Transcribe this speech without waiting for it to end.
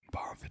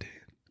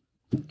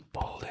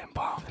Bold and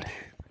confident.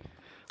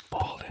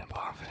 Bold and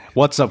confident.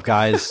 What's up,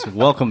 guys?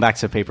 Welcome back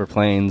to Paper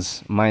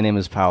Planes. My name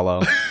is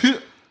Paolo.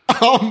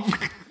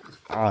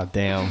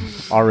 Damn.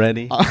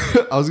 Already?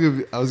 I was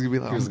gonna be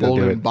like, I'm bold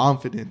and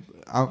confident.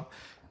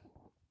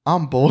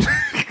 I'm bold.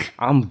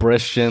 I'm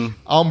Christian.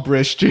 I'm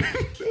Christian.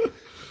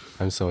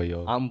 I'm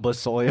Soyo. I'm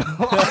Basoyo.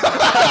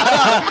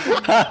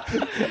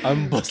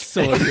 I'm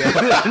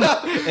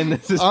Basoyo. And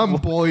this is I'm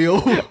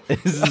Boyo.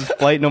 This is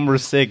flight number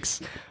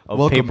 6 of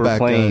Welcome Paper back,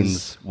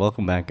 Planes. guys.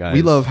 Welcome back, guys.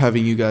 We love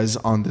having you guys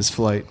on this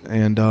flight,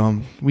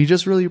 and we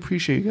just really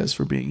appreciate you guys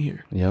for being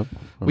here. Yep.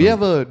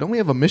 Don't we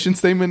have a mission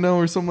statement now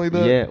or something like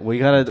that? Yeah, we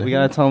gotta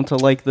tell them to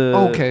like the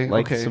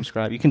Okay.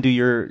 subscribe. You can do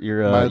your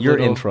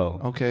little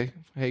intro. Okay.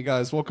 Hey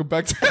guys, welcome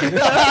back to.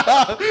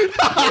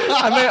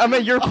 I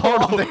meant your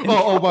part of it.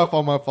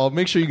 Oh, my fault.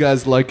 Make sure you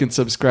guys like and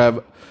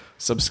subscribe.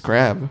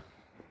 Scrabble.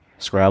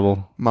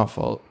 My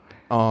fault.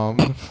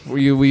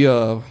 We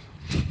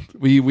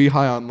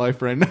high on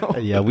life right now.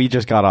 Yeah, we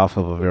just got off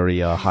of a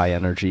very high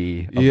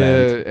energy event.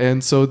 Yeah,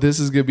 and so this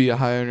is gonna be a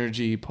high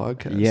energy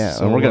podcast. Yeah,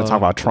 so, and we're gonna talk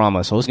about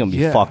trauma, so it's gonna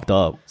be fucked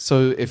up.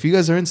 So if you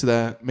guys are into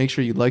that, make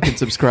sure you like and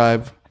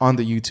subscribe on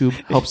the YouTube.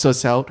 Helps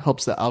us out,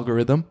 helps the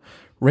algorithm.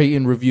 Rate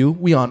and review.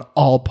 We on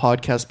all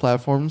podcast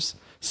platforms: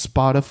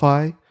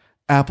 Spotify,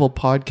 Apple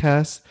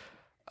Podcasts.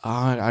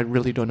 I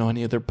really don't know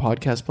any other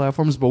podcast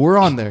platforms, but we're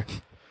on there.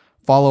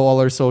 Follow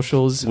all our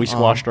socials. We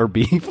squashed our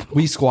beef.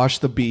 We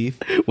squashed the beef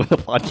with the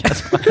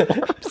podcast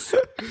platforms.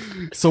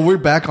 So we're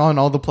back on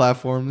all the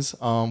platforms.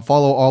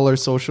 Follow all our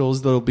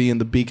socials. That'll be in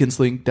the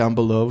Beacons link down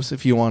below. So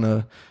if you want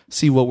to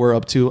see what we're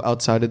up to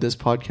outside of this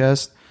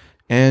podcast,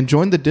 and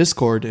join the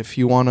Discord if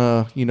you want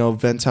to,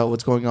 vent out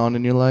what's going on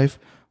in your life.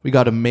 We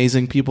got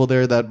amazing people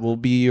there that will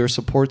be your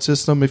support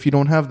system if you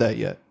don't have that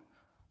yet.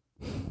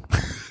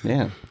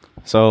 Yeah.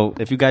 So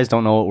if you guys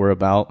don't know what we're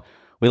about,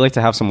 we like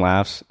to have some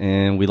laughs,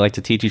 and we like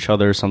to teach each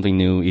other something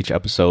new each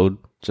episode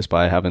just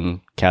by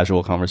having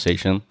casual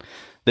conversation.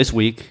 This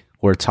week,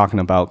 we're talking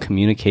about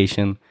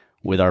communication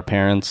with our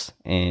parents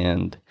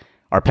and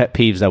our pet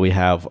peeves that we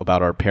have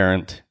about our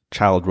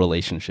parent-child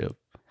relationship.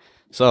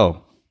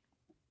 So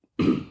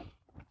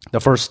the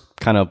first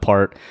kind of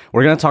part,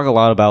 we're going to talk a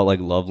lot about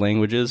like love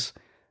languages.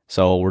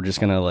 So we're just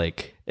going to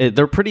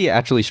they're pretty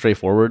actually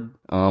straightforward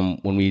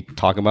when we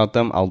talk about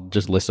them. I'll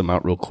just list them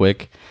out real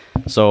quick.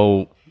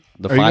 So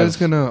you guys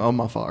gonna?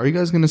 My fault. Are you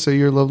guys gonna say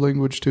your love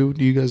language too?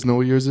 Do you guys know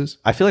what yours is?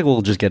 I feel like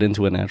we'll just get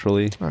into it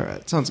naturally. All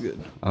right, sounds good.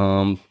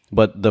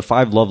 But the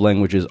 5 love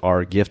languages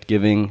are gift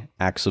giving,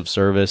 acts of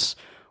service,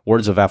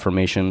 words of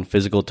affirmation,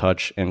 physical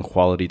touch, and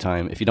quality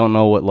time. If you don't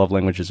know what love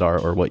languages are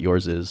or what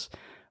yours is,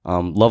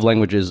 love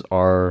languages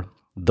are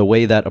the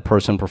way that a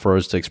person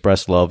prefers to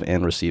express love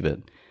and receive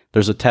it.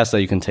 There's a test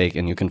that you can take,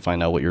 and you can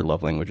find out what your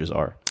love languages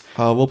are.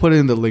 We'll put it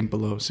in the link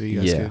below so you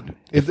guys can.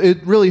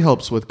 It really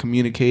helps with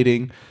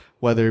communicating,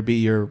 whether it be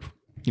your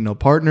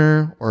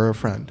partner or a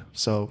friend.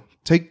 So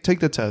take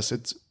the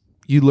test.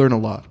 You learn a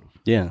lot.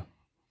 Yeah.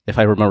 If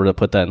I remember to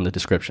put that in the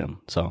description.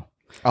 So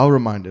I'll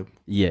remind him.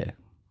 Yeah.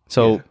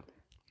 So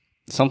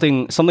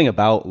something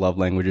about love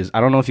languages.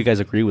 I don't know if you guys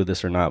agree with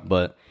this or not,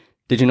 but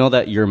did you know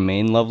that your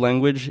main love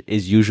language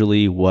is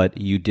usually what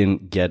you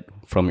didn't get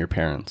from your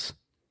parents?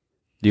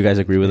 Do you guys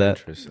agree with that?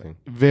 Interesting.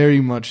 Very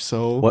much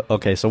so.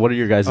 Okay, so what are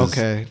your guys'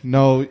 Okay.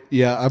 No,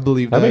 yeah, I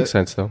believe that. That makes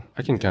sense, though.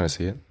 I can kind of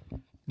see it.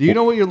 Do you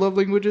know what your love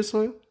language is,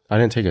 Soil? I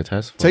didn't take a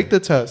test. Take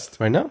the test.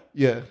 Right now?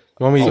 Yeah.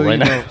 You want me right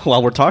now?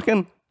 While we're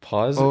talking?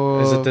 Pause?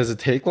 Does it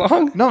take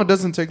long? No, it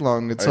doesn't take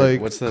long. It's Right,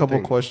 like what's a the couple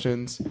thing?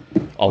 questions.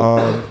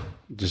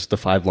 Just the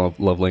 5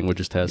 love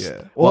languages test.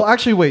 Yeah. Well,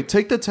 actually, wait.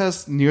 Take the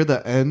test near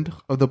the end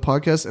of the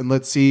podcast, and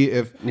let's see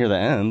if, Near the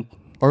end.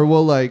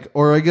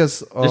 or I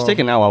guess. Just take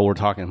it now while we're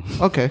talking.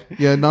 Okay.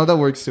 Yeah. No, that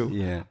works too.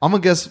 Yeah. I'm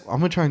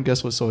gonna try and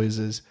guess what Soya's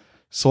is.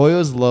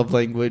 Soya's love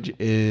language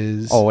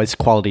is It's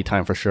quality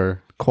time for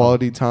sure.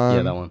 quality time.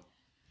 Yeah, that one.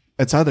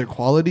 It's either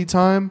quality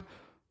time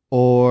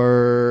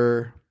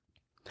or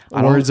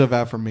words of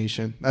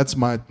affirmation. That's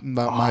my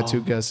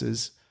 2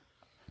 guesses.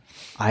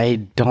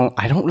 I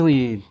don't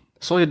really.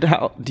 So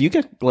do you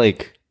get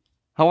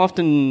how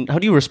often? How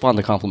do you respond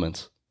to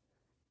compliments?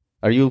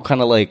 Are you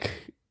kind of like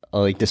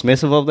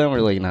dismissive of them,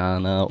 or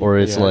nah, or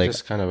it's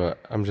just kind of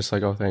I'm just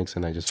like, oh, thanks,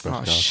 and I just brush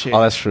it off. Shit.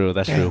 Oh, that's true.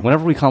 That's true.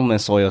 Whenever we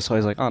compliment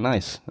Soya's like, oh,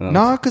 nice.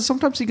 Nah, because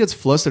sometimes he gets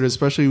flustered,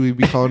 especially we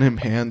be calling him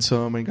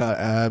handsome and got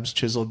abs,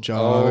 chiseled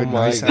jaw, Oh my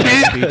nice God.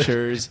 ass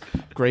features,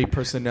 great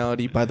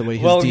personality. By the way,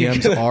 his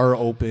DMs are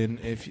open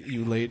if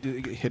you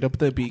hit up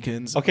the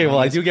Beacons. Okay, well,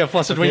 I do get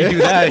flustered when you do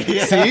that.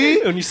 Yeah.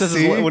 See? when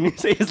you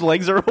say his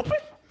legs are open.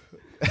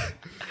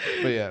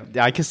 But yeah.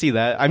 Yeah, I can see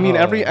that. I mean,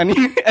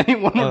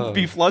 anyone would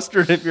be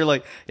flustered if you're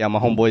like, yeah, my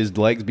homeboy's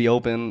legs be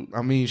open.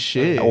 I mean,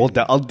 shit.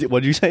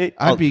 What'd you say?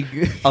 I'd be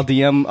good. I'll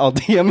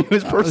DM you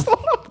his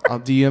personal. I'll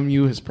DM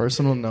you his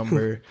personal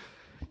number.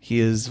 He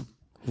is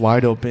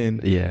wide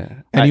open.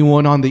 Yeah.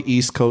 Anyone on the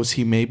East Coast,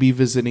 he may be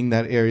visiting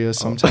that area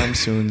sometime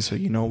soon. So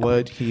you know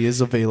what? He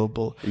is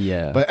available.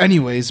 Yeah. But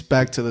anyways,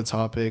 back to the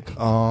topic.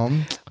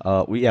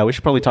 We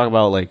should probably talk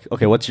about like,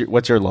 okay, what's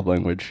your love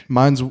language?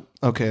 Mine's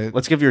okay.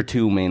 Let's give your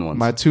two main ones.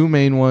 My two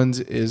main ones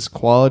is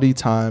quality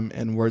time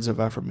and words of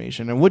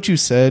affirmation. And what you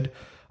said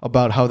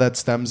about how that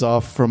stems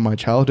off from my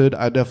childhood,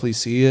 I definitely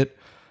see it.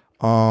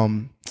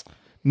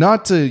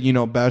 Not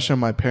to, bash on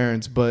my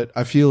parents, but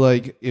I feel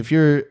like if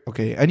you're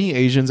okay, any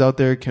Asians out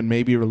there can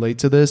maybe relate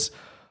to this.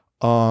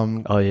 We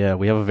have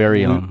a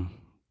very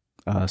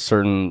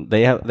certain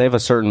they have a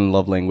certain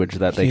love language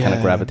that they kind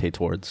of gravitate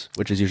towards,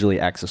 which is usually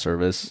acts of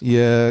service.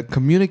 Yeah,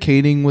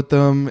 communicating with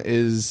them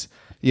is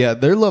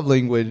their love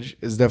language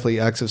is definitely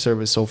acts of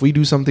service. So if we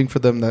do something for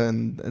them,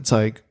 then it's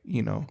like,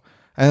 and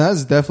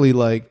that's definitely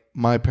like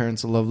my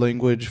parents' love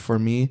language for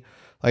me.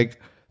 Like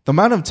the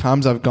amount of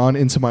times I've gone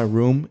into my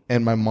room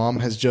and my mom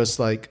has just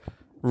like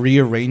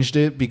rearranged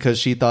it because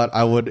she thought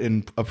I would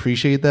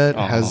appreciate that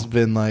has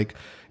been like,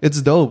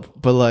 it's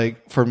dope. But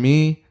like for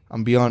me,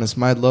 I'm be honest,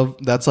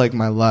 that's like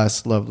my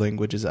last love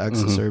language is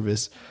acts of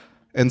service.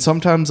 And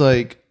sometimes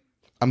like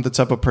I'm the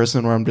type of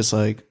person where I'm just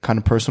like kind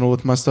of personal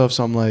with my stuff.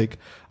 So I'm like,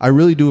 I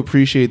really do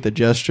appreciate the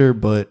gesture,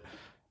 but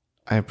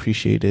I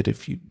appreciate it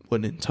if you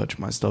wouldn't touch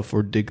my stuff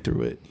or dig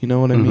through it. You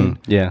know what I mean?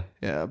 Yeah.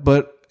 Yeah.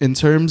 But in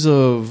terms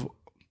of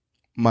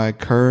my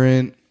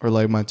current or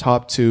like my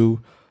top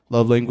two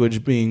love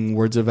language being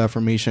words of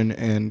affirmation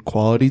and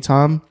quality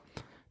time,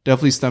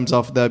 definitely stems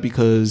off of that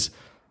because,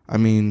 I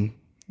mean,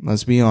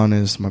 let's be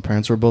honest, my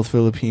parents were both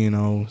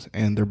Filipinos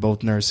and they're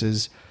both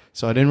nurses.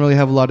 So I didn't really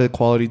have a lot of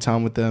quality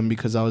time with them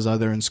because I was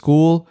either in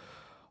school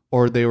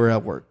or they were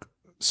at work.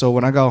 So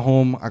when I got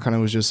home, I kind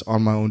of was just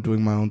on my own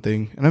doing my own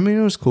thing. And I mean,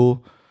 it was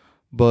cool.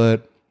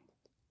 But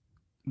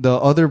the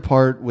other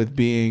part with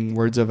being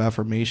words of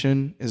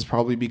affirmation is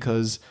probably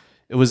because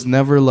it was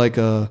never like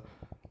a,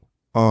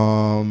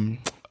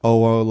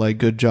 like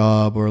good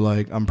job or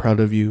like I'm proud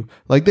of you.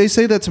 Like they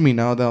say that to me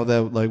now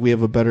that like we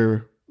have a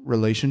better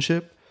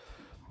relationship.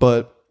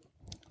 But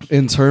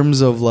in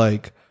terms of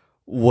like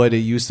what it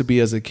used to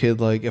be as a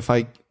kid, like if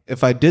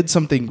I did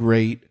something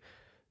great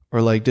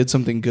or like did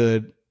something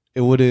good,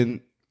 I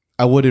wouldn't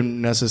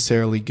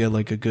necessarily get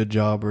like a good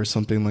job or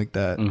something like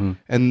that. Mm-hmm.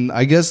 And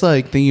I guess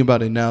like thinking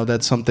about it now,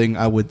 that's something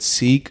I would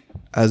seek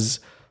as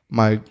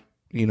my,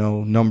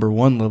 number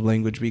one love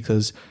language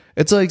because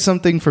it's like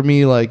something for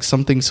me, like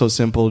something so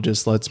simple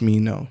just lets me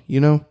know,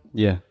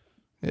 Yeah.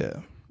 Yeah.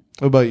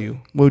 What about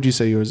you? What would you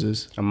say yours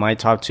is? My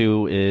top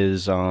two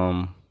is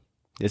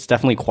it's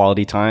definitely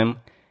quality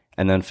time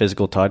and then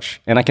physical touch.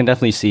 And I can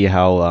definitely see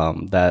how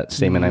that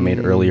statement I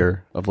made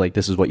earlier of like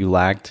this is what you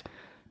lacked.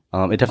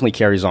 It definitely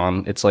carries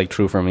on. It's like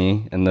true for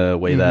me in the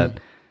way that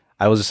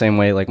I was the same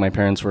way. Like my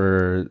parents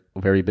were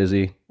very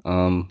busy.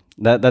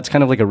 That's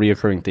kind of like a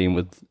reoccurring theme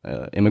with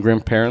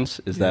immigrant parents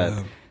is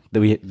that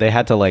they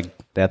had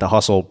to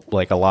hustle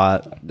like a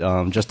lot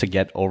just to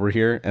get over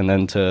here and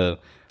then to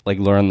like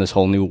learn this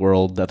whole new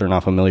world that they're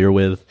not familiar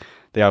with.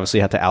 They obviously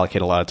had to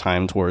allocate a lot of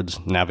time towards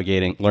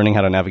learning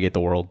how to navigate the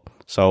world.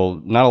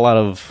 So not a lot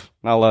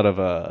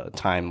of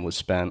time was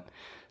spent.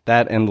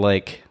 That and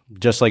like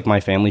just like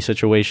my family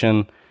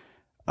situation,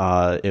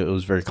 it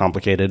was very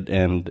complicated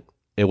and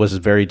it was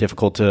very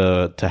difficult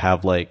to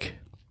have like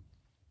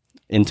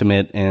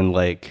intimate and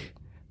like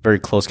very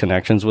close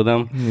connections with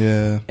them.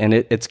 Yeah. And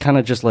it's kind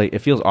of just like it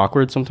feels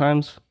awkward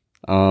sometimes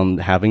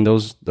having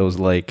those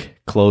like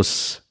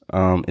close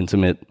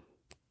intimate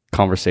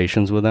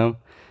conversations with them.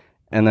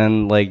 And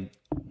then like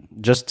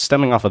just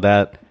stemming off of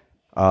that,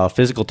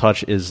 physical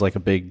touch is like a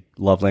big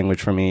love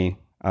language for me.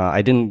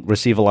 I didn't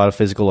receive a lot of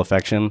physical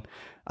affection.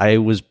 I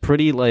was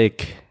pretty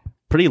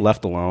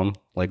left alone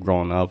like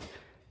growing up,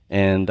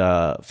 and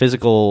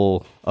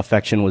physical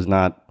affection was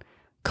not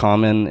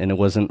common, and it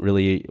wasn't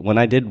really when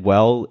I did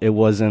well,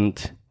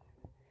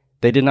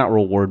 they did not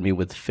reward me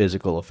with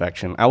physical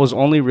affection. I was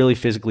only really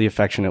physically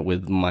affectionate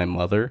with my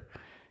mother.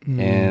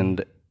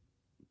 And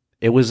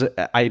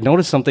I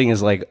noticed something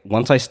is like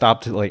once I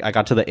stopped, like I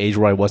got to the age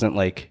where I wasn't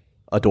like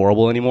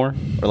adorable anymore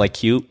or like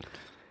cute.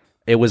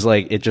 It was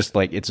like it's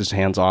just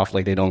hands off,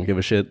 like they don't give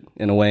a shit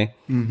in a way,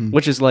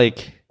 which is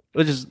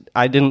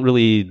I didn't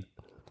really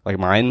like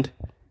mind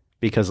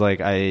because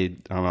like I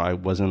don't know,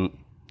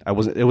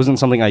 it wasn't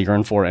something I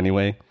yearned for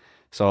anyway.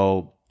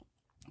 So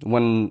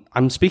when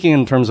I'm speaking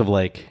in terms of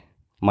like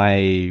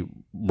my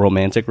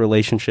romantic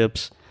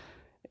relationships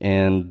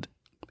and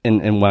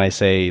when I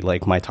say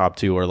like my top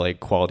two are like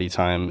quality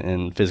time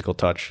and physical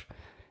touch,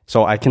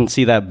 so I can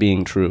see that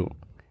being true.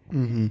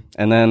 And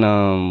then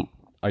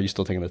are you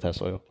still taking the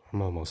test, Oil?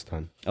 I'm almost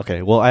done.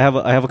 Okay, well I have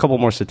a couple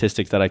more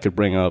statistics that I could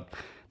bring up.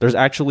 There's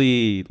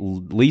actually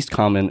least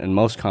common and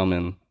most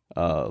common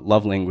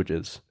love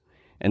languages.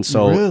 And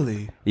so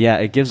really? Yeah,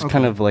 it gives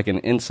kind of like an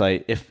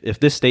insight. If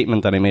this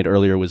statement that I made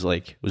earlier was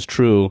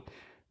true,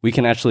 we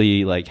can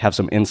actually like have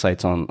some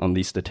insights on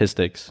these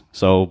statistics.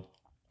 So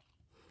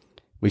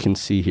we can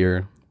see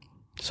here.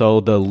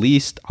 So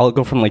I'll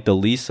go from like the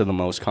least to the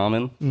most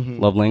common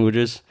love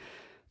languages.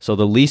 So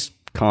the least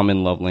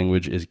common love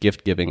language is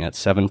gift giving at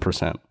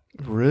 7%.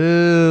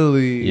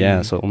 Really?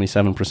 Yeah, so only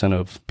 7%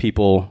 of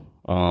people,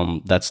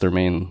 that's their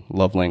main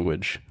love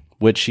language,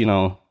 which,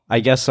 I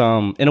guess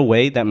in a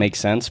way that makes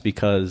sense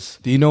because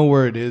Do you know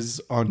where it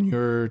is on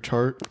your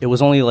chart? it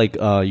was only like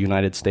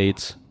United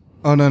States.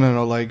 Oh,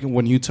 no. Like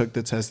when you took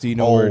the test, do you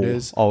know where it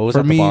is? Oh, it was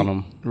at the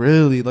bottom.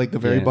 Really? Like the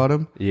very Yeah.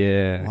 bottom?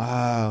 Yeah.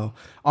 Wow.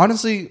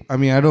 Honestly, I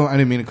mean, I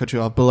didn't mean to cut you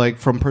off, but like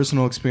from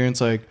personal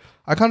experience, like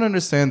I kind of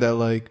understand that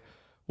like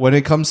when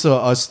it comes to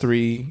us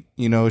three,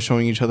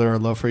 showing each other our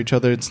love for each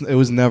other, it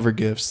was never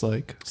gifts,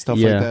 like stuff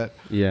Yeah. like that.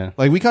 Yeah.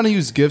 Like we kind of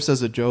use gifts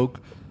as a joke,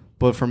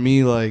 but for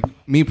me, like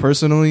me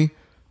personally,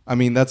 I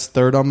mean that's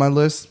third on my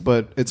list,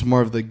 but it's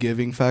more of the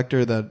giving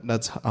factor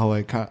that's how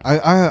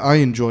I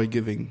enjoy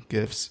giving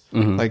gifts,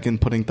 like and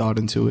putting thought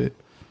into it.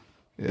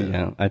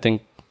 Yeah, I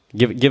think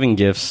giving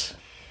gifts,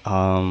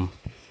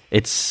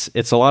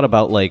 it's a lot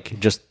about like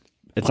just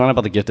it's not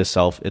about the gift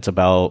itself. It's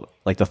about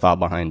like the thought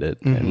behind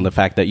it and the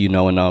fact that you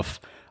know enough,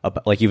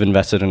 like you've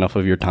invested enough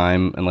of your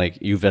time and like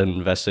you've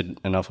invested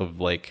enough of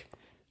like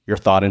your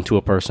thought into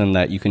a person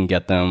that you can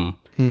get them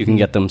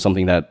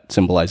something that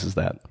symbolizes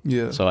that.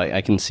 Yeah. So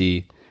I can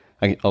see.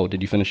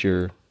 Did you finish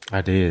your?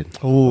 I did.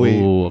 Oh,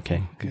 wait. Oh,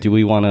 okay. Do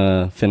we want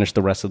to finish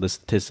the rest of the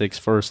statistics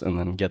first and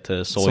then get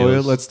to soils?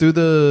 So let's do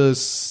the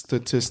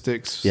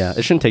statistics. Yeah,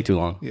 it shouldn't take too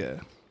long. Yeah.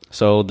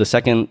 So the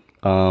second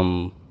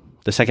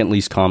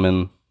least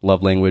common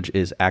love language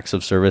is acts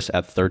of service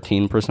at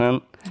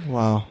 13%.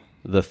 Wow.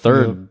 The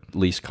third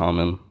least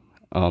common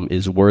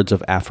is words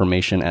of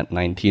affirmation at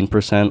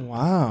 19%.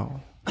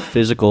 Wow.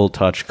 Physical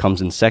touch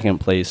comes in second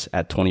place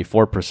at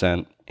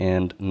 24%.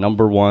 And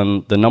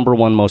the number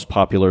one most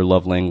popular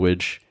love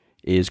language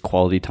is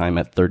quality time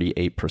at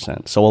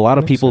 38%. So a lot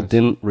of people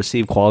didn't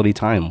receive quality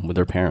time with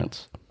their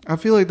parents. I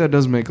feel like that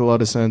does make a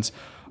lot of sense.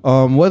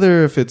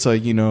 Whether if it's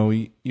like,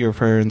 your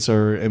parents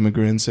are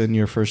immigrants and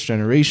you're first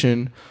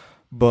generation,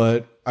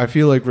 but I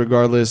feel like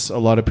regardless, a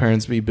lot of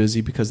parents be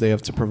busy because they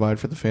have to provide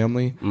for the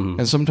family.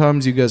 And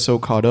sometimes you get so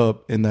caught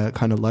up in that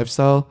kind of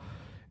lifestyle.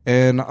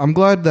 And I'm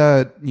glad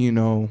that,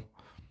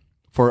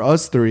 for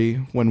us three,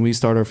 when we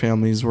start our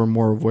families, we're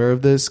more aware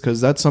of this because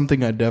that's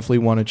something I definitely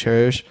want to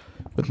cherish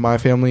with my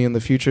family in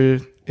the future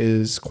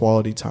is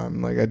quality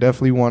time. Like I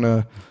definitely want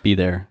to be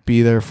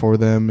there for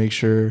them, make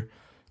sure,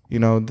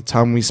 the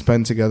time we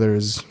spend together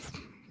is,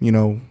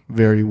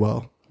 very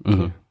well.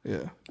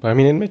 Yeah. But I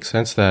mean, it makes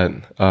sense that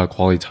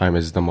quality time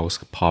is the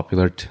most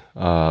popular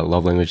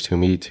love language to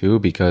me too,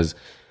 because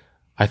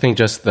I think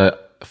just the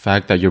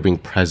fact that you're being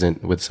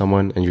present with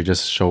someone and you're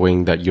just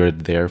showing that you're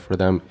there for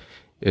them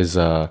is,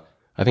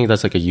 I think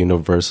that's like a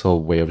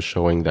universal way of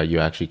showing that you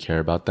actually care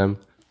about them.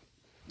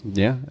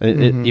 Yeah.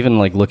 Even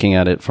like looking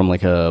at it from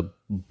like a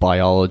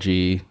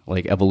biology,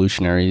 like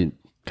evolutionary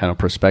kind of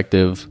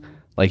perspective,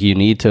 like you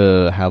need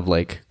to have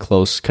like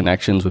close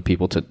connections with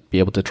people to be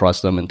able to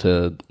trust them and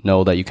to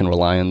know that you can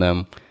rely on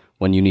them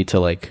when you need to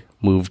like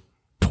move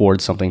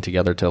towards something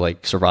together to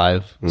like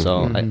survive.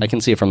 So I can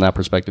see it from that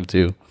perspective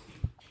too.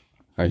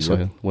 All right.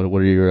 So what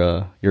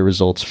are your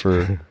results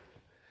for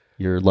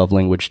your love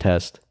language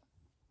test?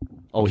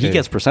 Oh, he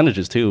gets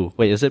percentages too.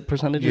 Wait, is it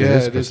percentages? Yeah, It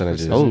is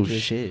percentages. Oh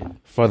shit.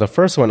 For the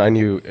first one, I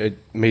knew it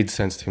made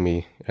sense to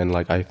me, and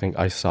like I think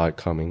I saw it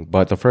coming.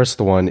 But the first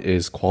one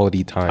is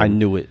quality time. I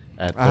knew it.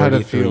 At I had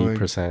a feeling.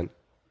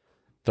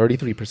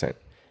 33%.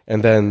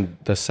 And then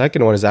the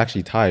second one is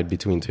actually tied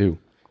between two.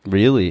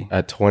 Really?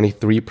 At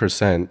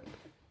 23%,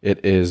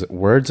 it is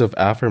words of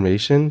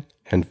affirmation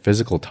and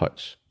physical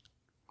touch.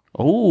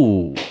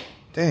 Oh.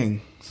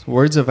 Dang.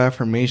 Words of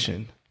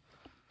affirmation.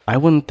 I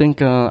wouldn't think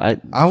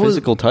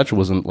physical was- touch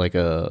wasn't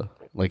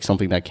like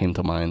something that came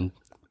to mind.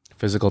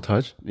 Physical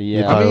touch?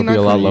 Yeah, thought it would be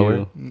a lot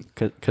lower?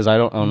 Because I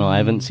don't know. I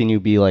haven't seen you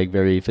be like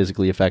very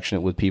physically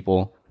affectionate with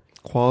people.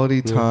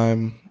 Quality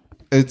time.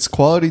 It's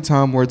quality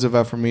time, words of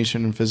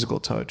affirmation, and physical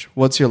touch.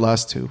 What's your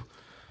last two?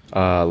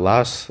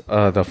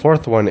 The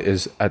fourth one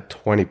is at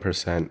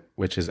 20%,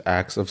 which is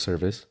acts of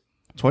service.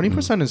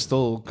 20% is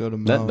still a good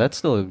amount. That's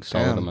still a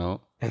solid Damn.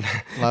 amount. And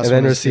Last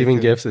then one is receiving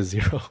taken. gifts is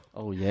 0.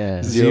 Oh yeah.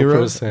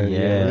 0%.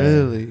 Yeah.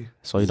 Really?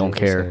 So you don't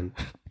care.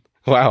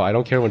 Wow, I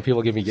don't care when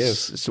people give me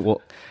gifts.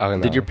 Well, Oh,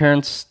 no. Did your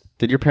parents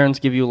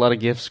give you a lot of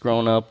gifts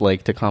growing up,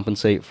 like to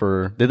compensate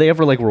for? Did they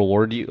ever like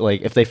reward you,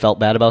 like if they felt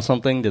bad about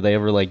something? Did they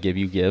ever like give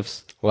you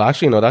gifts? Well,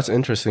 actually, no, that's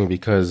interesting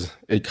because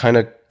it kind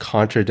of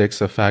contradicts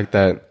the fact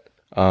that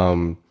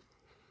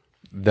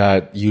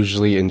that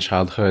usually in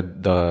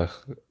childhood, the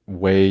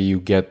way you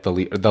get the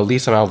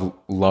least amount of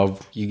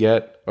love you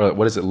get, or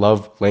what is it,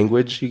 love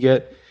language you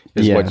get,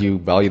 is Yeah. what you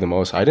value the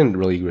most. I didn't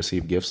really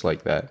receive gifts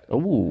like that.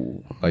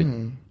 Oh, Like,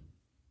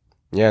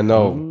 yeah,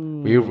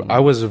 no, I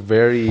was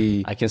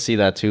very. I can see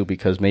that too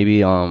because maybe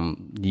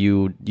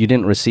you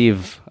didn't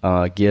receive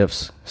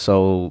gifts,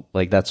 so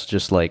like that's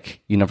just like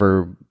you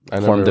never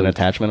formed an really-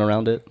 attachment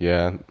around it.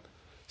 Yeah.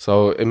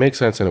 So it makes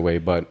sense in a way,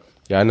 but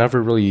yeah, I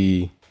never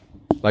really,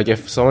 like,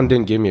 if someone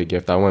didn't give me a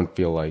gift, I wouldn't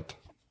feel like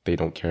they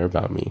don't care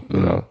about me, you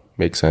know?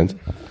 Makes sense.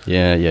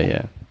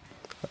 Yeah.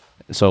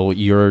 So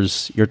your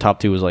top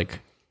two was like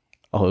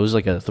Oh, it was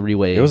like a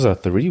three-way. It was a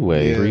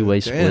three-way. Three-way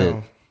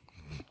split.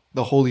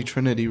 The Holy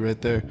Trinity right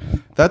there.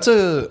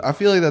 I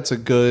feel like that's a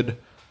good,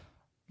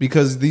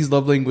 because these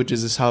love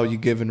languages is how you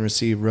give and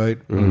receive, right?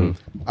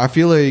 I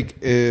feel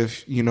like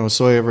if,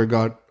 Soy ever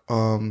got,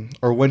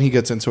 or when he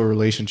gets into a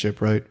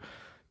relationship, right?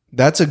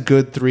 That's a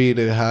good 3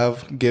 to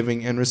have,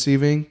 giving and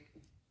receiving,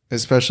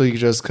 especially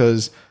just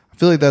because I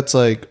feel like that's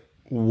like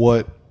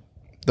what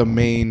the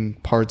main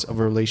parts of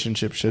a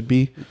relationship should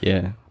be.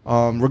 Yeah.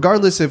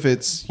 Regardless if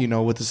it's,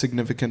 with a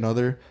significant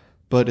other,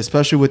 but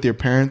especially with your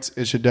parents,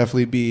 it should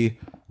definitely be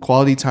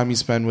quality time you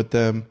spend with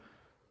them,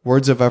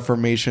 words of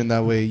affirmation.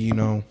 That way,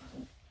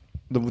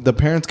 the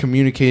parents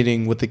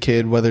communicating with the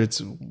kid, whether it's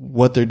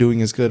what they're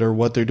doing is good or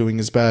what they're doing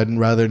is bad, and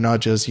rather not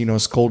just,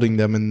 scolding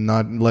them and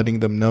not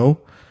letting them know.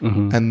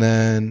 And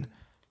then,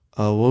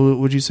 what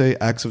would you say?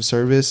 Acts of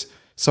service.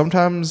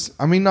 Sometimes,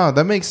 no,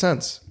 that makes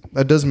sense.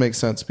 That does make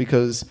sense,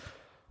 because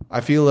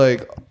I feel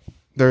like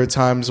there are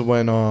times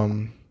when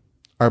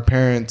our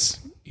parents,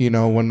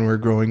 when we're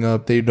growing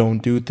up, they don't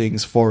do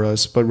things for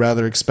us, but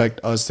rather expect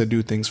us to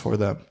do things for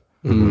them.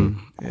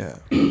 Yeah.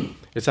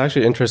 It's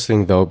actually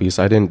interesting though, because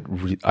I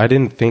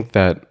didn't think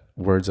that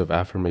words of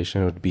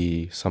affirmation would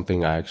be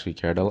something I actually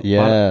cared a lot.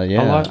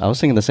 Yeah. I was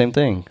thinking the same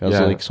thing. I was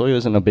like, Soy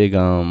isn't a big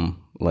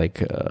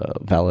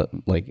valid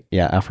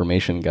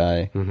affirmation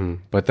guy.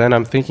 But then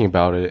I'm thinking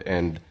about it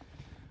and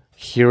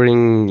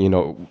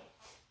hearing,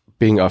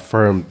 being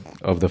affirmed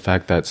of the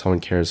fact that someone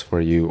cares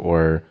for you,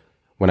 or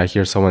when I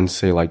hear someone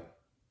say like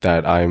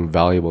that I'm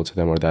valuable to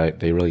them or that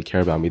they really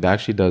care about me, that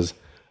actually does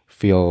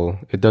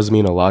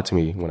mean a lot to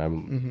me when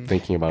I'm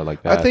thinking about it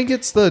like that. I think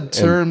it's the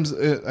terms.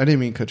 I didn't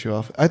mean to cut you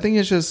off. I think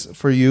it's just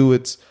for you,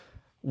 it's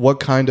what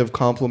kind of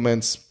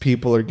compliments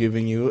people are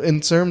giving you.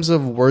 In terms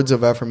of words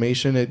of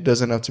affirmation, it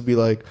doesn't have to be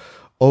like,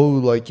 oh,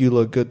 like you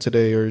look good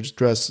today, or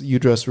you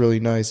dress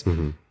really nice.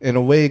 In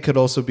a way, it could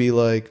also be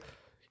like,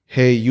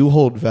 hey, you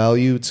hold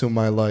value to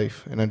my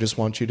life, and I just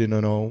want you to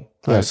know.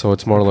 So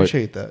it's more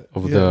appreciate like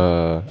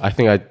that. I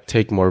think I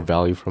take more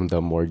value from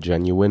the more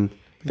genuine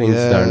things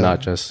that are not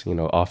just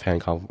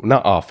offhand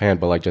not offhand,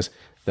 but like just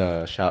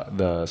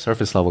the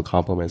surface level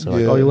compliments are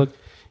like, oh,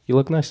 you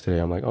look nice today.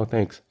 I'm like, oh,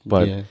 thanks.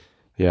 But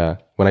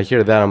when I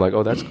hear that, I'm like,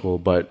 oh, that's cool.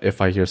 But if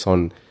I hear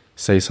someone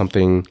say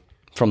something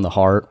from the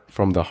heart,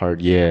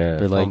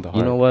 they're like,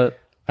 you know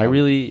what, I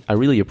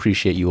really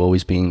appreciate you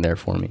always being there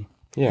for me.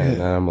 And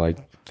then I'm like,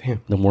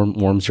 damn, the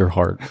warms your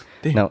heart.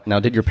 Now,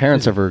 did your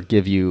parents ever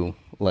give you,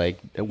 like,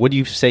 would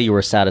you say you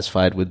were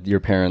satisfied with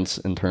your parents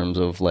in terms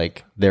of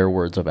like their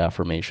words of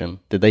affirmation?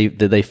 Did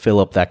they fill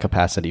up that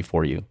capacity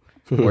for you,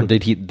 or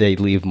did they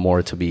leave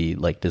more to be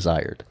like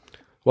desired?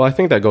 Well, I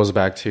think that goes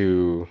back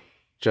to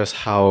just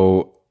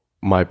how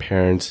my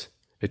parents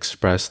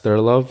express their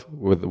love,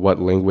 with what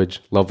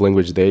love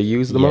language they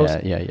use the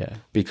most. Yeah.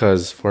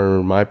 Because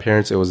for my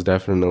parents, it was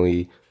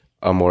definitely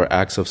a more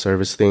acts of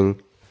service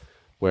thing,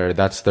 where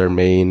that's their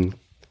main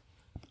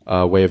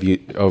way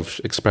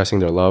of expressing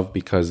their love,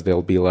 because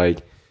they'll be like,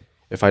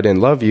 if I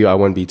didn't love you, I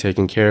wouldn't be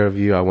taking care of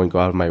you. I wouldn't go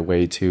out of my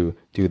way to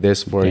do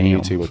this for you,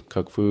 to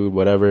cook food,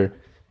 whatever,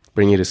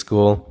 bring you to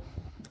school.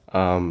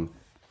 So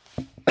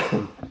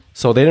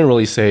they didn't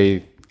really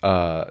say,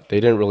 they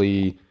didn't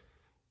really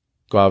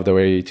go out of their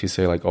way to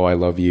say like, oh, I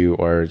love you,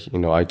 or,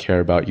 I care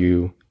about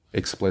you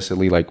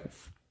explicitly, like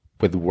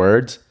with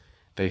words.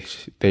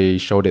 They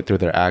showed it through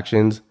their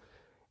actions.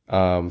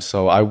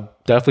 So I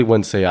definitely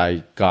wouldn't say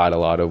I got a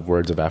lot of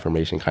words of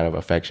affirmation kind of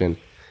affection.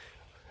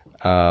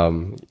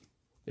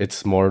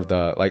 It's more of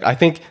the, like, I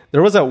think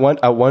there was at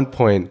one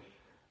point,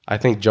 I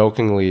think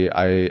jokingly,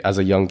 as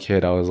a young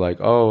kid, I was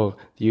like, oh,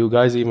 do you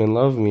guys even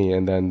love me?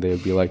 And then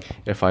they'd be like,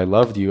 if I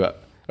loved you,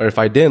 or if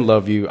I didn't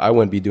love you, I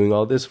wouldn't be doing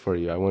all this for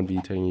you. I wouldn't be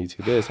taking you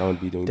to this. I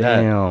wouldn't be doing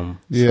that.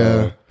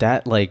 Yeah.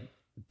 So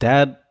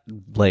that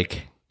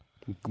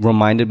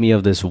reminded me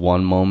of this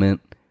one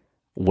moment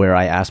where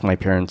I asked my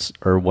parents,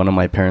 or one of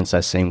my parents,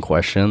 that same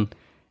question,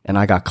 and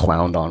I got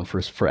clowned on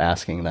for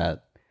asking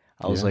that.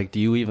 I was like, do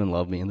you even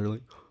love me? And they're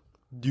like,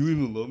 do you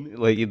even love me?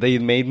 Like, they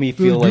made me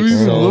feel like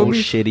so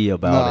shitty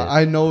about it.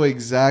 I know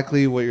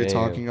exactly what you're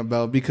talking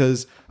about,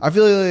 because I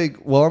feel like,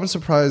 well, I'm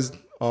surprised.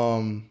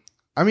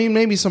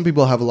 Maybe some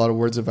people have a lot of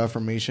words of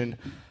affirmation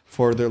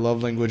for their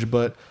love language,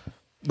 but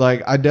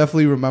like, I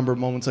definitely remember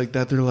moments like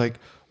that. They're like,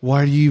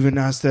 why do you even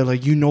ask that?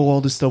 Like, all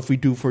the stuff we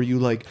do for you.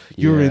 Like,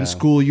 you're in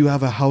school, you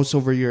have a house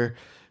over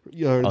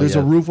there's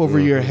a roof over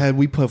your head.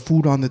 We put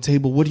food on the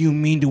table. What do you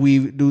mean? Do we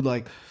do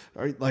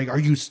are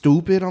you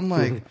stupid? I'm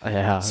like,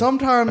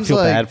 sometimes I feel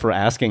bad for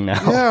asking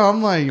now. Yeah,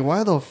 I'm like,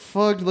 why the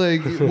fuck?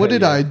 Like, what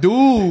did I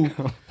do?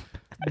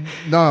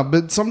 Nah,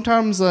 but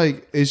sometimes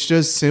like it's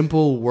just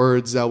simple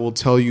words that will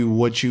tell you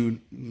what you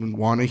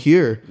want to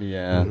hear.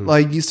 Yeah,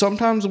 like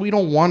sometimes we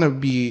don't want to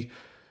be.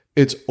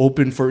 It's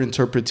open for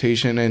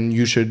interpretation, and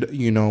you should,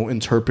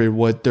 interpret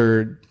what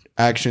their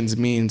actions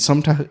mean.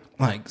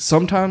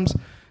 Sometimes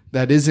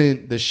that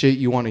isn't the shit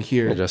you want to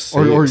hear. Yeah, just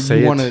say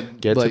you want to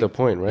get to the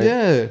point, right?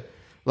 Yeah,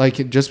 like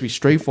just be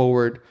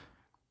straightforward.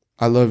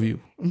 I love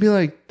you, and be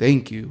like,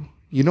 thank you.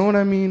 You know what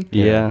I mean?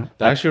 Yeah.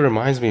 That actually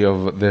reminds me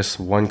of this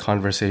one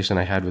conversation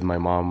I had with my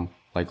mom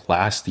like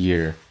last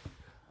year,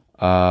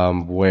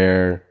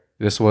 where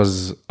this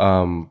was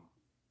when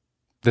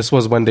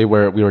we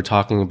were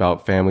talking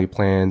about family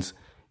plans,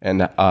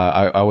 and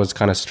I was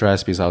kind of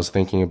stressed because I was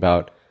thinking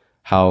about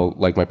how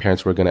like my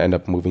parents were going to end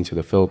up moving to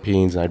the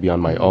Philippines and I'd be on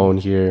my own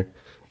here,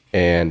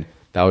 and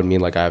that would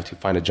mean like I have to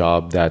find a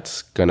job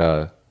that's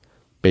gonna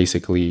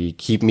basically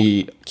keep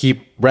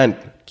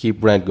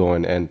rent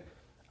going, and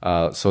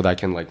so that I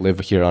can like live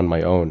here on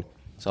my own.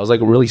 So I was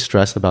like really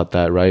stressed about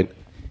that, right?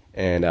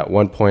 And at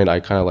one point I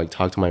kind of like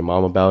talked to my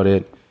mom about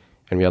it,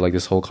 and we had like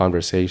this whole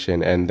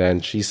conversation, and then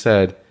she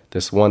said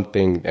this one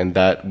thing, and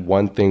that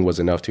one thing was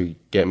enough to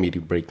get me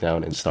to break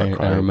down and start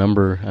crying. I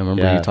remember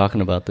Yeah. you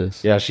talking about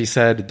this. Yeah, she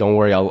said, "Don't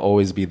worry, I'll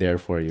always be there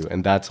for you."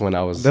 And that's when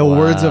I was The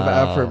words of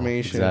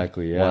affirmation.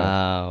 exactly, yeah.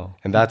 Wow.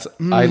 And that's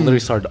I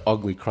literally started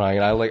ugly crying.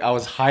 I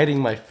was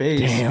hiding my face.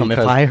 Damn, if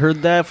because- I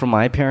heard that from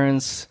my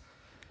parents,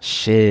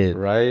 shit.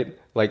 right?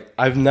 Like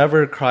I've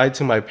never cried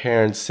to my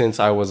parents since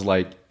I was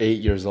like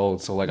 8 years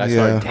old. So like I Yeah.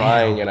 started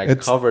crying and I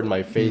It's- covered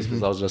my face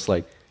because I was just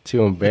like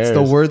too embarrassed. It's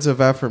the words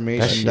of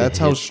affirmation. shit That's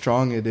how hit.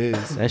 strong it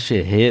is. That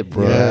shit hit,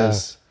 bro.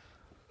 Yes.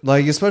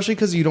 Like, especially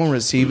because you don't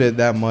receive it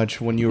that much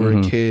when you were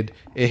a kid.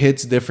 It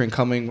hits different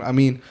coming. I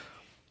mean,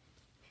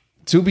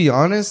 to be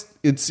honest,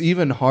 it's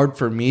even hard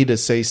for me to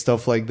say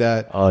stuff like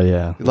that. Oh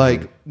yeah.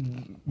 Like,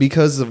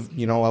 because of,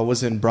 I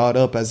wasn't brought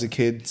up as a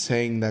kid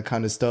saying that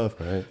kind of stuff.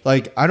 Right.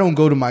 Like, I don't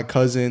go to my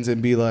cousins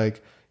and be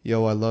like,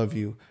 yo, I love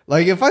you.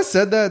 Like, if I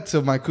said that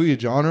to my Kuya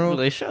Genre,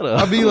 They shut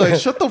up. I'd be like,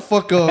 shut the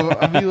fuck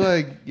up. I'd be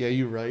like, yeah,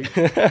 you're right.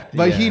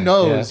 But he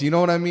knows, you know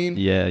what I mean?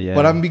 Yeah, yeah.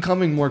 But I'm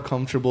becoming more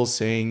comfortable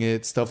saying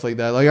it, stuff like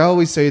that. Like, I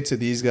always say it to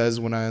these guys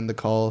when I end the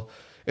call.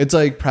 It's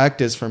like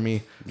practice for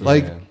me.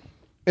 Like,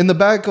 in the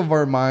back of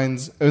our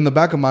minds, in the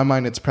back of my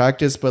mind, it's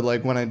practice. But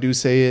like when I do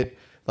say it,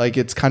 like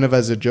it's kind of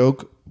as a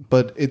joke.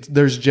 But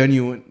there's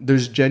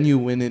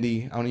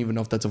genuinity. I don't even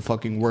know if that's a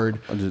fucking word.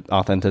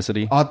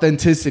 Authenticity.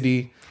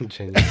 Authenticity.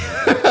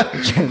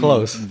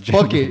 Close.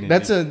 Fuck it.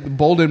 That's a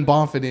bold and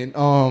confident.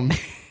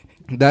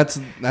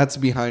 That's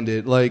behind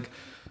it. Like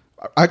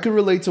I could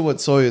relate to what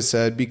Soya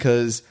said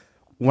because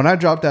when I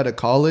dropped out of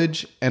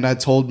college and I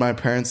told my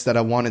parents that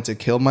I wanted to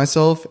kill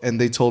myself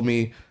and they told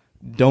me,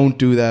 don't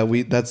do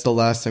that. That's the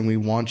last thing we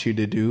want you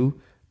to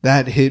do.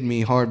 That hit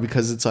me hard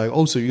because it's like,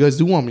 oh, so you guys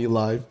do want me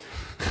alive.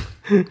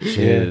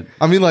 Shit.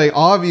 I mean, like,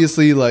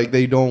 obviously, like,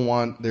 they don't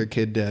want their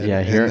kid dead. Yeah,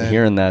 And then-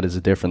 hearing that is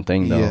a different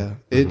thing, though.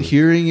 Yeah,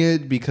 hearing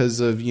it because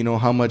of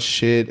how much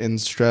shit and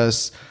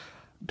stress,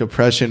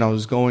 depression I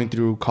was going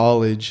through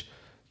college.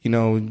 I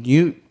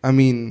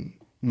mean,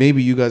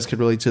 maybe you guys could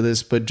relate to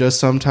this, but just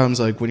sometimes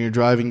like when you're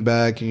driving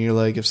back and you're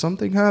like, if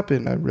something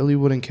happened, I really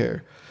wouldn't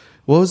care.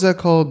 What was that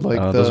called? Like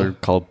Those are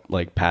called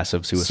like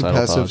passive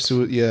suicidal thoughts.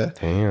 Yeah.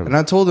 Damn. And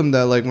I told him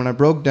that like when I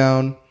broke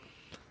down.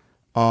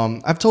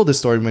 I've told this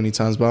story many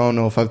times, but I don't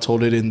know if I've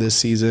told it in this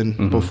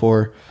season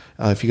before.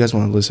 If you guys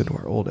want to listen to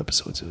our old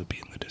episodes, it'll be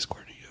in the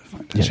Discord.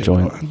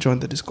 Join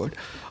the Discord.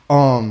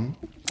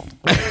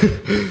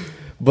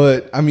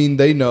 But I mean,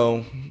 they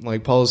know.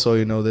 Like Paul, so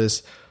you know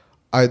this.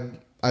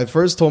 I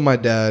first told my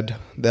dad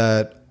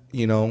that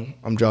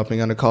I'm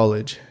dropping out of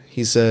college.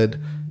 He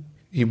said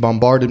he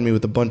bombarded me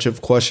with a bunch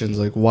of questions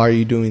like, "Why are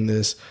you doing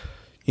this?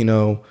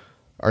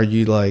 Are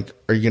you going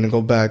to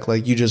go back?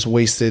 Like, you just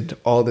wasted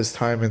all this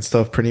time and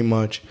stuff pretty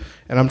much."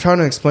 And I'm trying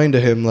to explain to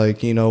him,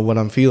 like, what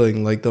I'm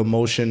feeling, like the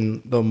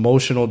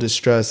emotional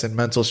distress and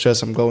mental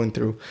stress I'm going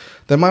through.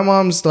 Then my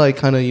mom's like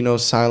kind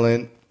of,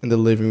 silent in the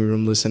living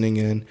room listening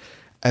in.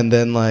 And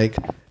then like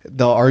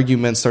the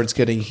argument starts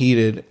getting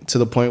heated to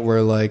the point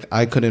where like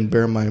I couldn't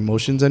bear my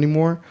emotions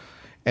anymore.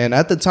 And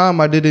at the time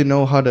I didn't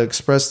know how to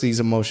express these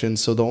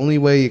emotions. So the only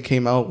way it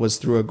came out was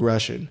through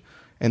aggression.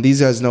 And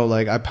these guys know,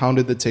 like, I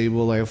pounded the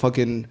table, like,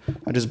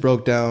 I just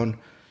broke down,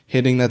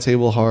 hitting that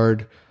table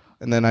hard.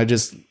 And then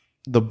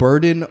the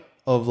burden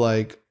of,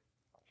 like,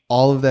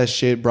 all of that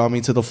shit brought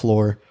me to the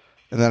floor.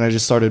 And then I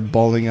just started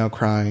bawling out,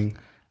 crying.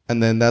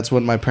 And then that's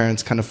when my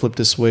parents kind of flipped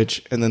a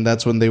switch. And then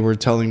that's when they were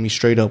telling me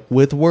straight up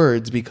with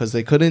words, because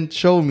they couldn't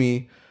show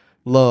me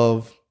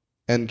love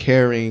and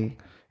caring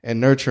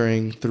and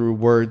nurturing through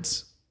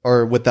words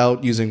or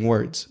without using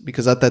words.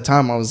 Because at that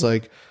time, I was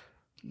like,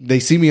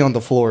 they see me on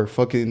the floor,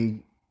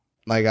 fucking...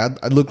 Like,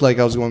 I looked like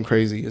I was going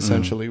crazy,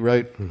 essentially,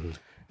 right? Mm-hmm.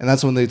 And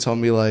that's when they told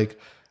me, like,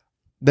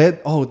 I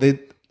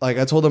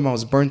told them I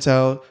was burnt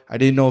out. I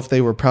didn't know if they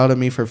were proud of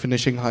me for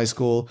finishing high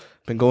school.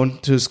 Been going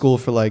to school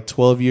for, like,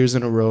 12 years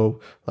in a row.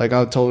 Like,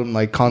 I told them,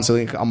 like,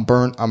 constantly, I'm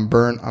burnt. I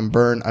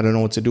don't know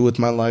what to do with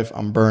my life.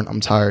 I'm burnt.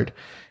 I'm tired.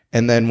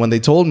 And then when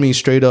they told me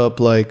straight up,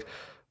 like,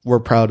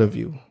 we're proud of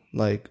you.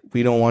 Like,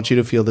 we don't want you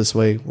to feel this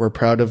way. We're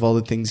proud of all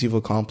the things you've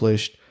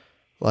accomplished.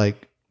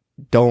 Like,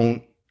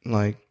 don't,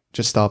 like,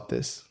 just stop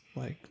this.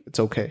 Like, it's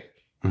okay.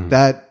 Mm-hmm.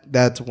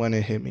 That's when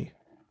it hit me.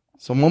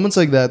 So moments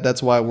like that,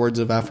 that's why words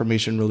of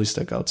affirmation really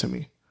stick out to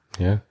me.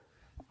 Yeah.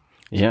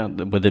 Yeah,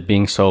 with it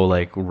being so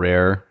like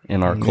rare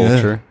in our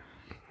culture.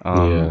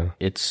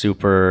 It's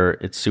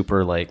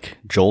super like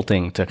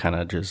jolting to kind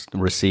of just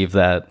receive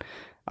that.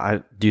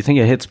 Do you think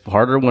it hits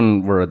harder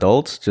when we're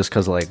adults just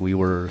because like we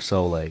were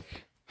so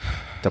like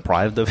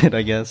deprived of it,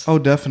 I guess? Oh,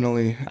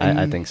 definitely.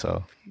 I think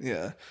so.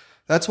 Yeah.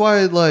 That's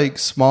why like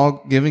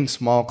giving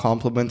small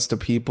compliments to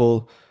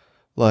people,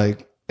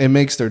 like it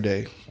makes their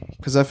day.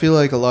 Because I feel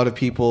like a lot of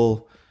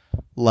people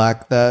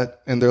lack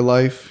that in their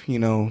life, you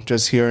know,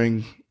 just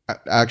hearing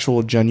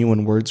actual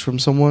genuine words from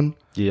someone.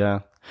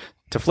 Yeah.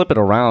 To flip it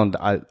around,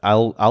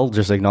 I'll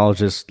just acknowledge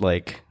this,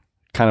 like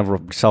kind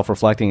of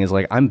self-reflecting is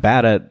like I'm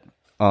bad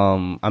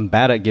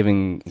at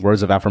giving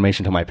words of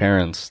affirmation to my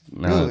parents.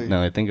 Now that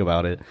I think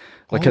about it,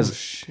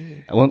 because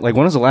when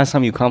was the last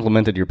time you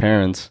complimented your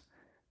parents?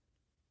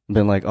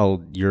 Been like,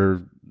 oh,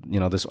 you're, you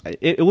know, this.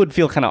 It would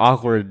feel kind of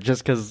awkward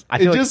just because I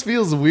feel just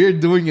feels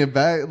weird doing it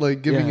back,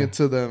 like giving it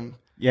to them.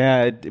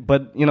 Yeah,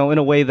 but you know, in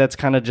a way that's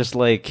kind of just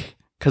like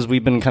because we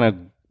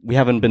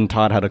haven't been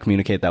taught how to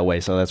communicate that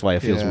way, so that's why it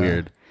feels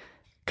weird.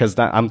 Because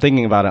I'm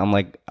thinking about it, I'm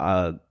like,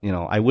 you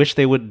know, I wish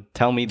they would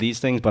tell me these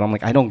things, but I'm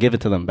like, I don't give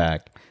it to them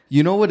back.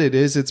 You know what it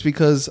is? It's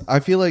because I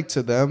feel like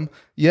to them,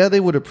 yeah, they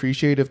would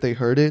appreciate if they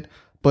heard it,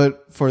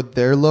 but for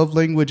their love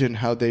language and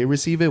how they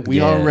receive it,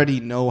 we already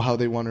know how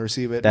they want to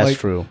receive it. That's like,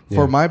 true.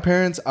 For my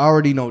parents, I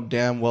already know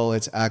damn well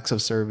it's acts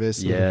of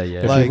service. Yeah, yeah.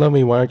 If like, you love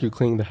me, why aren't you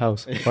cleaning the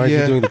house? Why aren't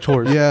you doing the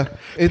chores? Yeah.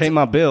 Pay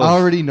my bills. I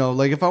already know.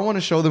 Like, if I want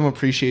to show them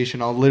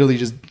appreciation, I'll literally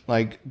just,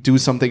 like, do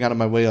something out of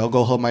my way. I'll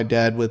go help my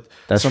dad with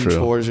some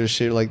chores or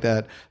shit like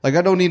that. Like,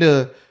 I don't need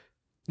to,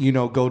 you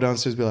know, go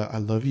downstairs and be like, I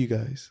love you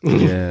guys.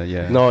 Yeah,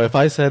 yeah. No, if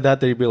I said that,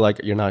 they'd be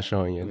like, you're not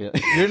showing it.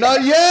 You're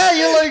not,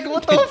 you're like,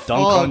 what the fuck?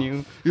 Dunk on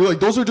you. You're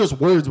like, those are just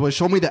words, but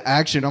show me the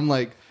action. I'm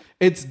like,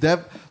 it's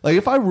like,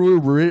 if I were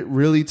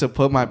really to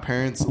put my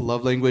parents'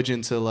 love language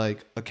into,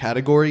 like, a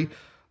category,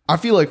 I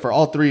feel like for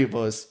all three of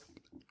us,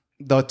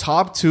 the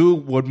top two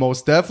would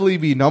most definitely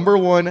be number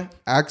one,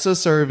 acts of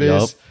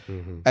service,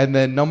 and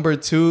then number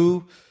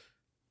two,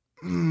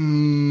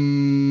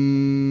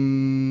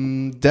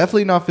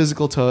 definitely not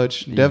physical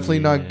touch. Definitely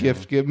not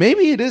gift give.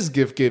 Maybe it is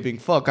gift giving.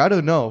 Fuck, I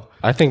don't know.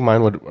 I think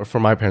mine would, for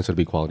my parents, would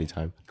be quality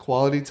time.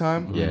 Quality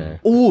time? Yeah.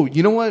 Oh,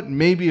 you know what?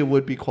 Maybe it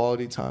would be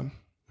quality time.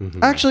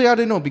 Actually, I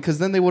don't know, because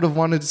then they would have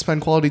wanted to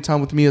spend quality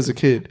time with me as a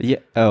kid. Yeah.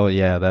 Oh,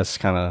 yeah. That's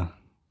kind of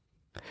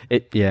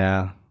it.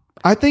 Yeah.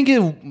 I think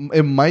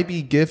it might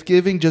be gift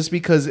giving just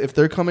because if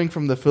they're coming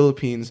from the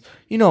Philippines,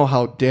 you know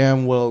how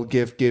damn well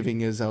gift giving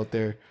is out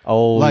there.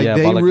 Oh, like yeah.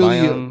 They really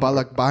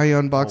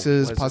Balakbayan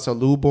boxes,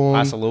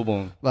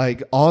 pasalubong,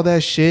 like all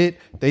that shit.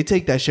 They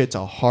take that shit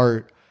to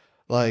heart.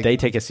 Like they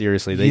take it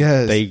seriously.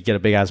 They get a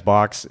big ass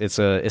box. It's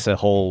a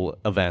whole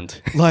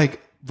event.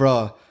 Like,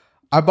 bruh,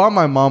 I bought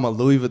my mom a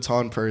Louis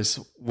Vuitton purse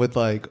with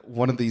like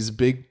one of these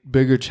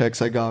bigger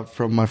checks I got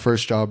from my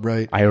first job,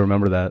 right? I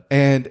remember that.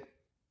 And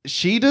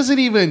she doesn't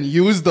even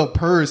use the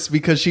purse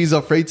because she's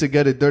afraid to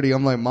get it dirty.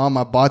 I'm like, Mom,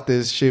 I bought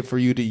this shit for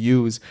you to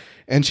use.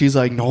 And she's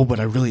like, no, but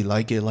I really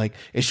like it. Like,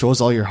 it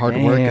shows all your hard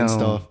work and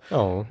stuff.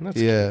 Oh, that's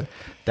yeah.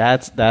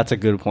 That's a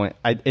good point.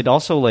 It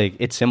also, like,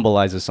 it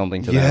symbolizes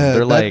something to them.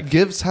 They're like,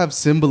 gifts have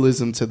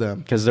symbolism to them.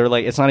 Because they're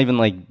like, it's not even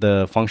like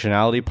the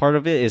functionality part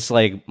of it. It's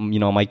like, you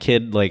know, my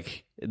kid,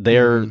 like,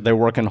 they're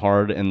working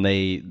hard and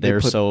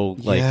they're so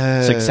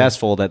like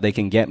successful that they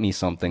can get me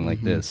something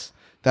like this.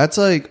 That's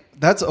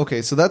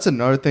okay. So that's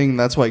another thing.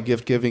 That's why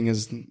gift giving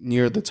is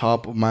near the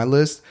top of my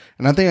list.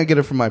 And I think I get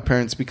it from my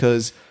parents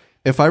because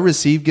if I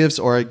receive gifts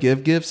or I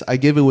give gifts, I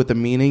give it with a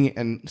meaning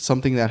and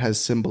something that has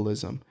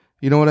symbolism.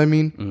 You know what I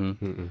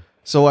mean?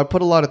 So I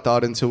put a lot of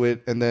thought into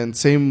it. And then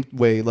same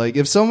way, like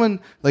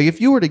if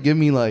you were to give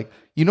me like,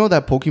 you know,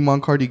 that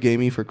Pokemon card you gave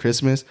me for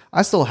Christmas,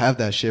 I still have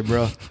that shit,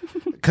 bro.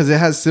 Because it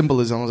has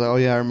symbolism. I was like, oh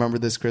yeah, I remember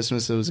this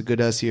Christmas. It was a good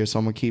ass year, so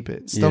I'm going to keep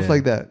it. Stuff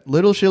like that.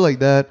 Little shit like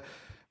that.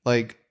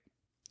 Like,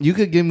 you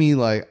could give me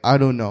like, I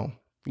don't know.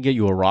 Get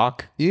you a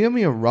rock. You give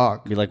me a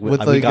rock. Be like,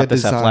 we got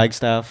this at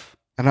Flagstaff.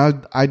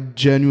 And I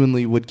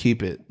genuinely would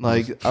keep it.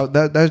 Like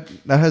that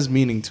has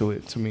meaning to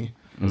it to me.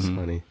 That's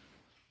funny.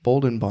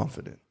 Bold and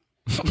confident.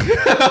 Is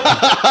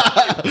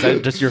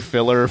that just your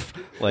filler?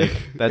 Like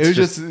that's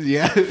just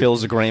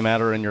fills the gray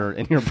matter in your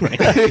brain.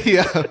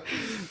 Yeah.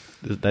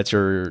 That's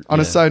your. On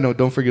a side note,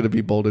 don't forget to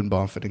be bold and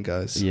confident,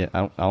 guys. Yeah,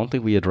 I don't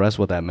think we addressed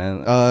what that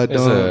meant. It's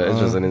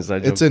just an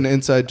inside joke. It's an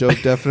inside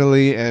joke,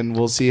 definitely, and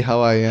we'll see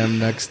how I am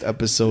next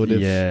episode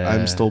if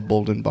I'm still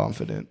bold and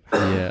confident.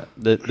 Yeah,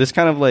 this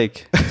kind of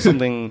like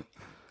something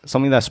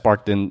that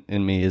sparked in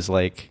me is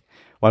like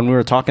when we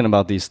were talking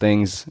about these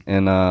things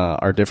and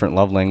our different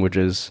love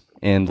languages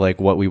and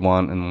like what we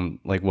want and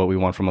like what we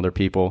want from other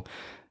people.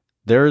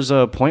 There's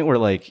a point where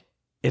like.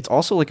 It's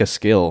also like a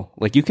skill.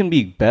 Like you can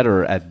be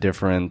better at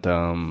different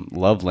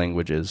love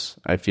languages,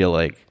 I feel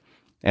like.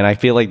 And I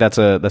feel like that's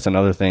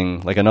another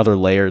thing, like another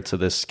layer to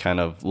this kind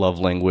of love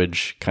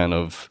language kind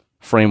of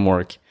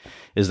framework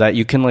is that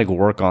you can like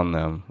work on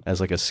them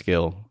as like a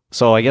skill.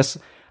 So I guess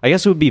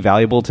it would be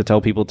valuable to tell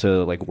people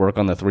to like work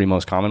on the three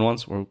most common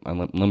ones.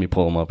 Let me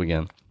pull them up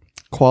again.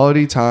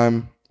 Quality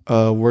time,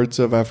 words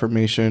of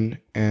affirmation,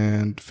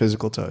 and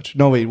physical touch.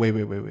 No, wait.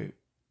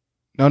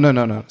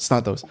 No. It's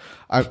not those.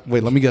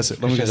 Wait, let me guess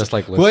it. Let me guess just it.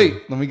 like listen.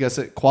 Wait, let me guess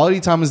it. Quality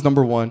time is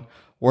number 1.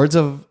 Words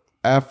of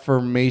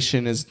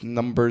affirmation is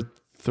number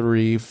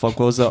 3. Fuck,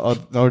 what was the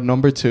or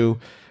number 2?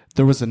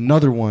 There was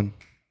another one.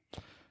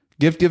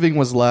 Gift giving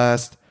was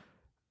last.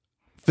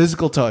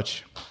 Physical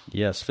touch.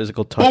 Yes,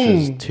 physical touch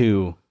is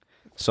 2.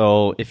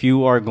 So if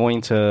you are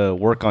going to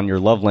work on your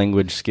love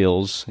language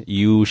skills,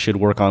 you should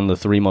work on the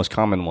 3 most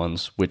common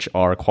ones, which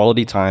are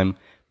quality time,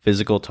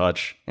 physical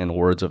touch, and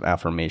words of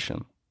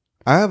affirmation.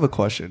 I have a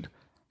question.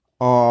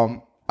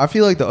 I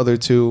feel like the other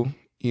 2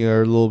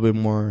 are a little bit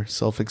more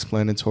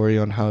self-explanatory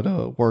on how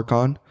to work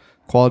on.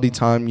 Quality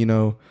time,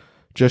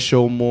 just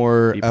show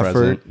more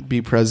effort,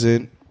 be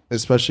present,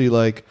 especially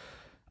like,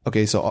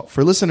 okay, so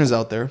for listeners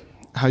out there,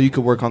 how you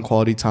could work on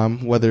quality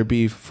time, whether it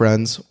be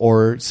friends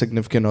or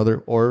significant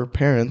other or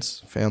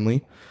parents,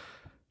 family.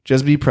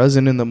 Just be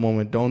present in the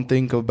moment. Don't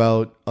think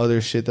about other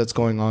shit that's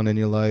going on in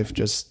your life.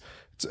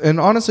 And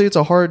honestly,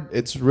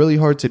 it's really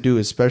hard to do,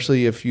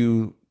 especially if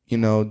you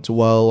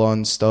dwell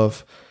on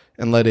stuff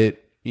and let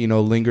it,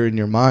 linger in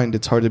your mind.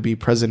 It's hard to be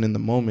present in the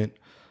moment.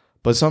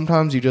 But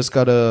sometimes you just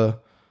gotta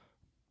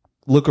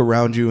look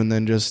around you and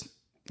then just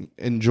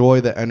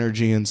enjoy the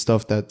energy and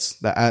stuff that's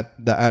the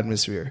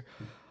atmosphere.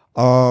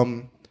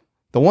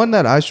 The one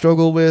that I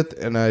struggle with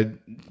and I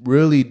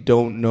really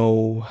don't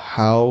know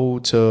how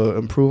to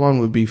improve on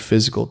would be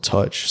physical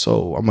touch.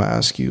 So I'm gonna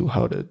ask you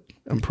how to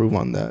improve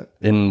on that.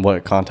 In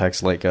what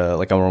context? Like a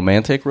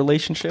romantic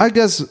relationship? I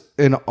guess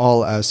in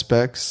all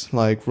aspects,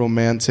 like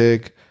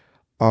romantic,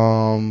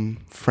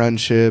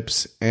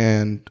 friendships,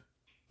 and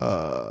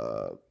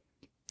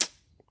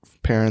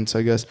parents,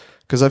 I guess.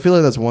 Because I feel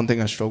like that's one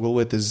thing I struggle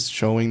with is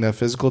showing that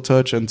physical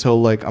touch until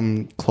like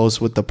I'm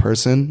close with the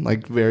person,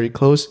 like very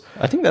close.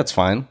 I think that's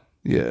fine.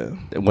 Yeah.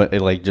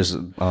 Like just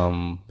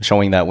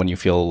showing that when you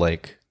feel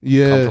like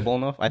comfortable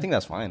enough. I think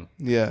that's fine.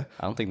 Yeah.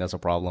 I don't think that's a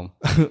problem.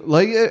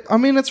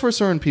 It's for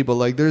certain people.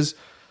 Like there's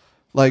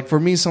like for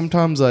me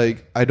sometimes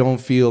like I don't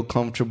feel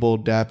comfortable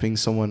dapping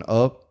someone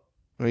up,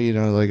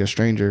 like a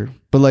stranger.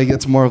 But like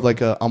it's more of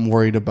like I'm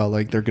worried about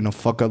like they're gonna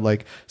fuck up.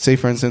 Like say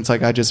for instance,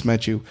 like I just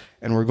met you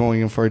and we're going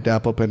in for a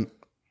dap up and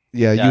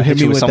you hit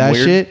me with that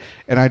weird shit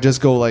and I just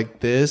go like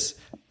this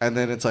and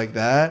then it's like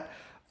that.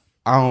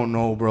 I don't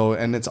know, bro,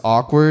 and it's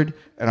awkward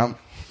and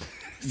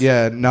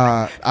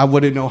I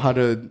wouldn't know how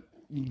to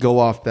go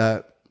off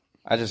that.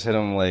 I just hit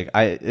them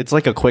it's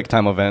like a quick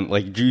time event.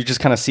 Like you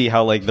just kind of see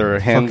how like their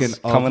hands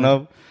coming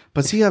up.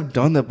 But see, I've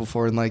done that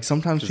before, and like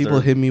sometimes people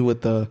hit me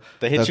with the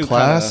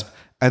clasp,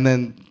 and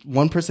then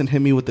one person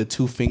hit me with the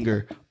 2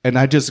 finger, and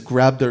I just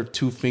grabbed their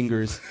 2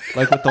 fingers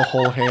like with the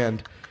whole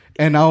hand,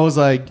 and I was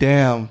like,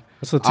 damn.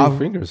 What's the 2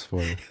 fingers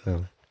for?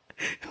 Oh.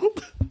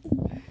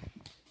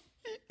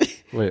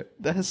 Wait,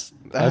 I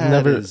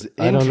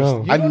don't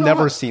know. I've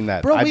never seen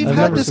that. Bro, we've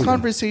had this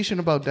conversation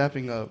about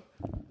dapping up.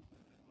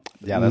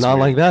 Yeah, that's not weird.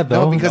 like that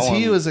though. No, because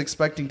he was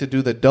expecting to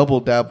do the double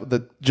dap,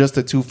 just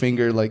the 2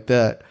 finger like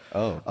that.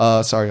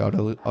 Oh, sorry,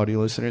 audio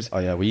listeners. Oh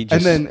yeah,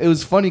 and then it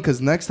was funny because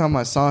next time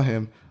I saw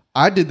him,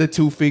 I did the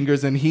 2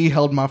 fingers and he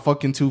held my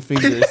fucking 2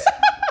 fingers.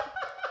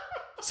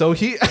 So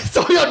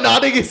you're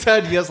nodding his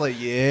head. He was like,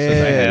 yeah,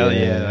 hell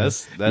yeah,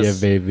 that's yeah,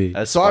 baby.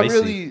 That's so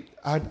spicy.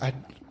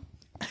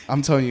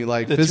 I'm telling you,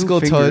 like The physical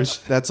 2 fingers.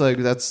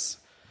 touch.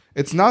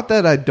 It's not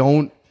that I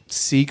don't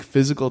seek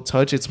physical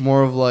touch. It's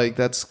more of like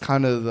that's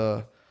kind of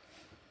the.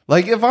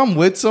 Like, if I'm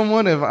with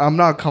someone, if I'm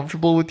not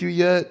comfortable with you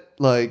yet,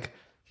 like,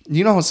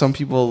 you know how some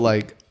people,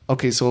 like,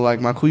 okay, so, like,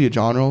 my kuya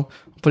genre, I'm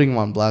putting him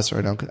on blast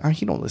right now, because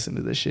he don't listen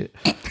to this shit.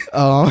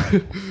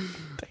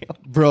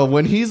 Bro,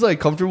 when he's, like,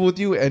 comfortable with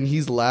you and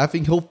he's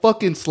laughing, he'll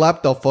fucking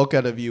slap the fuck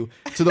out of you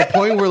to the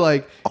point where,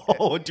 like...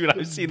 Oh, dude,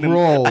 I've seen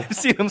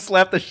him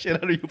slap the shit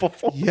out of you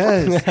before.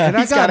 Yes. And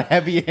He's got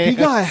heavy hands. He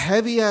got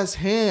heavy-ass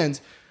hands.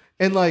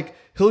 And, like,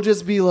 he'll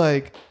just be,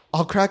 like...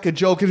 I'll crack a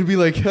joke and it'll be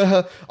like,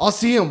 I'll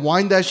see him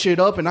wind that shit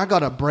up and I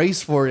got a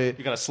brace for it.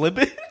 You gotta slip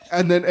it?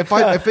 And then if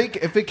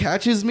it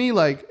catches me,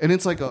 like, and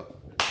it's like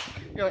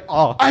you're like,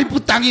 oh, ay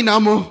putangi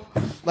namo.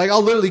 Like,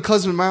 I'll literally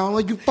cuss him out. I'm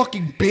like, you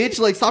fucking bitch.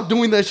 Like, stop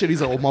doing that shit.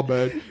 He's like, oh, my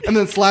bad. And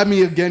then slap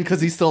me again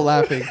because he's still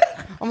laughing.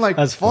 I'm like,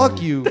 That's fuck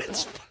funny. you.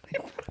 that's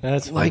funny.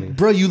 That's Like, funny.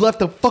 bro, you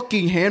left a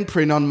fucking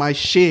handprint on my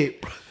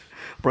shit.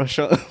 Brush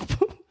up,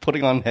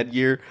 putting on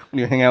headgear when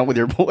you hang out with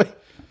your boy.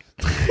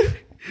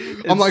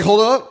 I'm like,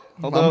 hold up.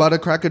 Hold I'm up. about to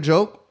crack a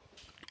joke.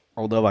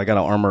 Hold up, I gotta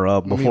armor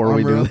up before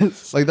we Armor do up.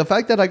 this. Like, the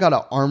fact that I got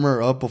to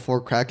armor up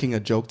before cracking a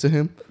joke to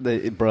him.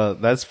 Bro,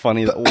 that's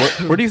funny.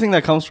 Where do you think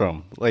that comes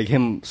from? Like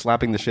him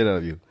slapping the shit out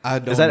of you? I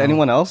don't Is that know.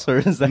 anyone else or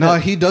is that? No,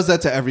 he does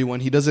that to everyone.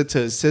 He does it to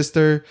his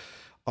sister.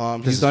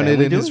 He's his done it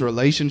family in do his it?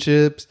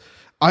 relationships.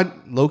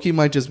 Loki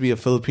might just be a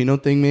Filipino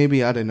thing,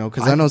 maybe. I don't know.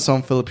 Because I know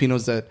some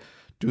Filipinos that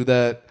do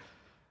that.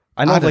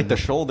 I know, I don't like know. the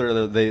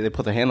shoulder. They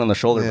put the hand on the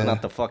shoulder, Yeah. but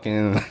not the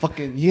fucking.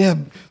 Fucking, yeah.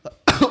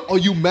 Oh,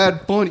 you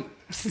mad funny.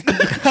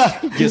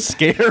 Get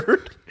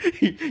scared.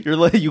 You're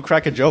like you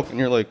crack a joke and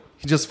you're like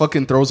He just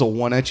fucking throws a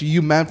 1 at you.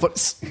 You mad funny.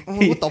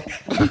 Oh, what the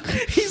fuck?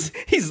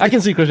 he's I can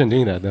see Christian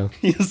doing that though.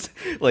 he's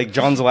like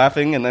John's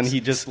laughing and then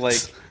he just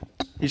like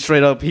He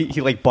straight up,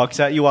 he like bucks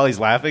at you while he's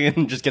laughing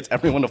and just gets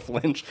everyone to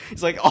flinch.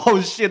 He's like,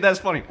 oh shit, that's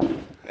funny.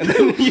 And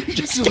then he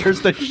just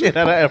scares the shit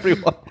out of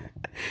everyone.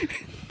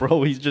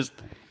 Bro, he's just,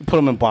 put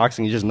him in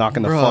boxing, he's just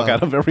knocking the fuck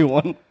out of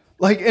everyone.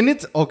 Like, and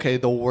it's, okay,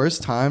 the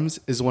worst times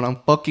is when I'm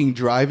fucking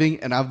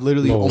driving and I've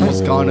literally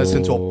almost gotten us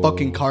into a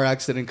fucking car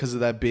accident because of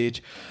that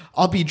bitch.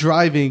 I'll be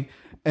driving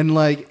and,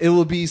 like, it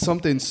will be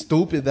something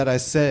stupid that I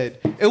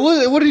said. It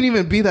wouldn't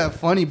even be that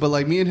funny, but,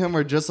 like, me and him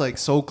are just, like,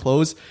 so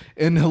close.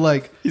 And,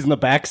 like... He's in the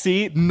back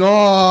seat?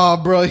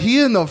 Nah, bro. He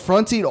in the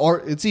front seat,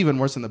 or it's even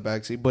worse in the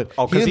back seat. But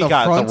because he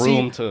got the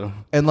room to...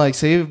 And, like,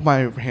 say if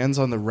my hand's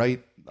on the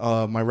right...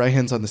 my right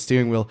hand's on the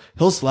steering wheel.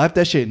 He'll slap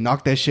that shit and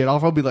knock that shit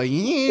off. I'll be like,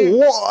 yeah.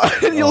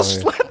 What? You'll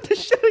slap the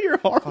shit out of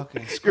your arm?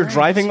 Your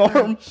driving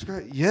arm?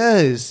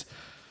 Yes.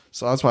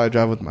 So that's why I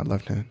drive with my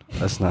left hand.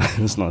 That's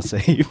not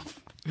safe.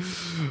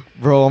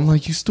 Bro, I'm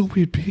like, you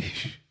stupid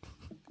bitch.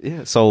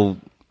 Yeah. So,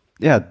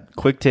 yeah,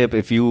 quick tip.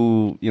 If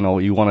you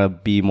want to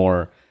be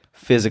more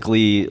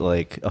physically,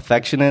 like,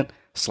 affectionate,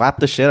 slap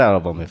the shit out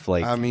of them. If,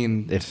 like,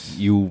 if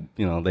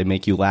they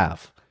make you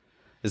laugh.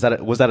 Was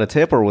that a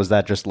tip or was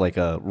that just like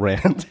a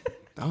rant?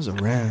 That was a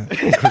rant.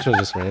 Chris was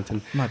just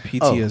ranting. My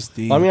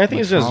PTSD. Well, I mean, I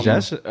think it's just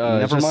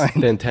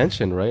the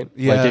intention, right?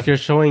 Yeah. Like if you're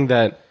showing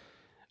that,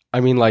 I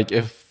mean, like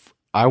if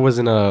I was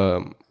when I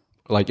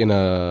was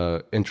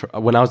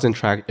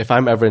if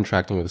I'm ever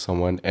interacting with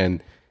someone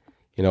and,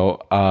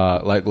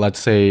 like let's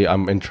say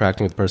I'm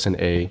interacting with person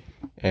A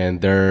and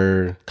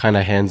they're kind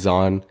of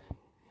hands-on,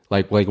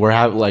 like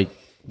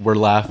we're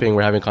laughing,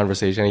 we're having a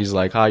conversation. He's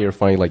like, "Hi, you're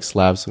funny." Like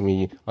slaps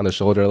me on the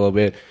shoulder a little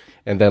bit,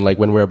 and then like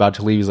when we're about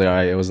to leave, he's like, "All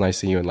right, it was nice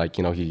seeing you," and like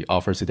he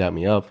offers to dap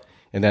me up.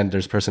 And then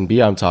there's person B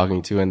I'm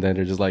talking to, and then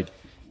they're just like,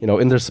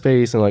 in their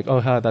space and like,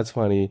 "Oh, ha, that's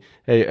funny."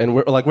 Hey, and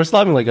we're still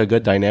having like a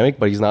good dynamic,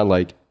 but he's not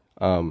like,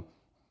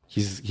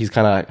 he's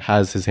kind of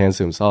has his hands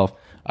to himself.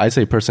 I'd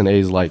say person A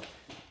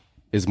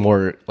is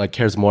more like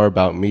cares more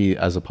about me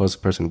as opposed to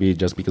person B,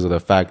 just because of the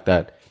fact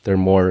that they're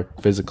more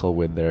physical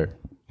with their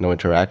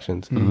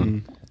interactions.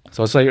 Mm-hmm.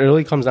 So it's like it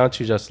really comes down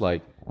to just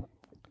like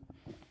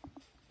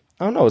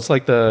I don't know. It's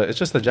like it's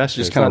just the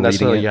gesture. Just kind of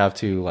necessarily you have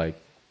to like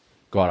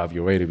go out of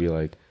your way to be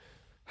like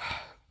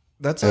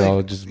that's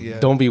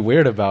don't be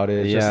weird about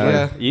it.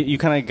 Yeah, just you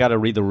kind of got to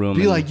read the room.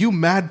 Be like, you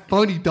mad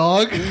funny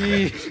dog.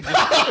 You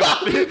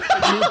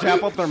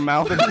tap up their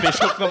mouth and fish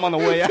hook them on the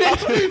way out.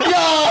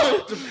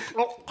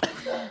 Yo!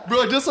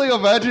 Bro, just like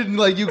imagine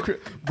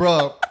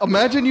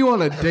imagine you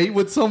on a date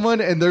with someone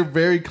and they're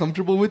very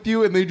comfortable with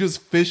you and they just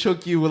fish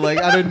hook you with like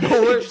out of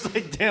nowhere. Just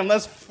like, damn,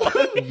 that's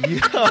funny.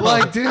 Yeah.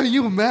 Like, damn,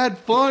 you mad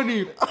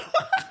funny.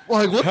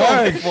 Like, what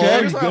the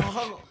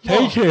fuck?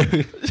 Take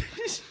it.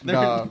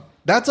 Nah.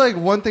 That's like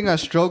one thing I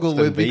struggle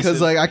with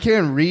because like I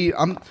can't read.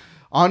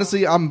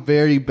 I'm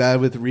very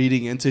bad with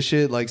reading into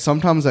shit. Like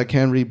sometimes I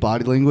can't read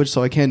body language,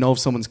 so I can't know if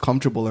someone's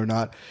comfortable or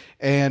not.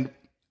 And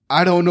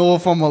I don't know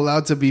if I'm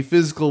allowed to be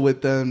physical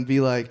with them and be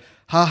like,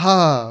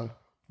 haha,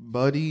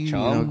 buddy,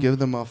 give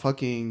them a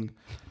fucking...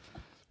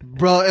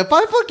 Bro, if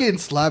I fucking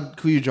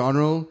slapped Kuya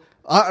Genre,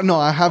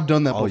 I have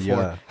done that before.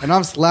 Yeah. And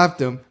I've slapped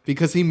him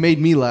because he made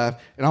me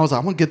laugh. And I was like,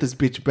 I'm going to get this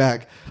bitch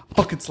back.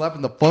 Fucking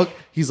slapping the fuck.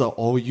 He's like,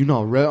 oh, you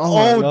not red.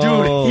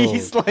 Dude,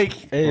 he's like...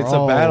 Hey, it's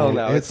a battle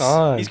now. It's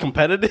on. He's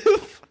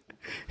competitive.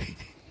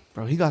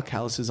 Bro, he got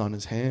calluses on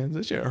his hands.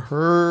 That shit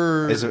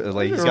hurt. Is it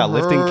like he's got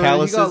lifting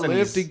calluses? He got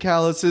lifting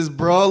calluses,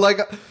 bro. Like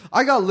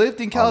I got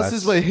lifting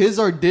calluses, but his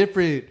are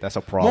different. That's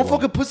a problem.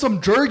 Motherfucker, put some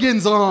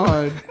Jergens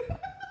on.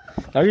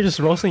 Now you're just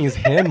roasting his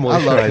hand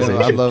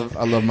moisturization.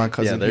 I love my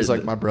cousin. He's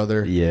like my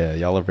brother. Yeah,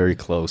 y'all are very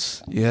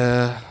close.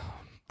 Yeah.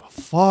 But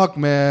fuck,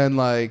 man.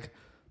 Like,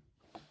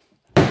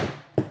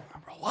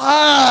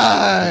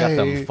 why? You got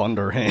them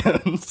thunder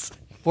hands.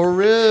 For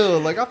real.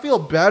 Like, I feel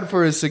bad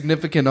for his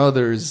significant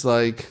others.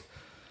 Like,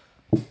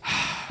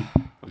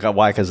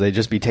 why? Because they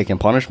just be taking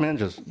punishment,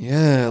 just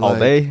all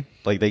day.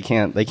 Like they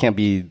can't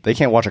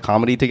watch a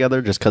comedy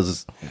together just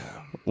because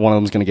one of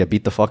them's gonna get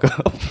beat the fuck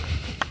up.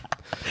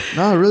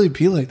 No, it really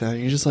be like that.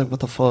 You're just like, what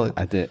the fuck?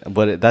 I did,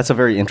 but that's a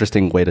very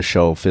interesting way to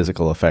show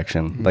physical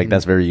affection. Mm-hmm. Like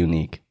that's very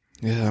unique.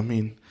 Yeah, I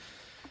mean,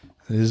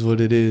 it is what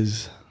it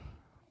is.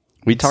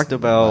 We talked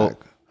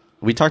about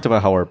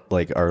how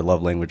our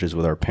love languages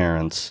with our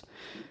parents.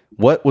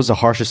 What was the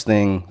harshest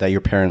thing that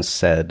your parents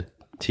said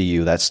to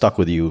you that stuck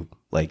with you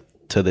like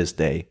to this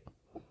day?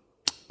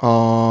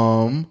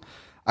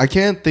 I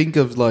can't think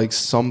of like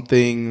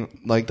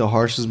something like the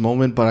harshest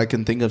moment, but I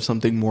can think of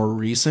something more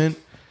recent.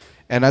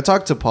 And I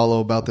talked to Paulo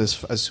about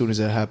this as soon as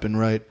it happened,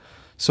 right?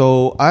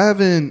 So I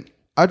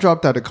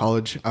dropped out of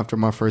college after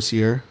my first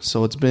year.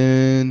 So it's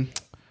been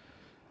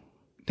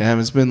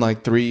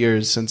like 3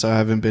 years since I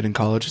haven't been in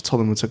college. I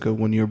told him I took a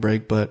 1 year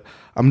break, but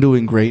I'm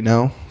doing great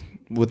now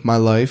with my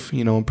life.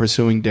 You know, I'm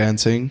pursuing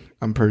dancing.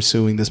 I'm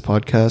pursuing this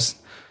podcast.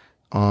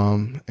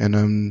 And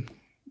I'm,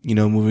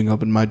 moving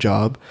up in my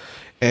job.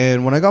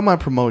 And when I got my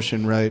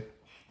promotion, right,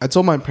 I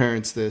told my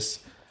parents this.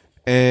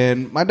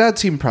 And my dad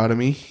seemed proud of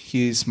me.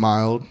 He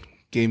smiled,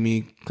 gave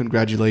me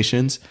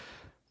congratulations.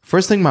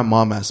 first thing my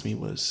mom asked me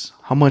was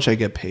how much I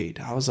get paid.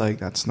 I was like,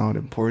 that's not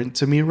important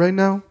to me right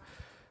now.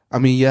 I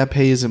mean, yeah,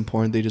 pay is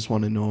important. They just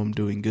want to know I'm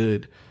doing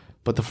good.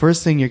 But the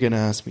first thing you're going to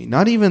ask me,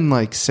 not even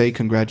like say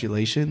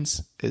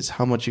congratulations, is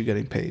how much you're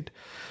getting paid.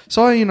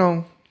 So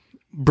I,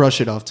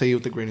 brush it off, take it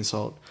with a grain of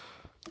salt.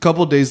 A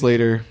couple of days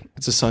later,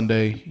 it's a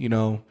Sunday,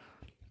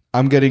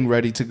 I'm getting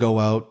ready to go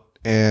out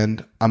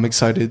and I'm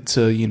excited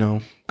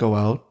to, go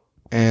out.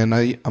 And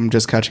I'm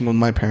just catching up with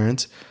my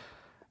parents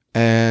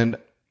and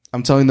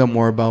I'm telling them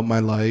more about my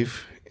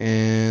life.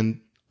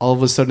 And all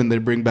of a sudden they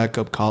bring back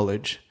up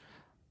college.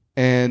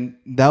 And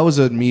that was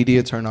an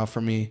immediate turnoff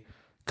for me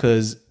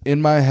because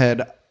in my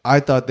head,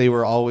 I thought they've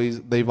always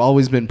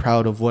been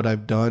proud of what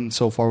I've done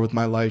so far with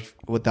my life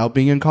without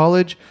being in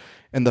college.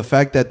 And the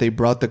fact that they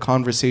brought the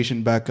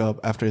conversation back up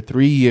after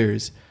 3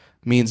 years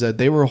means that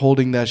they were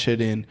holding that shit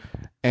in.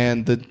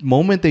 And the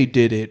moment they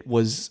did it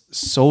was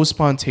so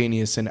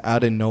spontaneous and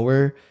out of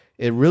nowhere.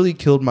 It really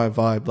killed my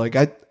vibe. Like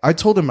I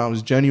told them I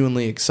was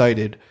genuinely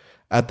excited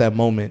at that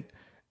moment.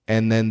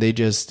 And then they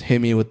just hit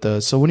me with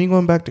so when are you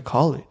going back to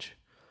college?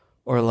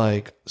 Or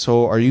like,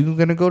 so are you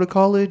going to go to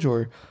college?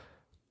 Or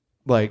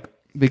like,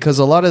 because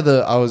a lot of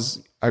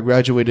I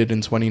graduated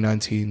in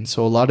 2019.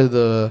 So a lot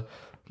of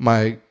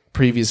my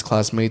previous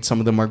classmates, some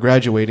of them are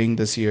graduating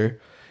this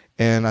year.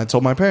 And I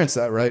told my parents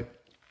that, right?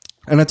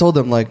 And I told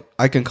them, like,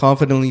 I can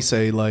confidently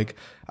say, like,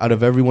 out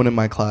of everyone in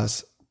my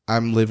class,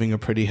 I'm living a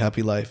pretty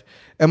happy life.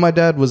 And my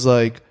dad was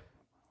like,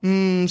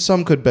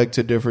 some could beg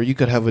to differ. You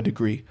could have a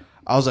degree.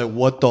 I was like,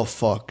 what the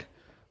fuck?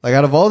 Like,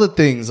 out of all the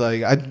things,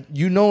 like, I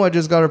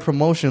just got a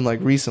promotion,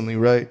 like, recently,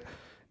 right?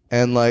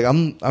 And, like,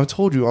 I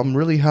told you, I'm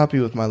really happy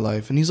with my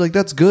life. And he's like,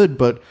 that's good,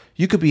 but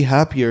you could be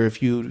happier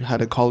if you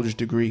had a college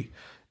degree.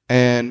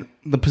 And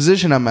the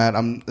position I'm at,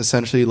 I'm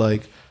essentially,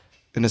 like,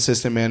 an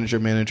assistant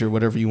manager,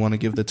 whatever you want to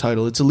give the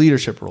title. It's a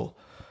leadership role.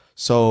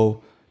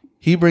 So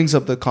he brings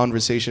up the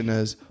conversation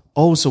as,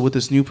 oh, so with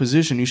this new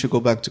position, you should go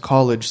back to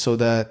college so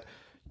that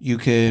you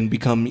can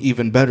become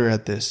even better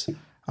at this.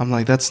 I'm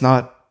like, that's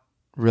not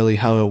really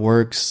how it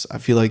works. I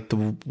feel like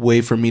the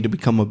way for me to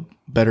become a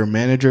better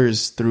manager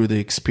is through the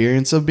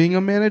experience of being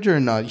a manager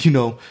and not,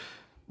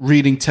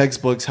 reading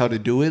textbooks how to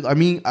do it. I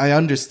mean, I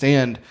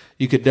understand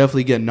you could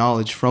definitely get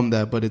knowledge from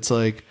that, but it's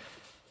like,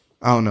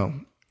 I don't know.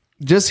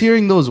 Just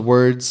hearing those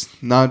words,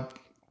 not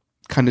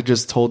kind of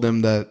just told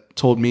me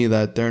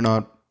that they're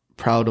not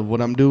proud of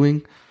what I'm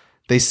doing.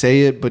 They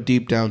say it, but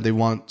deep down they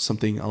want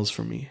something else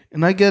from me.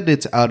 And I get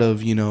it's out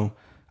of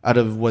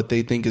what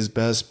they think is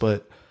best,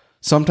 but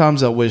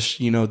sometimes I wish,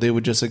 they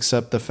would just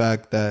accept the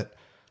fact that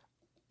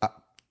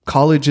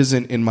college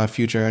isn't in my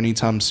future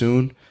anytime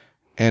soon.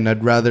 And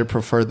I'd rather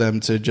prefer them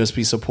to just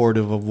be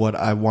supportive of what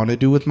I want to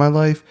do with my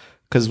life.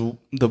 Because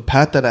the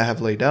path that I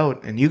have laid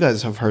out, and you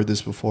guys have heard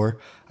this before,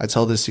 I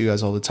tell this to you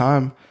guys all the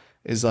time,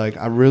 is like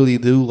I really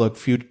do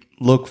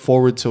look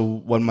forward to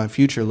what my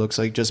future looks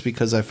like just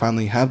because I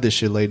finally have this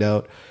shit laid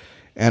out.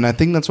 And I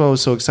think that's why I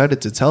was so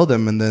excited to tell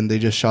them, and then they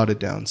just shot it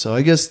down. So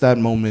I guess that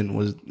moment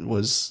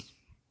was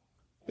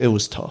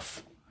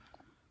tough.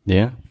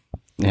 Yeah.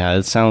 Yeah,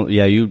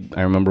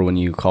 I remember when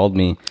you called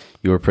me,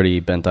 you were pretty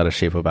bent out of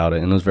shape about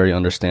it, and it was very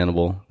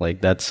understandable.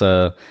 Like that's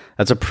a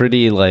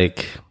pretty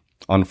like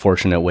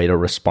unfortunate way to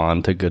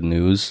respond to good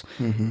news.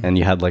 Mm-hmm. And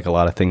you had like a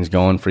lot of things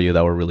going for you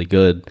that were really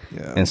good.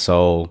 Yeah. And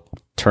so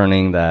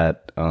turning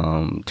that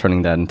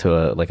into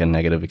a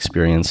negative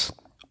experience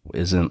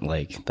isn't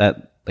like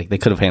that. Like they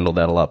could have handled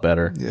that a lot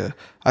better. Yeah.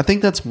 I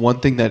think that's one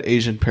thing that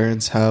Asian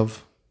parents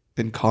have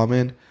in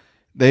common.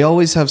 They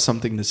always have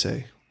something to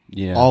say.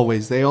 Yeah.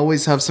 Always. They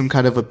always have some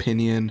kind of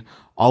opinion,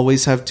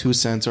 always have 2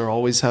 cents, or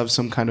always have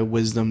some kind of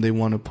wisdom they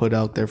want to put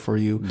out there for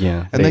you.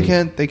 Yeah. And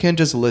they can't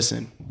just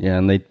listen. Yeah,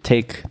 and they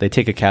take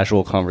a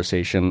casual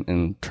conversation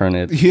and turn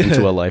it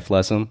into a life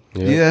lesson.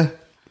 Yeah.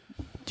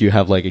 Do you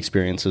have like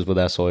experiences with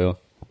that, Soyo?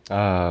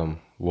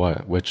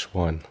 What? Which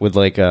one? With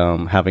like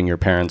having your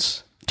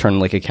parents turn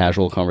like a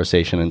casual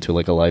conversation into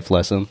like a life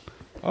lesson?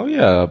 Oh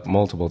yeah,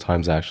 multiple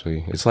times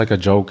actually. It's like a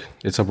joke.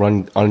 It's a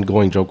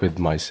ongoing joke with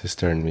my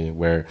sister and me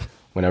where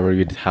whenever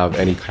we'd have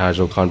any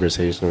casual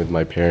conversation with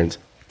my parents,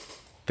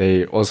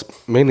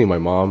 mainly my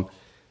mom,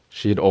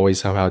 she'd always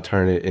somehow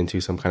turn it into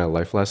some kind of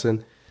life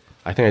lesson.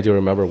 I think I do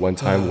remember one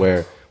time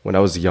where when I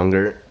was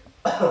younger,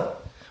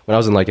 when I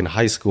was in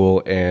high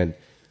school, and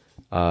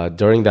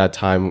during that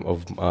time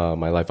of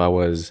my life,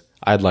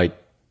 I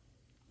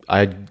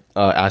had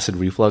acid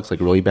reflux, like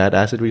really bad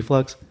acid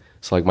reflux.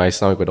 So like my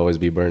stomach would always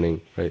be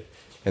burning, right?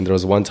 And there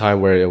was one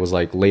time where it was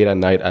like late at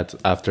night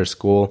after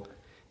school,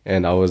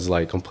 and I was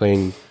like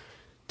complaining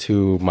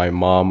to my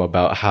mom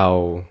about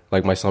how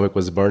like my stomach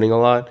was burning a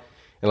lot,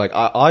 and like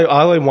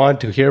all I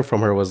wanted to hear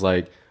from her was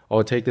like,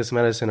 oh, take this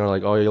medicine, or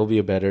like, oh, you'll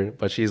be better.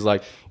 But she's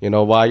like, you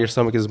know why your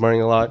stomach is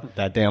burning a lot?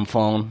 That damn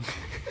phone.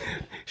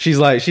 she's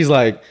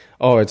like,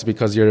 Oh, it's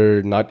because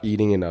you're not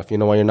eating enough. You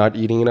know why you're not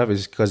eating enough?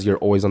 It's because you're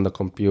always on the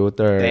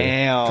computer.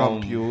 Damn.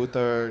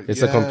 Computer.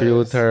 It's a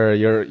computer.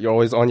 You're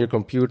always on your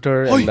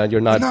computer, and then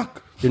you're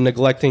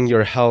neglecting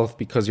your health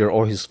because you're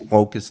always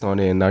focused on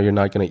it, and now you're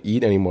not gonna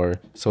eat anymore.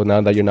 So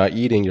now that you're not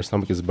eating, your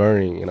stomach is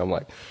burning, and I'm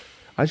like,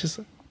 I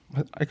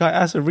got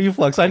acid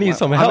reflux. I need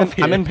some help.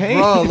 I'm in pain.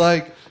 Bro,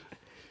 like,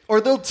 or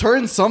they'll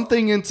turn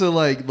something into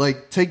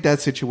like take that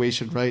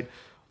situation, right?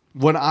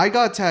 When I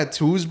got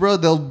tattoos, bro,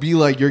 they'll be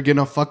like, you're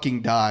gonna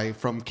fucking die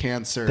from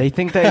cancer. They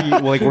think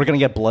that we're gonna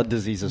get blood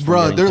diseases.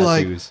 Bro, from they're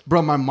tattoos. like,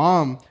 bro, my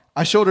mom,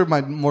 I showed her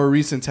my more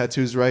recent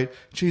tattoos, right?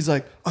 She's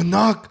like,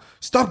 Anak,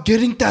 stop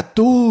getting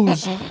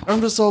tattoos. I'm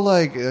just so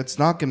like, it's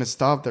not gonna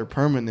stop. They're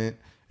permanent,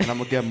 and I'm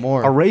gonna get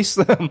more. Erase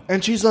them.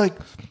 And she's like,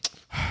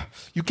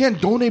 you can't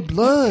donate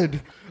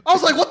blood. I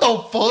was like, what the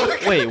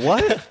fuck? Wait,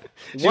 what?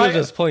 She was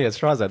just pulling at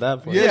straws at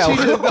that point. Yeah, I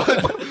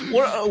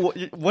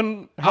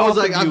was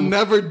like, I've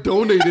never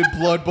donated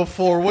blood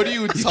before. What are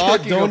you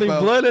talking Donate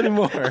about? blood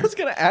anymore. I was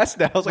gonna ask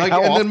that. I was like, Like, how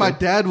and often? then my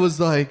dad was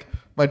like,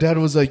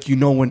 you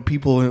know, when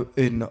people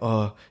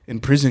in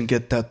prison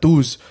get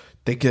tattoos,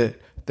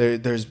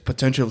 there's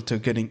potential to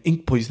getting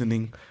ink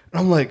poisoning. And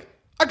I'm like,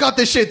 I got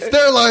this shit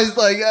sterilized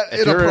like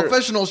in a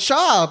professional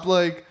shop.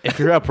 Like, if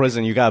you're at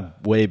prison, you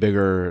got way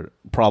bigger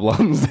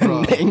problems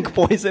than ink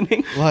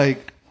poisoning.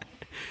 Like,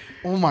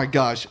 oh my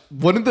gosh!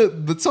 One of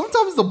the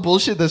sometimes the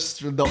bullshit the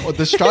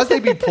straws they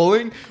be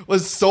pulling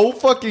was so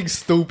fucking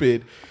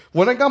stupid.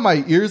 When I got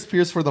my ears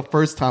pierced for the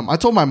first time, I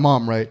told my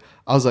mom, right?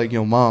 I was like,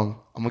 "Yo, mom,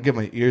 I'm gonna get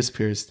my ears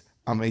pierced.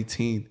 I'm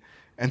 18,"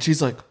 and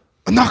she's like,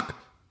 "Anak,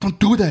 don't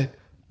do that.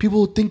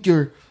 People will think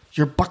you're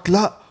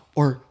bakla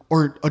or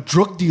a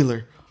drug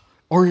dealer,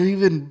 or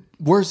even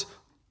worse,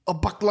 a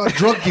bakla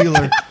drug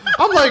dealer."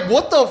 I'm like,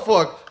 "What the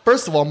fuck?"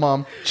 First of all,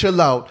 mom,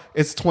 chill out.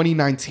 It's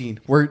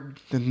 2019. There's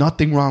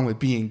nothing wrong with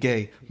being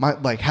gay.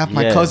 Half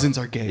my cousins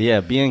are gay.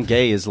 Yeah, being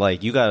gay is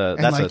like you gotta.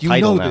 That's like, a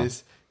title now.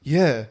 this.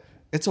 Yeah,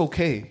 it's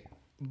okay.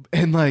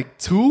 And like,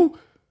 two,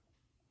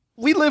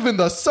 we live in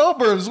the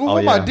suburbs. Who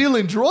am I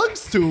dealing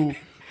drugs to?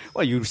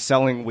 What, you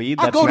selling weed?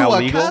 I That's go to now a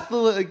legal.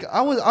 Catholic.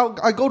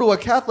 I go to a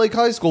Catholic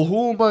high school.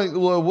 Who am I?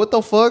 What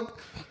the fuck?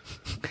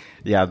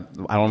 Yeah,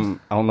 I don't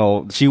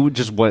know. She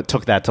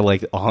took that to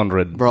like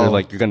 100. Bro. They're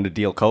like, you're gonna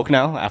deal coke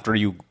now after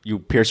you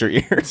pierce your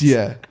ears.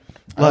 Yeah.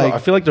 I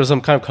feel like there's some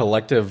kind of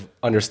collective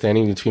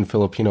understanding between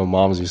Filipino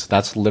moms.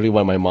 That's literally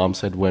what my mom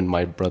said when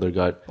my brother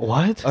got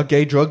What? A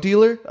gay drug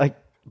dealer? Like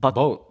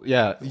both.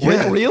 Yeah.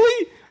 Yeah.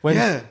 Really?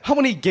 Yeah. How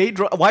many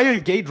why are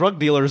gay drug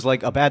dealers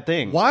like a bad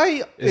thing?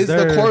 Why is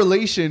the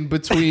correlation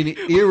between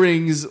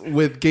earrings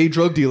with gay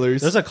drug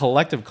dealers? There's a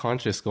collective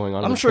conscious going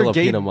on I'm with sure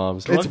Filipino gay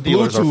moms. drug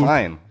dealers are Bluetooth.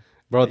 fine.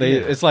 Bro,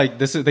 it's like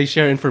they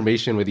share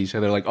information with each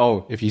other. Like,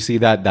 oh, if you see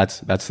that,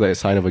 that's the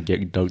sign of a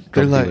gay drug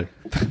They're dealer.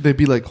 like, they'd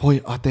be like, "Hoy,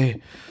 ate,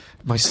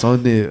 my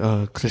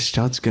son,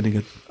 Christian's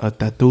getting a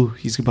tattoo.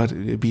 He's about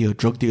to be a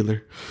drug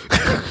dealer."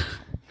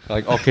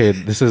 Like, okay,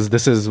 this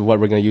is what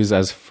we're gonna use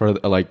as for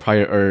like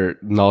prior or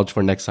knowledge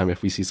for next time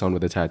if we see someone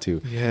with a tattoo.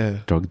 Yeah,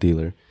 Drug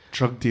dealer.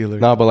 drug dealer.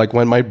 No, but like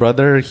when my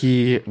brother,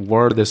 he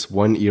wore this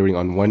one earring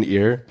on one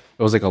ear.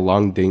 It was like a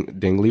long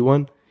dingly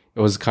one. It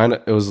was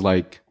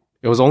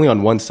only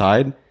on one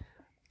side,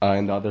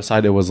 and the other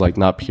side it was like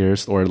not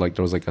pierced, or like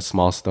there was like a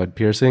small stud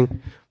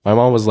piercing. My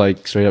mom was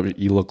like, straight up,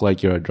 you look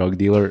like you're a drug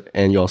dealer,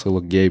 and you also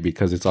look gay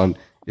because it's on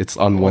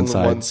one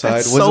side. One side.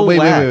 That's so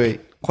whack.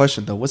 Wait.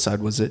 Question though, what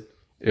side was it?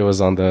 It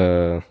was on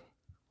probably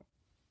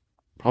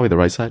the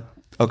right side.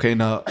 Okay,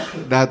 now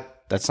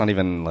That's not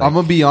even like. I'm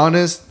gonna be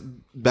honest.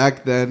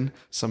 Back then,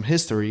 some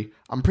history.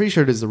 I'm pretty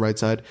sure it is the right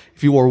side.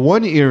 If you wore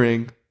one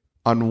earring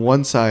on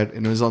one side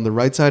and it was on the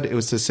right side, it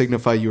was to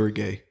signify you were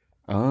gay.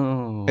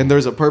 Oh. And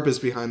there's a purpose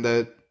behind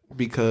that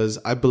because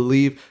I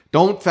believe.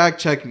 Don't fact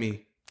check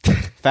me.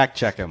 Fact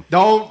check him.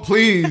 Don't,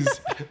 please.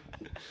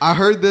 I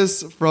heard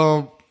this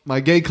from my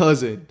gay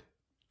cousin.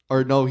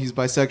 Or no, he's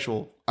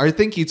bisexual. I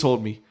think he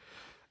told me.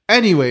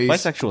 Anyways.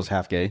 Bisexual is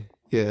half gay.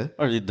 Yeah.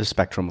 Or the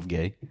spectrum of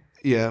gay.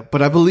 Yeah.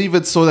 But I believe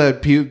it's so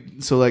that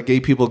gay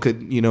people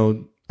could,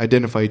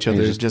 identify each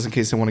other just in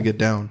case they want to get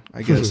down,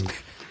 I guess.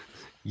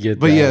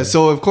 Yeah,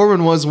 so if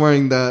Corbin was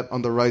wearing that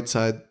on the right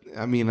side,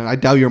 I mean, I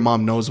doubt your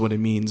mom knows what it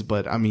means,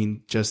 but I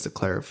mean, just to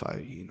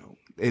clarify,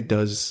 it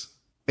does.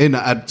 And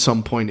at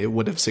some point, it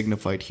would have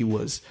signified he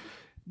was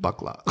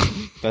bakla.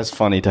 That's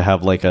funny to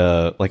have like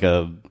a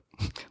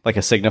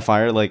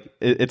signifier. Like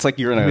it's like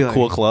you're in a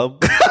cool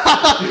club.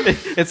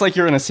 It's like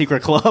you're in a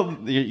secret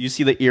club. You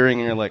see the earring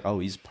and you're like, oh,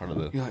 he's part of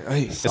the. You're like,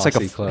 hey. It's like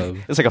a club.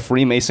 It's like a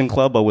Freemason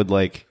club, but with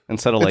like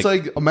instead of It's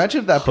like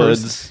imagine if that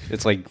hoods, person.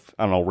 it's like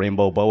I don't know,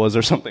 rainbow boas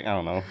or something. I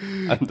don't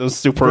know. Those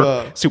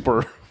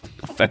super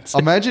offensive.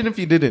 Imagine if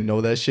you didn't know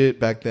that shit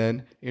back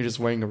then. You're just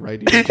wearing a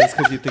right ear just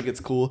because you think it's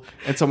cool,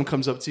 and someone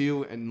comes up to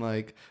you and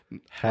like,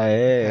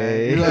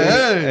 Hey, you're like,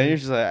 hey. and you're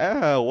just like,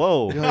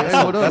 whoa, You're like,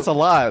 hey, what up? that's a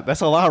lot.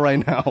 That's a lot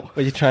right now. What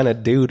are you trying to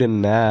do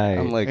tonight?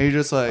 I'm like, and you're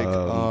just like,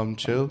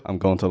 chill. I'm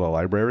going to the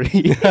library.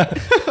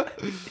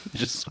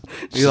 just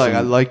You're like, I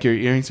like your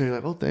earrings. So you're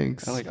like, oh,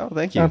 thanks. I'm like, oh,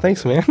 thank you. oh,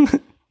 thanks, man.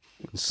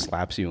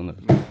 slaps you in the.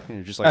 And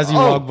you're just like, As you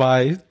walk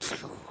by,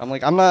 I'm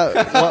like, I'm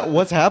not.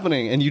 What's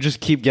happening? And you just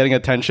keep getting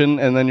attention,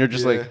 and then you're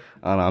just like,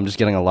 I don't know. I'm just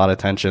getting a lot of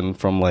attention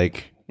from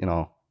like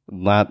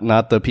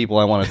not the people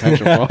I want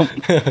attention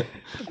from.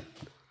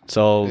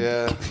 So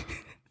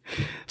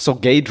So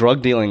gay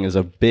drug dealing is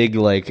a big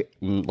like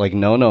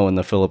no in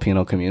the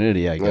Filipino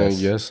community, I guess.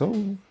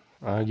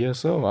 I guess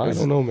so. I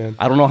don't know, man.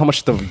 I don't know how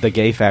much the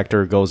gay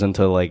factor goes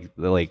into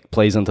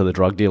plays into the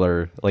drug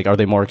dealer. Like, are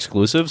they more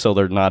exclusive so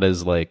they're not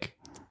as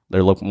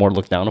they're more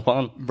looked down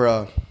upon?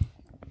 Bruh.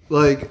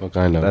 Like, What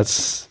kind of?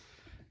 it's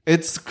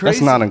crazy.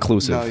 That's not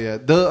inclusive. No, yeah.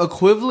 The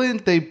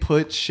equivalent they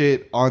put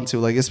shit onto,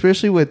 like,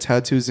 especially with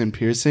tattoos and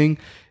piercing,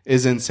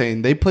 is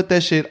insane. They put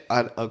that shit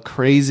at a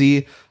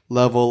crazy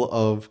level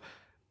of,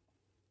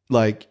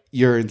 like,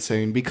 you're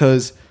insane.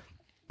 Because,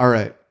 all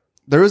right,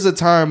 there was a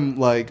time,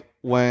 like,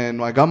 when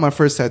I got my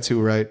first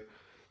tattoo, right?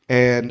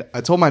 And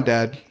I told my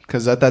dad,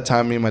 because at that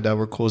time, me and my dad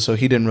were cool, so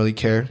he didn't really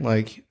care.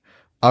 Like,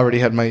 I already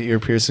had my ear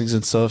piercings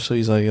and stuff, so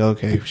he's like,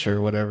 okay, sure,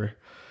 whatever.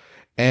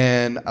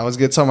 And I was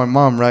going to tell my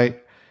mom, right?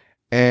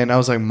 And I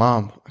was like,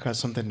 Mom, I got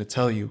something to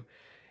tell you.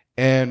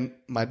 And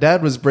my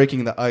dad was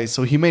breaking the ice,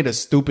 so he made a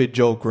stupid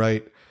joke,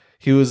 right?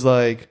 He was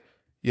like,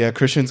 yeah,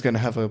 Christian's going to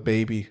have a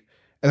baby.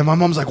 And then my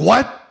mom's like,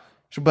 what?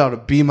 She's about to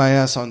beat my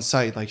ass on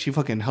sight. Like, she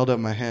fucking held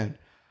up my hand.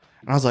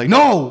 And I was like,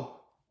 no!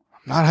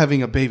 I'm not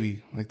having a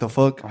baby. Like, the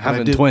fuck? I'm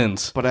having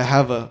twins. But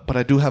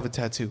I do have a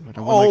tattoo. And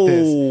I went like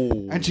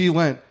this. And she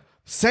went,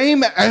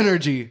 same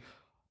energy.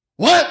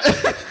 What?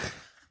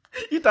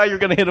 You thought you were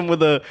gonna hit him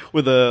with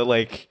a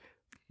like,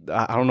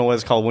 I don't know what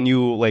it's called when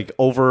you like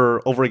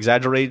over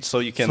exaggerate so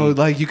you can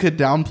you could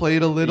downplay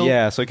it a little.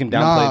 Yeah, so you can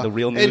downplay the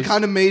real news. It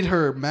kind of made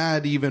her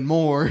mad even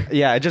more.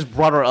 Yeah, it just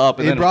brought her up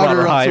and then brought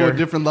her up higher. to a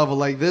different level.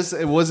 Like this,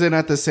 it wasn't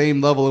at the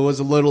same level. It was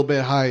a little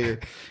bit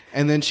higher.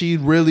 And then she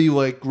really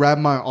like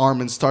grabbed my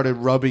arm and started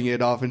rubbing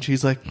it off. And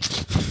she's like,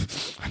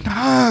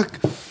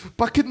 "Anak,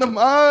 bakit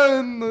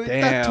naman?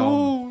 Damn.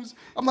 Tattoos."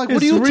 I'm like,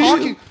 "What are you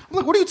talking?" I'm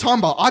like, "What are you talking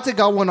about?" Ate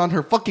got one on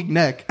her fucking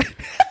neck.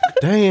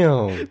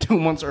 Damn. 2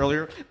 months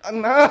earlier,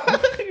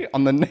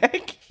 on the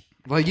neck.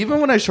 Like even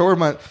when I show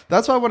her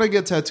that's why when I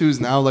get tattoos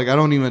now, like I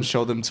don't even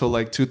show them till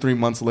like 2-3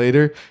 months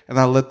later, and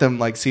I let them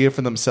like see it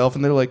for themselves,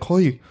 and they're like,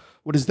 "Hoy,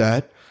 what is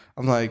that?"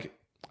 I'm like,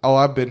 "Oh,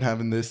 I've been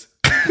having this."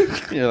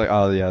 You're like,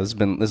 "Oh yeah, this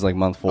is like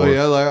month 4." Oh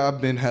yeah, like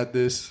I've been had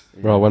this.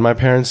 Bro, when my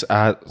parents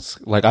ask,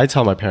 like I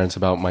tell my parents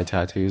about my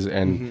tattoos,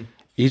 and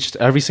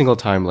every single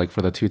time, like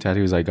for the 2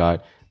 tattoos I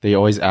got, they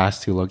always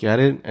ask to look at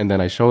it, and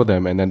then I show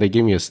them, and then they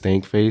give me a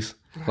stank face.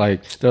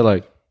 Like they're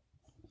like,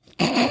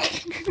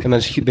 and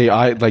then they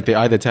eye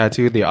the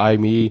tattoo, they eye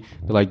me,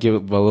 they like give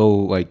a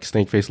little like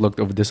stank face look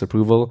of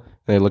disapproval,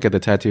 and they look at the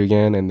tattoo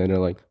again, and then they're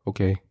like,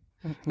 okay,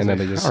 and then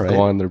they just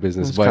go on their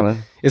business. But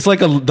it's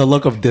like the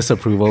look of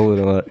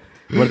disapproval,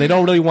 where they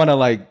don't really want to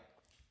like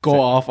go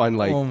off on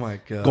like, oh my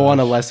god, go on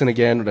a lesson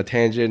again or a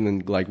tangent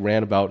and like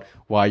rant about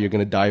why you're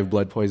gonna die of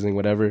blood poisoning,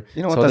 whatever.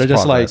 You know what? So they're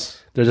just like,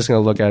 they're just gonna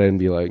look at it and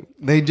be like,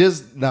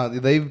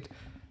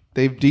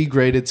 they've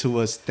degraded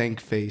to a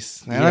stank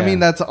face, and I mean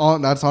that's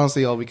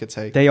honestly all we could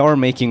take. They are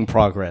making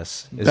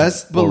progress.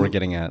 Is what we're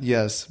getting at.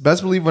 Yes,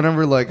 best believe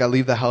whenever like I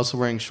leave the house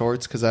wearing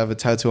shorts because I have a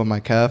tattoo on my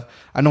calf,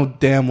 I know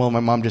damn well my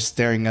mom just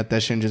staring at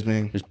that shit and just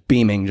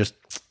beaming.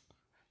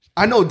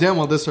 I know damn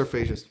well this her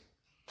face just.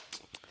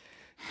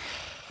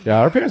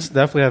 Yeah, our parents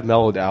definitely have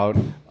mellowed out.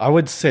 I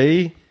would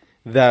say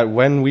that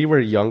when we were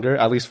younger,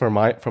 at least from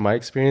my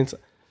experience,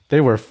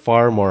 they were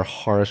far more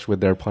harsh with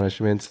their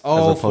punishments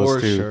as opposed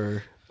to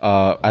sure.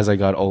 As I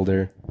got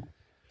older.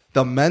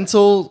 The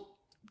mental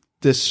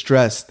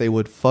distress they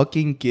would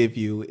fucking give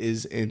you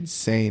is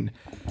insane.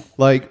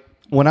 Like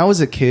when I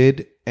was a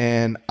kid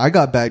and I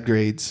got bad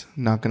grades,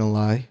 not gonna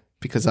lie,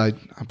 because I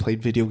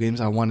played video games,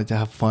 I wanted to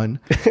have fun.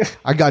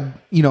 I got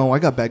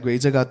bad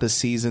grades. I got the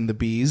C's and the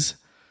B's.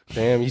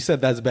 Damn, you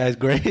said that's bad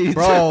grades.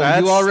 Bro,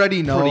 That's you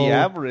already know. pretty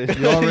average.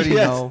 You already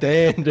know.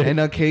 Standard. An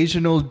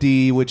occasional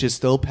D, which is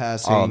still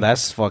passing. Oh,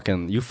 that's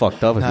fucking... You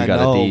fucked up if I you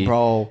got know, a D.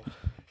 bro.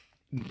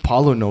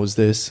 Paulo knows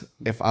this.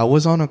 If I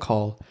was on a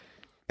call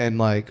and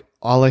like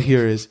all I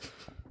hear is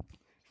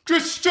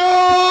Christian,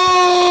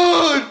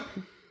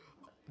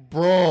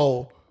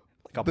 bro,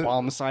 Like a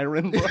bomb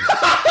siren, bro.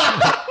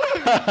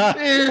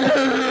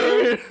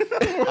 I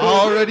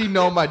already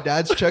know my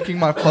dad's checking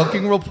my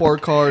fucking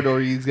report card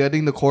or he's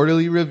getting the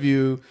quarterly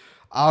review.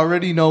 I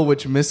already know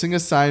which missing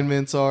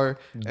assignments are.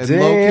 And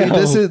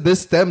low-key,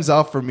 this stems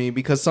out for me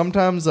because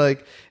sometimes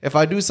like if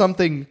I do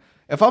something,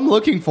 if I'm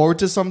looking forward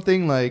to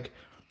something, like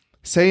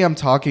say I'm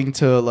talking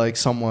to like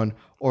someone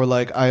or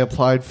like I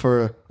applied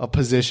for a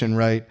position,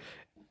 right?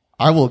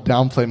 I will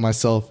downplay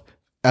myself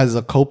as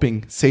a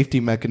coping safety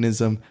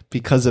mechanism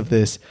because of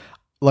this.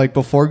 Like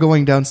before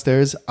going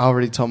downstairs, I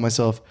already tell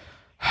myself,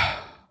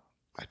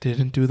 I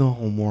didn't do the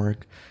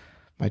homework.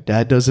 My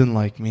dad doesn't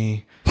like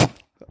me.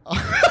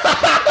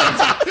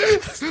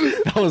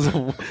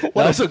 That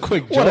was a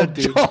quick jump,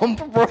 dude.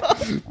 Jump, bro.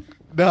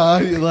 Nah,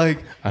 like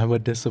I'm a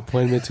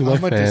disappointment to my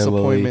I'm a family.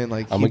 disappointment,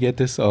 like, I'm gonna get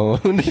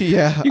disowned.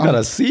 yeah, You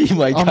gotta see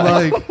my I'm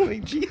guy.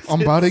 like,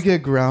 I'm about to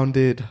get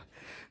grounded.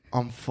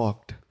 I'm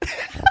fucked.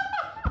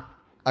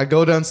 I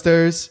go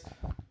downstairs.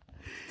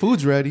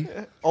 Food's ready.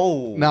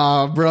 Oh,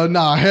 Nah, bro.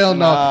 Nah, hell no.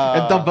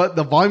 Nah.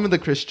 The volume of the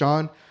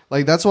Christian,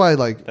 like that's why,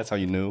 like, that's how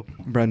you knew.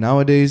 bro.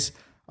 Nowadays,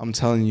 I'm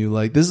telling you,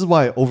 like, this is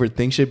why I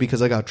overthink shit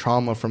because I got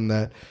trauma from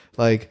that.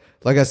 Like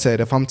I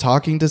said, if I'm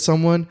talking to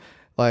someone,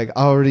 like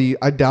I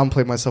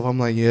downplay myself. I'm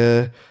like,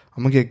 yeah,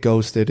 I'm gonna get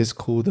ghosted. It's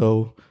cool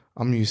though.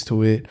 I'm used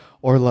to it.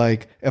 Or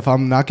like, if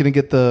I'm not gonna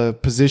get the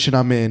position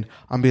I'm in,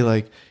 I'm be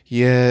like,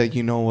 yeah,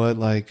 you know what?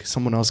 Like,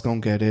 someone else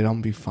gonna get it. I'm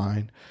gonna be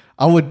fine.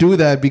 I would do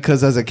that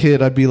because as a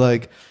kid, I'd be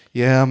like,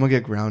 yeah, I'm gonna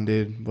get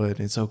grounded, but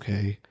it's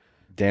okay.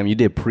 Damn, you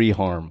did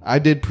pre-harm. I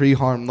did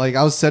pre-harm. Like,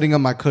 I was setting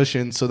up my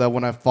cushion so that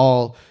when I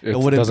fall, it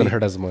wouldn't doesn't be,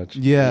 hurt as much.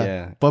 Yeah.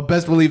 Yeah. But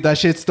best believe that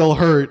shit still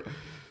hurt.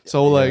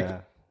 So like,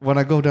 Yeah. when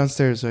I go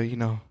downstairs,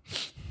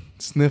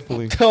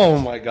 sniffling. Oh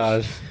my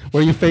gosh.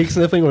 Were you fake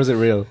sniffling or was it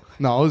real?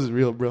 No, it was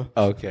real, bro.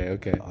 Okay.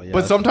 Oh, yeah.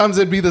 But sometimes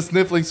it'd be the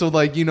sniffling, so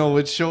like,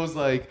 it shows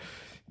like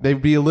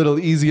they'd be a little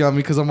easy on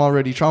me because I'm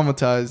already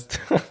traumatized.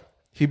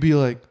 He'd be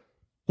like,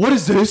 what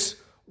is this?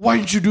 Why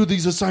didn't you do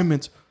these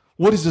assignments?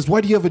 What is this? Why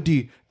do you have a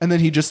D? And then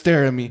he'd just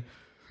stare at me.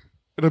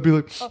 And I'd be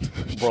like,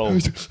 Bro.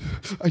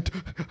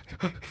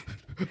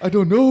 I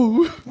don't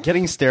know.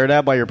 Getting stared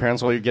at by your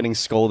parents while you're getting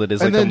scolded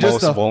is And like the then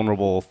most just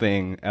vulnerable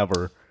thing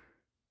ever.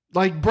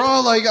 Like,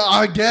 bro, like,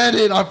 I get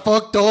it. I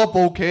fucked up,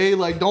 okay?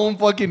 Like, don't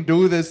fucking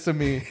do this to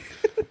me.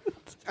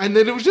 And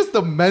then it was just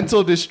the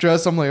mental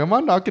distress. I'm like, am I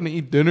not going to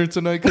eat dinner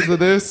tonight because of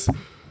this?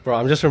 Bro,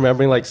 I'm just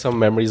remembering like some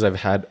memories I've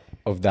had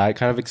of that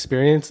kind of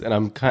experience,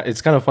 and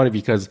it's kind of funny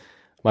because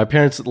my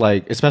parents,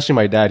 like, especially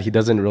my dad, he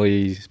doesn't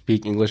really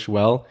speak English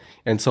well,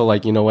 and so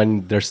like,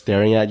 when they're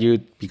staring at you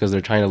because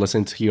they're trying to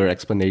listen to your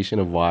explanation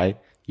of why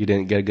you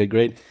didn't get a good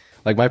grade,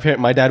 like my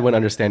dad wouldn't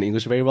understand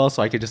English very well,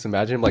 so I could just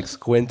imagine him like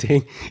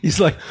squinting. He's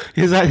like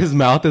his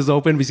mouth is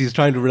open because he's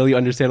trying to really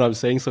understand what I'm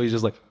saying, so he's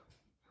just like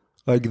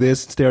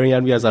this, staring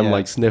at me as I'm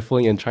like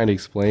sniffling and trying to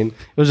explain.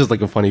 It was just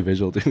like a funny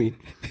visual to me.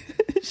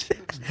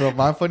 Bro,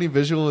 my funny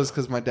visual is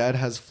because my dad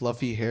has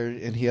fluffy hair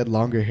and he had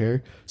longer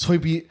hair. So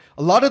he'd be,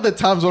 a lot of the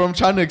times when I'm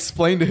trying to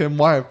explain to him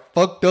why I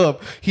fucked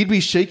up, he'd be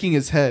shaking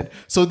his head.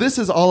 So this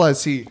is all I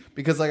see.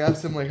 Because like I have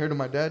similar hair to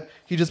my dad,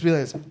 he'd just be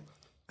like,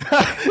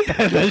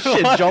 That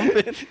shit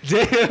jumping.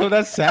 Damn,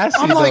 that's sassy.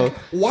 I'm like,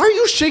 why are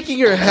you shaking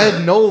your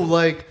head? No,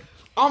 like,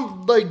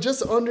 I'm like,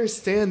 just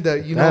understand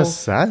that, That's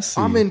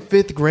sassy. I'm in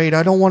 5th grade.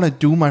 I don't want to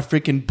do my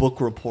freaking book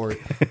report.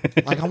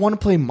 Like, I want to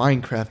play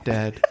Minecraft,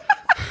 Dad.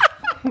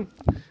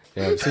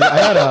 Yeah, see,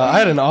 I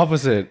had an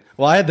opposite.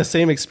 Well, I had the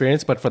same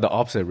experience, but for the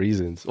opposite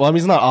reasons. Well, I mean,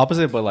 it's not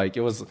opposite, but like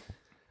it was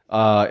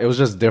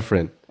just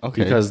different.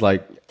 Okay. Because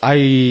like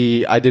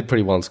I did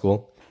pretty well in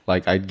school.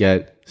 Like I'd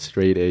get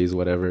straight A's,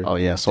 whatever. Oh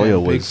yeah,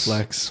 Soya big was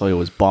flex. Soya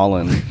was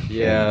balling.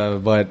 Yeah,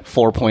 but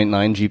 4.9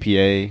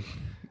 GPA.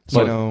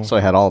 So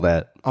I had all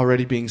that.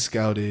 Already being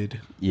scouted.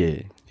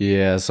 Yeah.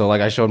 yeah. So like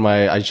I showed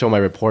my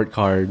report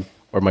card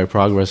or my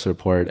progress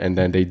report, and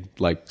then they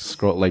like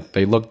scroll, like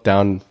they look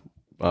down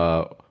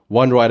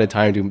one row at a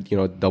time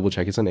to double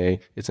check it's an A,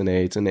 it's an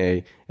A, it's an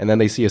A, and then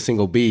they see a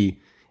single B,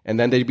 and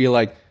then they'd be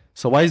like,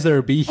 so why is there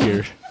a B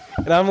here?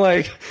 And I'm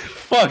like,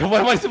 fuck,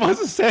 what am I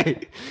supposed to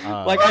say?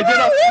 Like I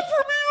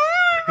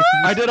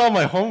did all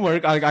my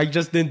homework. I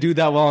just didn't do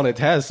that well on a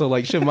test, so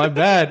like shit, my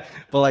bad.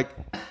 But like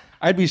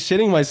I'd be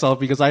shitting myself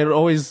because I'd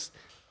always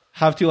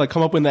have to like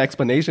come up with an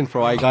explanation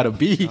for why I got a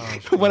B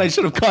when I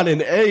should have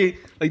gotten an A.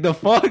 Like the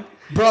fuck?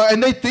 Bro,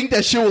 and they think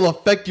that shit will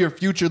affect your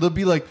future. They'll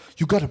be like,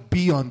 you got to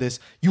be on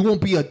this. You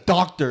won't be a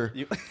doctor.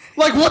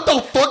 Like, what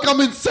the fuck? I'm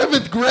in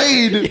 7th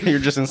grade. You're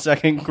just in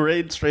 2nd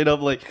grade, straight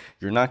up like,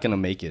 you're not going to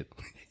make it.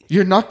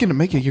 You're not going to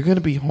make it. You're going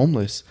to be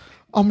homeless.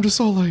 I'm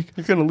just all like,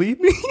 You're going to leave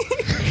me?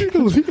 You're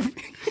going to leave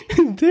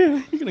me? Damn,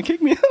 you're going to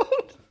kick me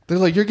out? they're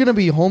like, you're going to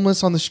be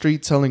homeless on the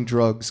street selling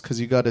drugs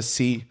because you got a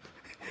C.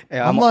 Hey,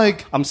 I'm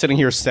like, I'm sitting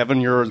here 7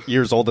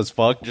 years old as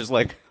fuck, just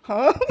like,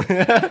 huh?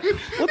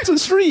 What's a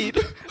street?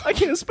 I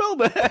can't spell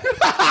that.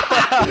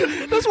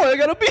 That's why I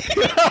got a B.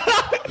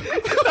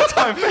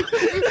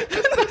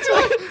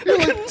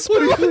 That's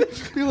why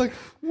you're like,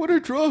 what are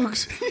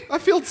drugs? I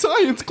failed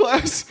science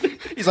class.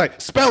 He's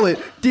like, spell it.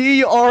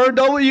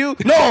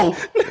 DRW. No.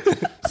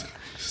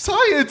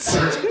 Science.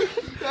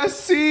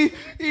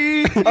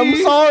 SCE. I'm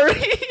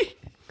sorry.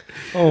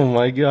 Oh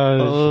my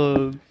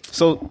god.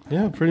 So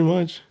Yeah, pretty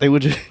much. they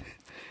would just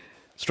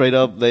straight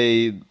up.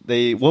 They.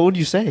 What would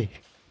you say?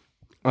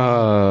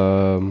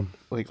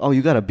 Like, oh,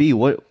 you got a B.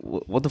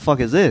 What the fuck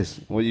is this?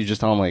 What you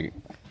just tell them like?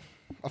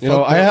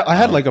 I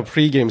had like a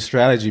pre-game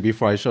strategy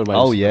before I showed my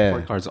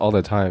report cards all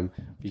the time,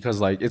 because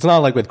like it's not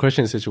like with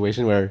Christian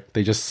situation where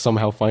they just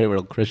somehow find it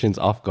with Christians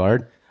off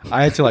guard.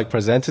 I had to like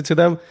present it to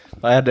them.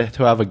 I had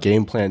to have a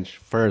game plan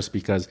first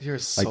because You're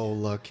so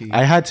lucky.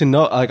 I had to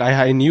know, like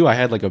I knew I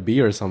had like a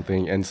B or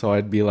something, and so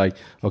I'd be like,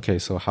 okay,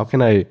 so what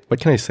can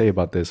I say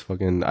about this?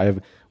 Fucking, I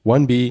have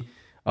one B.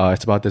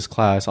 It's about this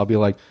class. I'll be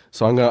like,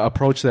 so I'm gonna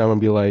approach them and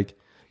be like,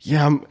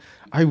 Yeah,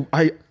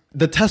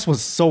 the test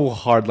was so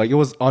hard. Like, it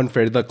was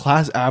unfair. The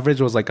class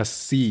average was like a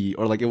C,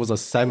 or like it was a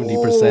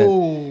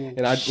 70%.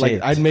 And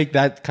I'd make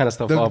that kind of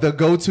stuff up. The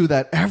go-to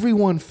that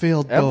everyone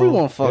failed, though.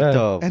 Everyone fucked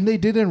up. And they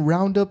didn't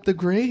round up the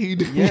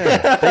grade.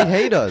 Yeah, they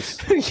hate us.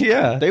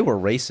 Yeah. They were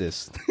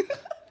racist.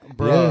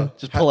 Bro,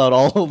 Just pull out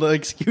all the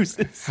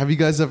excuses. have you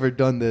guys ever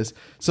done this?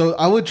 So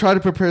I would try to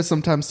prepare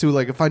sometimes too.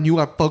 Like if I knew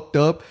I fucked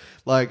up,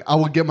 like I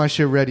would get my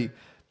shit ready.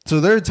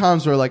 So there are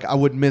times where like I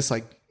would miss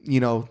like,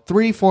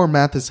 3-4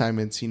 math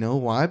assignments. You know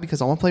why?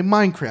 Because I want to play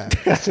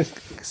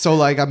Minecraft. So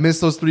like I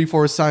missed those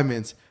 3-4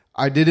 assignments.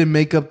 I didn't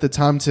make up the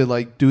time to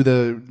like do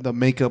the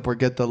makeup or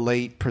get the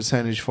late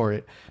percentage for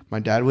it. My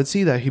dad would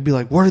see that. He'd be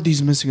like, "What are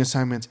these missing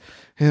assignments?"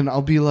 And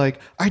I'll be like,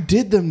 "I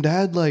did them,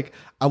 Dad." Like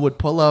I would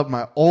pull out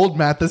my old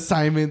math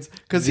assignments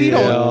because he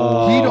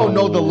don't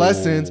know the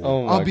lessons.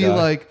 Oh my I'll be God.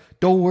 like,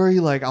 "Don't worry,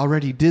 like I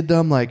already did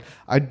them." Like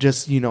I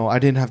just, I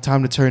didn't have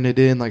time to turn it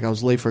in. Like I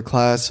was late for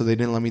class, so they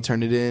didn't let me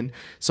turn it in.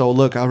 So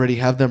look, I already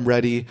have them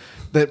ready.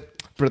 But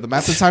the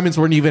math assignments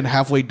weren't even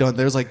halfway done.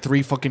 There's like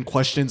 3 fucking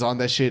questions on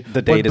that shit.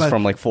 The date is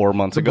from like 4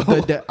 months ago.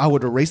 I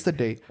would erase the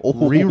date,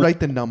 rewrite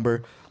the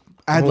number,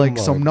 add like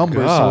my some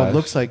numbers so it gosh.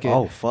 looks like it.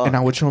 Oh, fuck. And I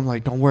would show him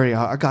like, "Don't worry,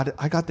 I got it.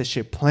 I got this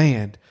shit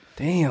planned."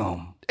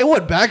 Damn. It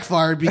would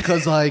backfire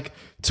because like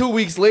 2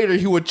 weeks later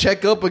he would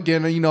check up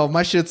again and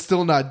my shit's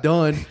still not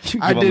done.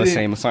 You give them the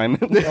same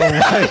assignment. Oh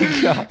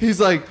my God. He's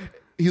like,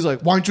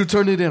 "Why don't you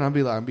turn it in?"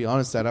 I'll be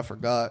honest, Dad, I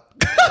forgot.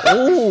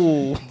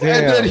 Oh, And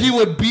then he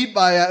would beat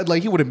my ass.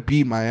 Like he wouldn't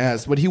beat my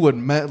ass, but he would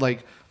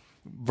like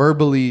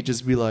verbally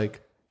just be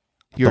like,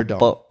 "You're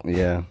dumb."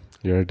 Yeah.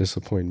 You're a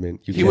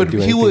disappointment. You He can't would do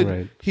he anything would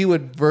right. he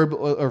would verbal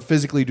or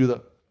physically do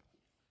the.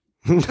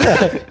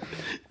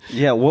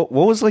 Yeah. What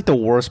was like the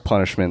worst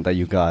punishment that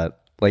you got?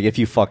 Like if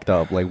you fucked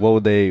up, like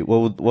what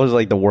was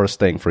like the worst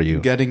thing for you?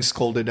 Getting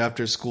scolded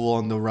after school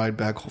on the ride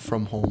back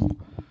from home.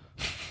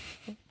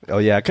 Oh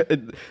yeah,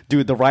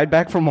 dude, the ride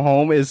back from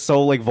home is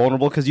so like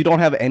vulnerable because you don't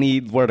have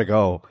anywhere to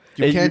go.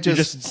 You can't you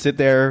just sit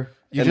there.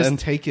 You and just then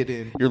take it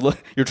in.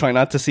 you're trying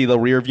not to see the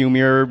rear view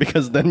mirror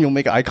because then you'll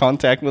make eye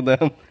contact with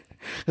them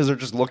because they're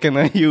just looking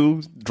at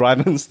you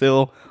driving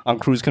still on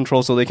cruise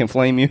control so they can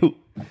flame you.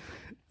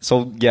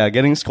 So yeah,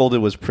 getting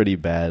scolded was pretty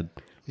bad.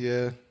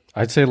 Yeah.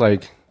 I'd say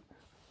like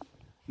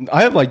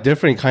I have like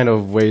different kind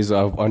of ways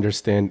of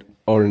understand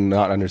or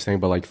not understanding,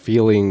 but like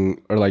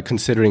feeling or like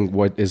considering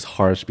what is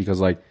harsh,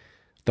 because like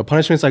the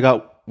punishments I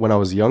got when I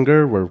was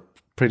younger were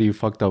pretty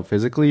fucked up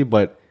physically,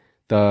 but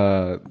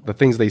the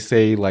things they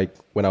say like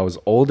when I was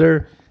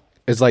older,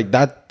 it's like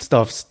that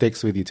stuff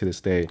sticks with you to this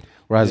day.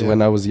 Whereas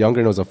when I was younger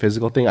and it was a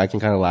physical thing, I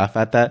can kind of laugh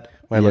at that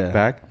when I look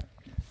back.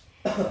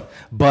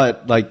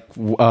 But like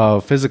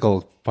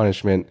physical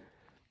punishment,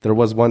 there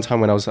was one time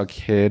when I was a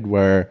kid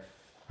where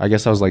I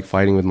guess I was like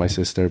fighting with my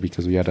sister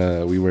because we fought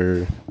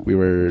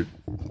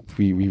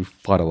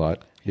a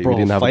lot. Bro, we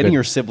didn't have fighting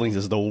your siblings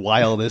is the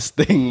wildest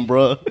thing,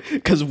 bro.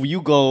 Because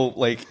you go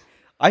like,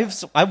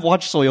 I've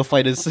watched Soyo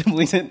fight his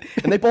siblings, and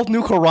they both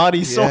knew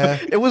karate, so Yeah.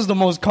 it was the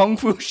most kung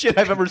fu shit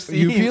I've ever seen.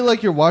 You feel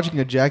like you're watching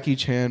a Jackie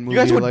Chan movie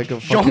guys or would like a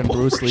jump fucking over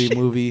Bruce Lee shit.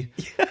 movie.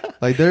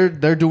 Like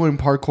they're doing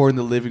parkour in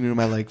the living room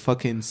at like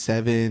fucking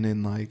 7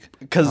 and like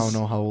I 'Cause don't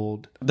know how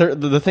old.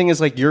 the thing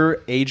is like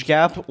your age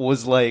gap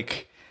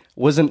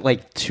wasn't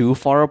like too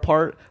far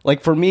apart.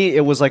 Like for me,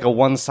 it was like a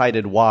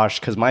one-sided wash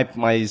because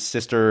my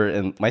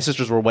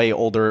sisters were way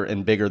older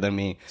and bigger than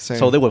me, Same.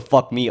 so they would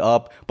fuck me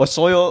up. But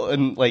Soyo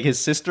and like his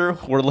sister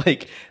were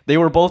like they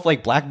were both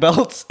like black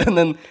belts, and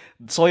then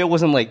Soyo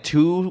wasn't like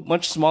too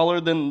much smaller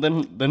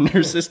than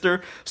her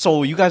sister,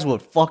 so you guys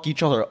would fuck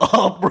each other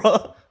up,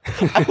 bro.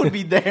 I would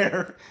be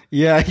there.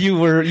 Yeah, you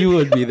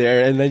would be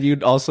there, and then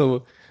you'd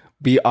also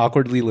be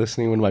awkwardly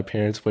listening when my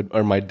parents would,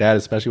 or my dad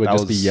especially, would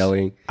just be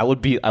yelling. I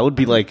would be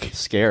like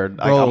scared.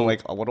 Bro, I'm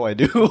like, what do I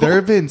do? There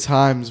have been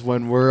times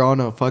when we're on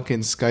a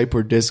fucking Skype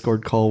or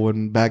Discord call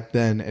when back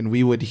then, and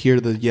we would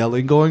hear the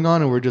yelling going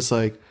on, and we're just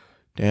like,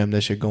 "Damn,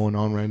 that shit going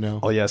on right now."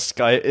 Oh yeah,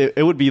 Sky.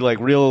 It would be like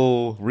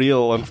real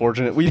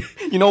unfortunate.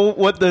 You know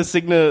what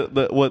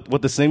the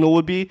what the signal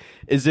would be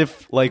is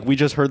if like we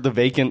just heard the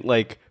vacant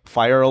like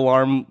fire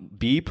alarm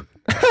beep.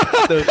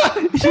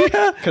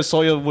 Because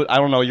Soya would, I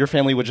don't know, your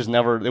family would just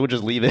never. They would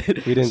just leave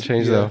it. We didn't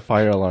change the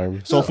fire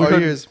alarm. So if we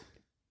heard, ears,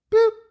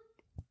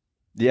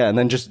 yeah, and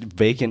then just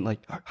vacant like,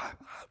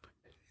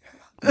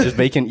 just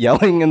vacant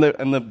yelling in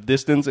the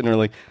distance, and you're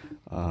like,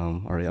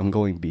 all right, I'm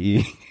going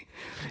B.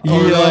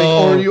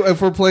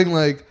 if we're playing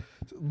like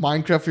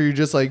Minecraft, or you're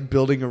just like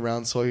building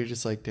around, so you're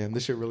just like, "Damn,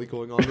 this shit really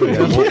going on."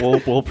 Right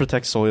now. We'll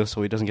protect Soya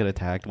so he doesn't get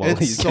attacked while It's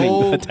he's so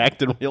getting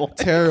attacked in real life.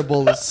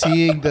 Terrible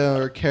seeing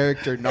their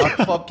character not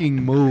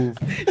fucking move,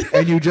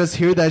 and you just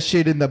hear that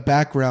shit in the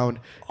background,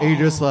 and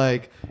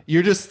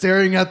you're just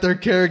staring at their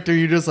character.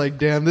 You're just like,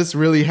 "Damn, this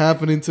really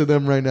happening to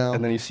them right now."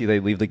 And then you see they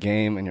leave the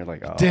game, and you're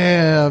like, "Oh,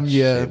 damn,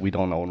 yeah, shit, we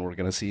don't know when we're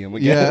gonna see him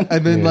again." yeah.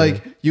 And then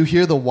like you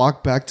hear the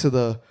walk back to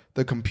the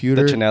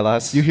computer, the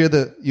chanelas, you hear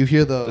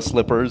the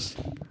slippers.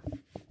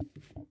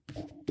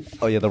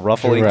 Oh yeah, the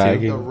ruffling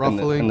Dragging. too. The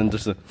ruffling. and then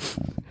just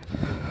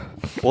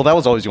Well, that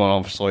was always going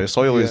on for Soya.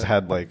 Soya always Yeah.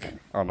 had like,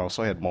 I don't know,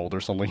 Soya had mold or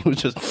something. It was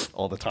just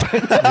all the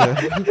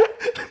time.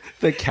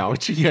 The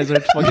couch you guys are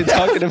fucking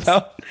talking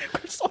about.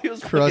 Soya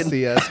was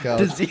Crusty ass couch.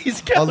 disease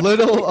A couch.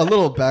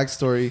 little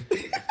backstory.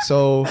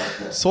 So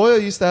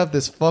Soya used to have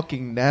this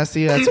fucking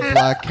nasty ass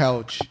black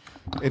couch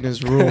in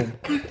his room.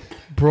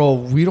 Bro,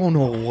 we don't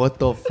know what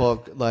the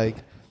fuck. Like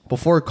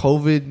before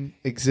COVID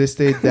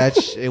existed,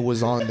 it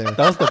was on there. That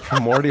was the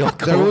primordial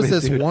COVID, There was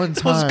this dude. one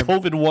That was time.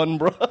 COVID 1,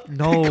 bro.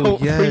 No,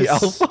 yes.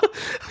 Pre-alpha.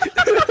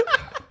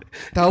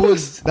 That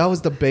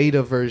was the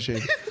beta version.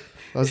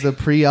 That was the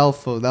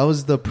pre-alpha. That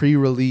was the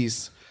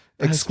pre-release.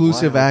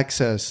 Exclusive wild.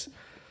 access.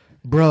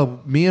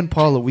 Bro, me and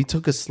Paula, we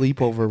took a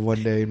sleepover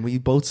one day and we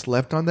both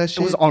slept on that It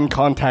shit. was on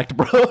contact,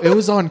 bro. It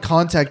was on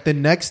contact. The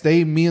next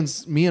day, me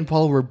and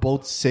Paula were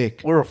both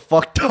sick. We were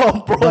fucked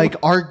up, bro. Like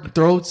our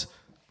throats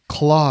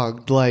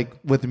clogged, like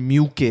with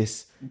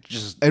mucus,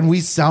 just, and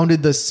we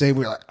sounded the same.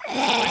 We were like,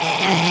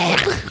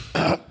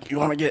 you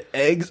want to get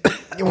eggs?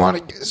 "You want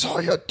to get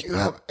Soya? Do you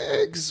have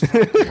eggs?"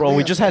 Bro,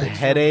 we just had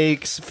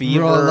headaches, fever.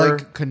 Bro,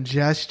 like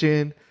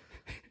congestion.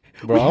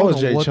 Bro, I don't was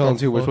know Jay what chilling the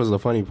too, which fuck. was the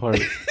funny part.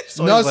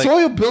 So No, it's like-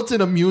 Soya built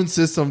an immune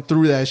system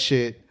through that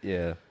shit.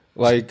 Yeah.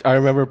 Like, I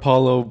remember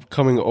Paulo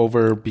coming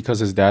over because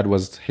his dad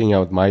was hanging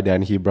out with my dad,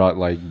 and he brought,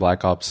 like,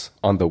 Black Ops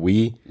on the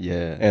Wii.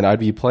 Yeah. And I'd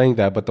be playing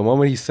that, but the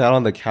moment he sat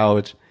on the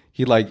couch,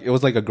 it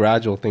was like a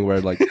gradual thing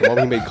where, like, the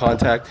moment he made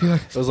contact,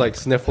 it was, like,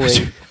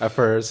 sniffling at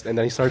first, and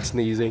then he started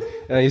sneezing, and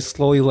then he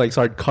slowly, like,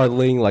 started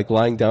cuddling, like,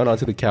 lying down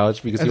onto the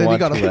couch because And he then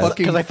he wanted got to a rest.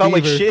 fucking Because I felt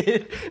like fever.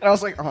 shit. And I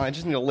was like, oh, I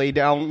just need to lay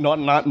down,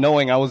 not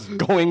knowing I was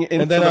going into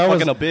And then the I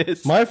was, fucking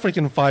abyss. my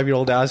freaking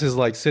 5-year-old ass is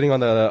like sitting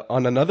on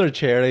another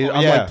chair.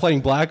 I'm yeah. like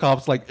playing Black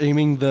Ops, like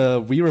aiming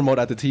the Wii remote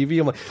at the TV.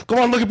 I'm like, come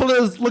on, look at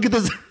this, look at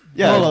this.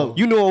 yeah, No.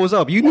 you knew what was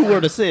up. You knew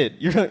where to sit.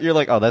 You're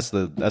like, oh, that's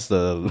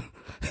the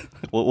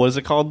what is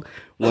it called?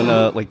 When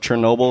like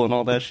Chernobyl and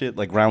all that shit,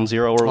 like Round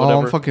Zero or Oh,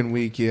 whatever. I'm fucking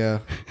weak. Yeah,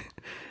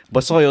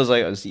 But Soya was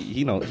like,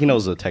 he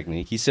knows the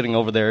technique. He's sitting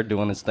over there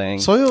doing his thing.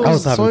 Soya I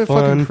was having fucking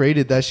fun.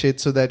 created that shit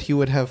so that he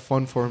would have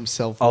fun for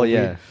himself. Oh over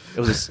yeah, it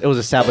was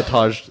a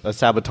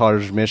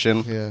sabotage mission.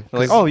 Yeah, They're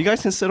like, oh, you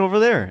guys can sit over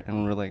there,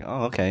 and we're like,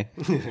 oh, okay.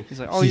 He's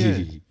like, oh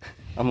yeah.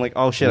 I'm like,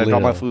 oh shit, I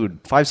dropped my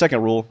food.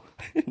 5-second rule,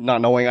 not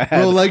knowing I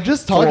had. Bro, like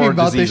just talking 4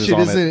 about this diseases shit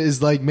on it.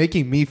 is like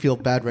making me feel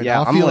bad right Yeah,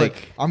 now. I I'm feel like-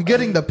 like I'm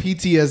getting the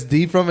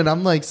PTSD from it.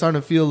 I'm like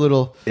starting to feel a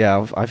little.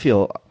 Yeah, I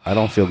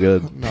don't feel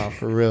good. Nah,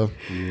 for real.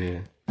 Yeah.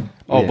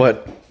 Oh, Yeah.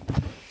 but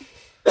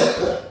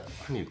I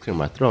need to clear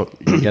my throat.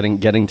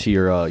 getting to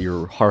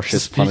your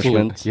harshest Speaking-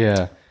 punishment.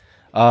 Yeah.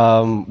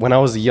 When I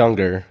was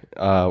younger,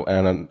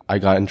 and I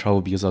got in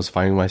trouble because I was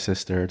fighting my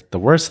sister, the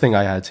worst thing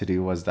I had to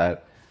do was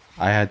that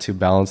I had to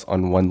balance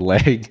on one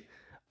leg.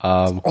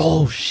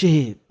 Oh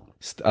shit!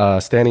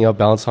 Standing up,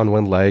 balance on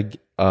one leg.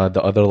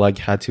 The other leg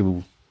had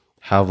to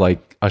have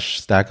like a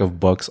stack of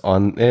books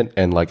on it,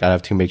 and like I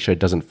have to make sure it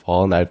doesn't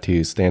fall, and I have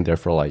to stand there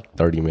for like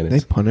 30 They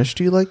minutes. punished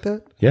you like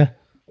that? Yeah.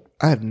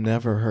 I have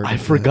never heard. I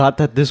of forgot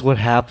that this would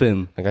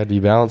happen. Like I'd be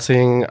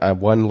balancing,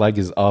 one leg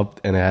is up,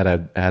 and I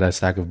had a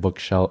stack of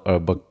books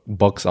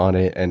on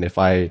it, and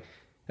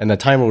the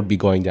timer would be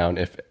going down.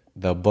 If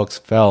the books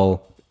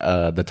fell,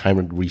 the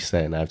timer would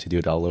reset, and I have to do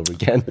it all over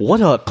again.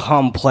 What a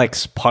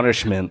complex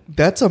punishment. that.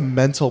 That's a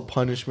mental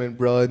punishment,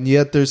 bro, and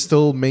yet they're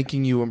still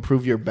making you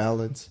improve your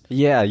balance.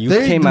 Yeah, you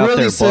They came out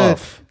really there said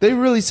buff. they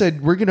really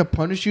said we're gonna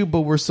punish you,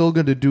 but we're still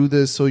gonna do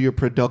this so you're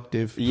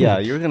productive. Yeah,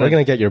 you're We're gonna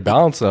gonna. get your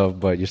balance up,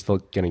 but you're still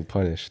getting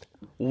punished.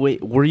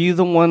 Wait, were you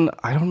the one?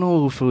 I don't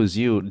know if it was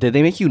you. Did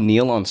they make you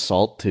kneel on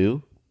salt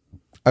too?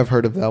 I've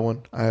heard of that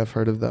one. I have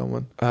heard of that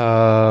one.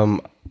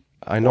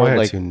 I know Or I had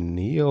like- to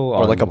kneel,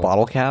 Or like a on-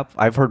 bottle cap?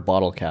 I've heard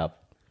bottle cap.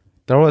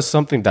 There was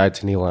something that I had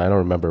to kneel on. I don't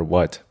remember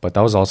what, but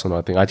that was also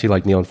another thing. I had to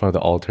like kneel in front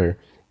of the altar,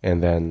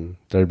 and then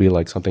there'd be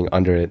like something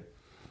under it,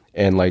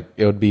 and like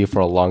it would be for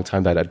a long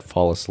time that I'd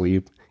fall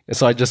asleep, and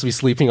so I'd just be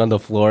sleeping on the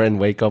floor and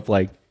wake up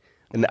like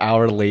an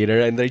hour later,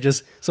 and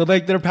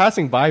they're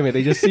passing by me,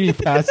 they just see me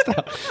passed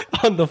out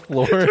on the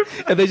floor,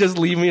 and they just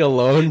leave me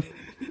alone.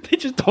 They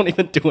just don't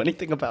even do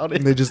anything about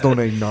it. They just don't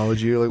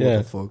acknowledge you. You're like, Yeah.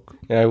 what the fuck?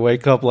 And I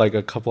wake up like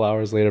a couple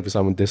hours later because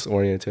I'm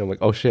disoriented. I'm like,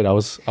 oh shit, I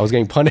was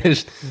getting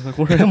punished. Like,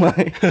 where am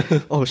I?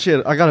 Oh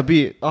shit, I gotta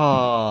be.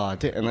 And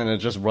then it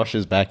just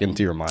rushes back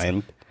into your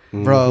mind.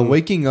 Bro,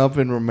 waking up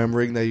and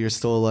remembering that you're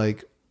still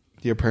like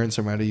your parents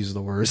are mad at you is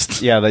the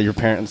worst. Yeah, that your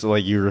parents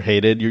like you're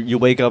hated. You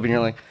wake up and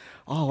you're like,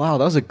 oh wow,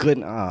 that was a good.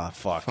 Fuck.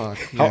 Fuck. How-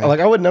 Yeah.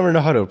 like I would never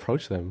know how to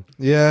approach them.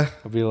 Yeah.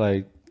 I'd be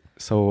like,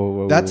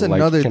 so That's like,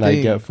 another can I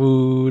thing. get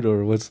food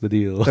or what's the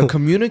deal? The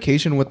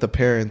communication with the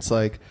parents,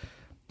 like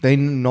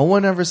no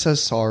one ever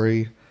says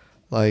sorry.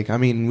 Like, I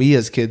mean, we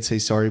as kids say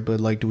sorry, but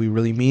like, do we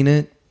really mean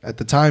it? At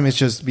the time, it's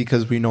just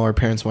because we know our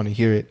parents want to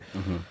hear it.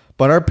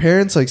 But our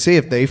parents, like, say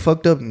if they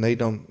fucked up and they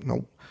don't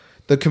know,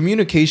 the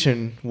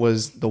communication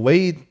was the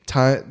way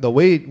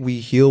we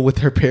heal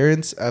with our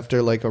parents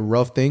after like a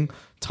rough thing.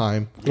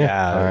 Time.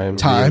 Yeah,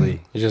 Time.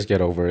 really. You just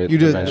get over it You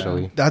just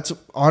eventually. That's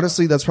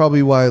honestly that's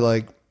probably why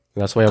like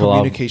That's why we have a lot of,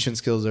 communication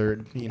skills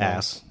are,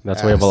 Ass.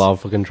 that's why we have a lot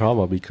of fucking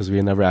trauma, because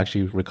we never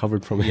actually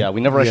recovered from it. Yeah,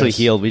 we never actually Yes.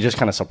 healed. We just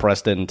kind of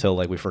suppressed it until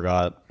like we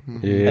forgot.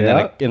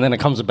 Yeah. And then it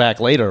comes back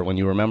later when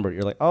you remember.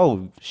 You're like,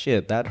 oh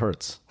shit, that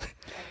hurts.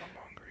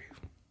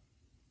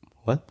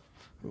 What?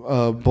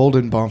 bold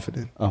and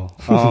confident.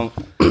 Oh,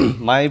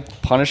 my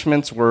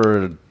punishments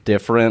were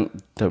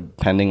different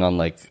depending on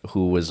like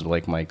who was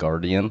like my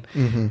guardian.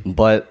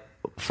 But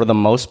for the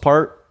most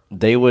part,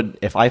 they would,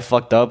 if I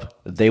fucked up,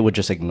 they would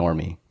just ignore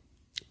me.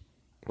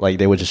 Like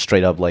they would just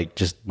straight up like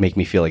just make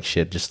me feel like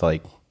shit. Just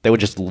like they would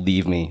just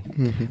leave me,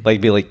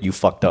 like be like you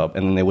fucked up,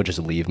 and then they would just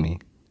leave me.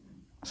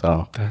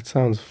 So That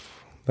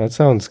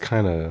sounds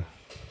kind of.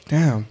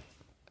 Damn.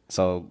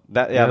 So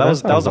that Yeah, that was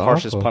sounds the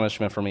harshest awful.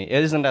 punishment for me.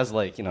 It isn't as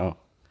like, you know,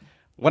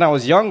 when I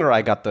was younger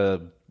I got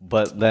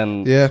but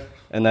then Yeah.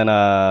 and then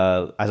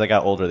as I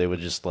got older they would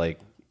just like,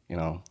 you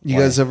know. You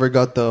guys ever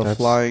got the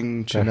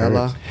flying that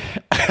chanela?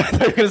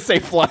 They're gonna say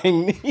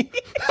flying knee.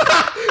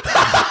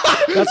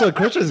 That's what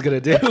Christian's gonna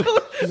do.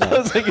 I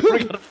was like, you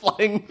ever got a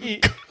flying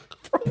knee?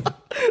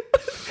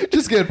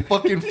 Just get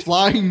fucking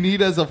flying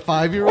need as a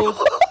 5-year-old?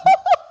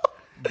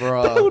 That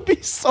Bruh. would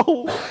be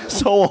so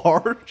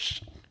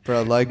harsh.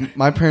 Bro, like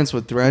my parents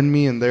would threaten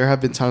me, and there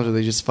have been times where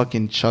they just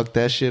fucking chuck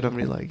that shit on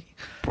me, like,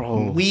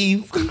 Bro.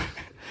 leave.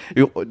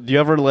 Do you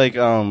ever like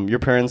your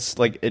parents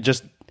like it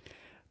just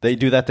they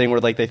do that thing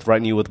where like they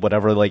threaten you with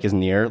whatever like is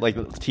near, like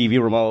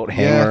TV remote,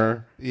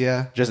 hammer,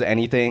 Yeah. just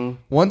anything?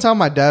 One time,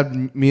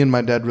 me and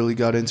my dad really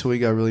got into it. He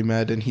got really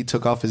mad, and he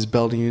took off his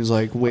belt, and he was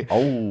like, "Wait."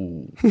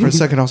 Oh. For a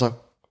second, I was like,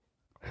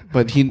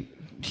 but he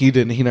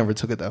didn't. He never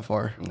took it that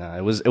far. Nah,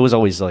 it was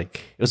always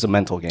like it was a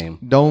mental game.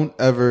 Don't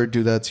ever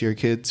do that to your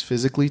kids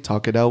physically.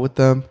 Talk it out with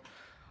them.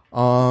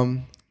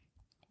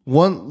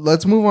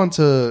 Let's move on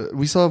to.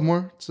 We still have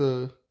more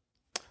to.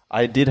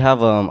 I did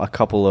have a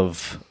couple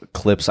of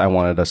clips I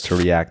wanted us to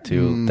react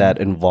to that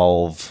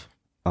involve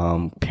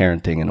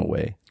parenting in a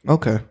way.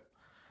 Okay.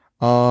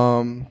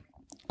 I'm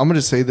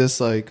gonna say this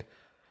like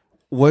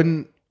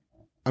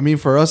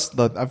for us,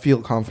 I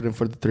feel confident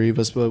for the three of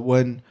us, but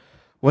when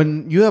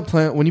you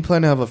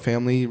plan to have a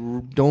family,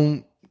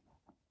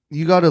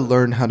 you got to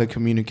learn how to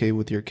communicate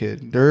with your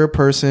kid. They're a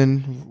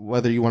person,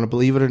 whether you want to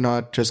believe it or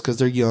not, just because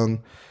they're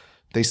young,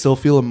 they still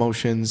feel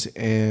emotions,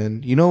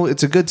 and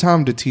it's a good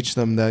time to teach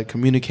them that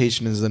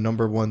communication is the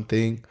number one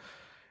thing.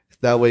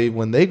 That way,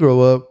 when they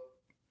grow up,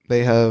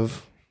 they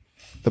have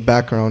the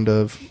background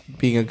of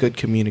being a good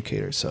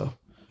communicator. So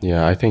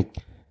Yeah, I think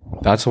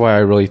that's why I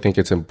really think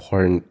it's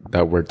important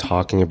that we're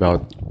talking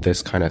about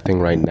this kind of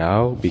thing right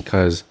now,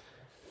 because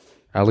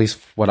at least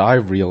what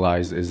I've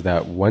realized is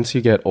that once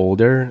you get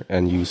older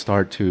and you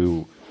start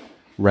to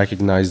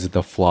recognize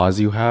the flaws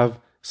you have,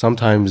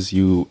 sometimes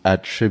you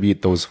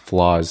attribute those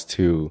flaws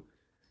to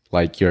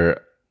like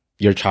your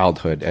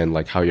childhood and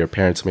like how your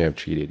parents may have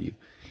treated you.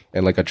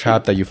 And like a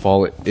trap that you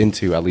fall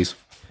into, at least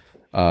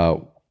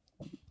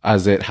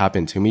as it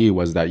happened to me,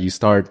 was that you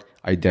start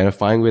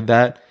identifying with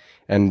that,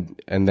 and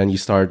then you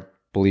start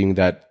believing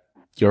that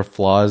your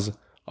flaws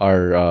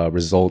are a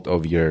result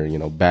of your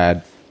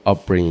bad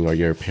upbringing, or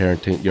your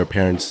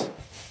parents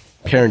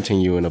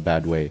parenting you in a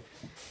bad way,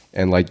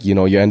 and like you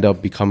end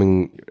up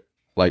becoming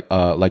like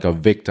a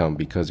victim,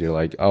 because you're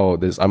like, oh,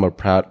 I'm a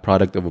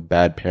product of a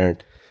bad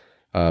parent,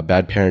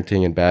 bad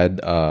parenting, and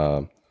bad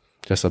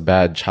just a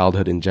bad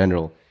childhood in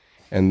general.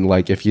 And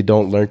like if you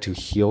don't learn to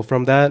heal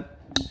from that,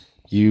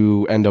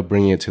 you end up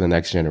bringing it to the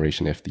next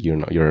generation if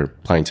you're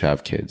planning to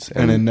have kids,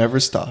 and it never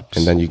stops.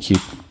 and then you keep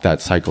that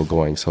cycle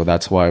going. So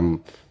that's why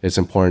it's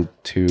important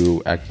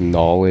to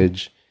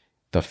acknowledge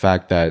the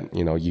fact that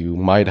you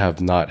might have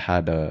not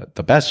had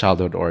the best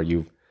childhood, or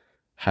you've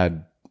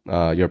had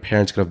your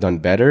parents could have done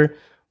better,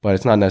 but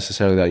it's not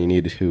necessarily that you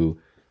need to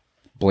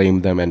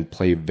blame them and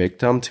play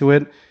victim to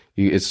it.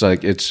 It's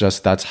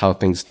just that's how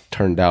things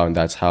turned out, and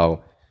that's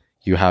how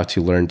you have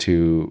to learn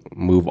to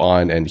move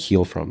on and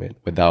heal from it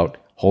without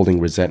holding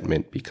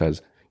resentment. Because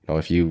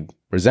if you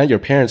resent your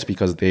parents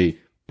because they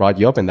brought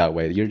you up in that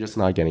way, you're just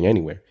not getting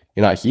anywhere.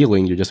 You're not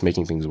healing. You're just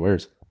making things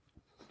worse.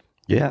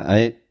 Yeah,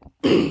 I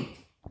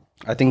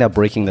think that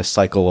breaking the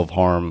cycle of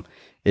harm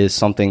is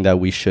something that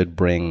we should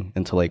bring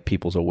into like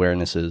people's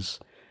awarenesses,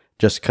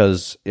 just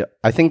because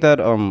I think that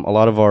a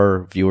lot of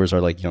our viewers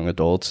are like young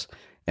adults,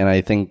 and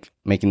I think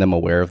making them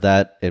aware of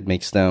that,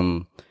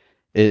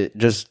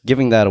 just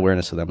giving that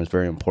awareness to them is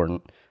very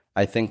important.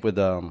 I think with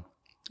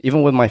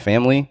even with my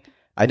family,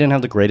 I didn't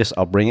have the greatest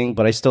upbringing,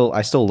 but I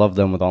still love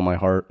them with all my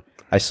heart.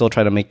 I still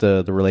try to make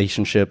the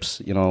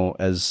relationships,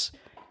 as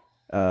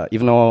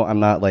even though I'm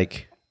not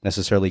like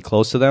necessarily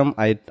close to them,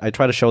 I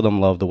try to show them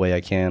love the way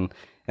I can,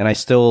 and I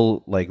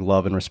still like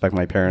love and respect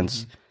my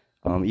parents,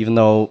 even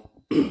though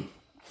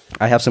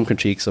I have some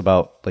critiques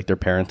about like their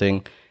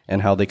parenting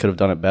and how they could have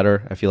done it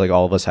better. I feel like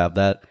all of us have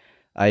that.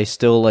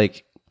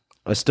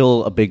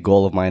 Still a big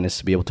goal of mine is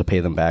to be able to pay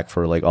them back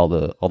for like all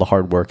the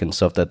hard work and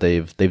stuff that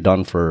they've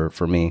done for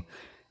me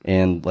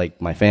and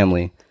like my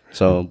family.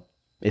 So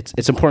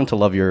it's important to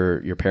love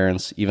your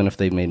parents even if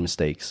they've made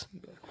mistakes.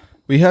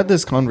 We had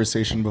this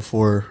conversation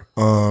before,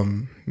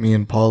 me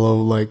and Paulo,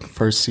 like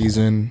first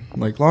season,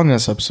 like long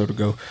ass episode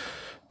ago.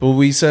 But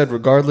we said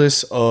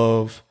regardless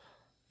of,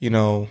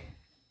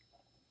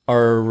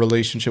 our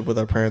relationship with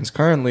our parents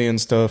currently and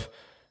stuff,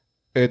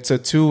 it's a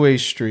two-way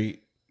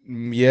street.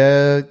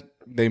 Yeah,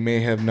 they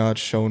may have not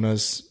shown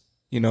us,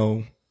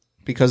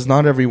 because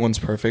not everyone's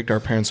perfect. Our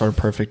parents aren't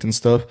perfect and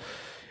stuff.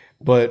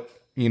 But,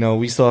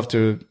 we still have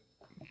to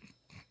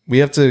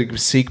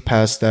seek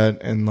past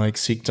that and like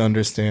seek to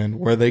understand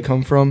where they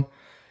come from.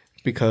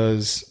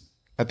 Because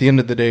at the end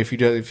of the day, if you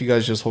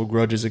guys just hold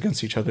grudges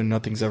against each other,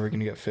 nothing's ever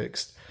going to get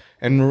fixed.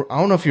 And I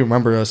don't know if you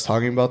remember us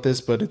talking about this,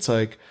 but it's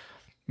like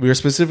we were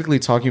specifically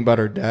talking about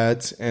our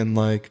dads, and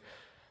like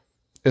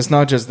it's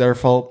not just their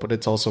fault, but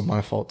it's also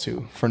my fault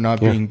too for not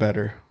being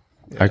better.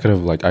 Yeah. I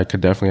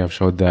could definitely have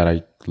showed that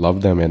I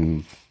love them,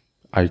 and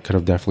I could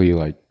have definitely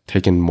like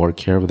taken more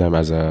care of them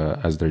as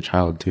their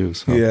child too.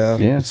 So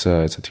it's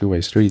a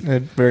two-way street.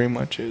 It very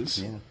much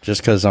is. Yeah.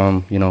 Just because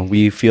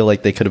we feel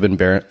like they could have been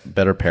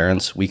better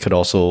parents, we could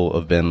also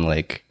have been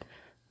like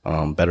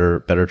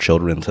better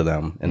children to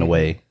them in a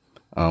way.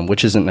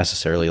 Which isn't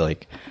necessarily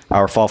like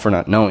our fault for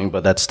not knowing,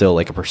 but that's still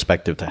like a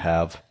perspective to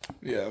have.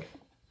 Yeah.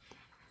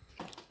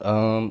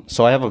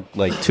 So I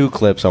have two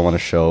clips I want to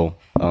show.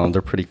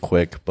 They're pretty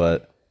quick,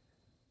 but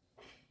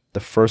the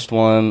first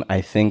one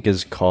I think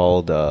is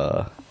called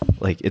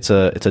it's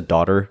a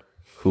daughter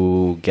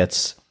who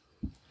gets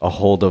a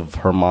hold of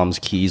her mom's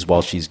keys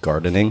while she's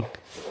gardening,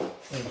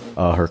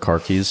 her car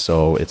keys.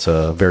 So it's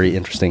a very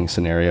interesting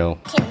scenario.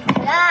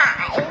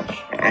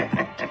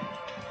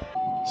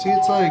 See,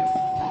 it's like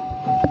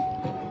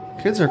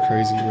kids are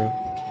crazy, bro.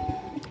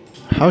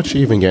 How'd she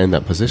even get in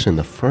that position in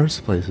the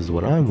first place is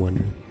what I'm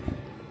wondering.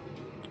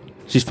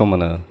 She's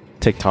filming a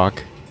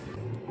TikTok.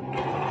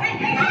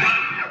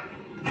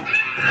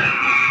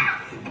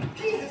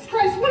 Jesus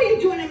Christ, what are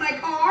you doing in my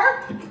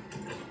car?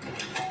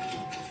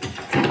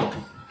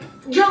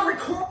 You're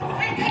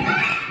recording.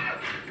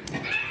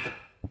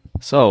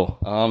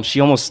 So, she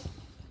almost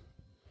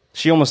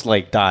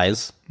like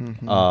dies,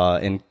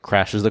 and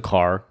crashes the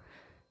car.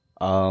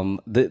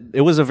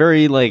 It was a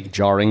very like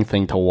jarring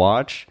thing to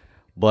watch,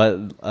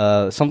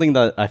 but something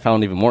that I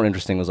found even more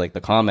interesting was like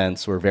the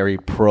comments were very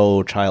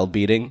pro child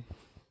beating.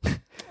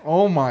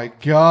 Oh my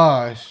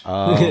gosh!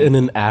 In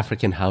an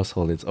African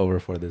household, it's over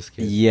for this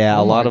kid. Yeah,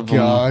 a lot of them.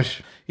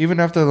 Gosh! Even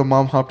after the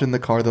mom hopped in the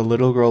car, the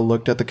little girl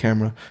looked at the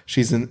camera.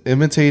 She's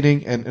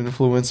imitating and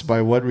influenced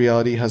by what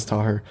reality has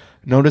taught her.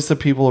 Notice the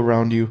people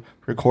around you.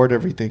 Record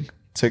everything.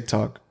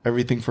 TikTok.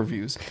 Everything for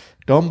views.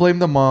 Don't blame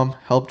the mom.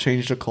 Help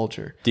change the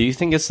culture. Do you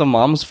think it's the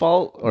mom's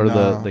fault or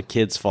the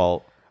kid's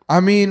fault?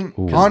 I mean,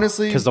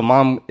 honestly, because the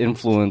mom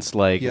influenced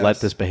Yes. let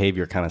this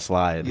behavior kind of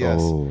slide.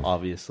 Yes.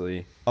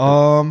 Obviously.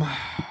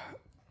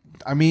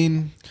 I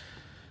mean,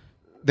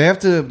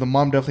 the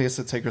mom definitely has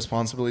to take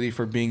responsibility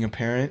for being a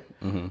parent.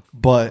 Mm-hmm.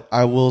 But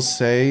I will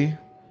say,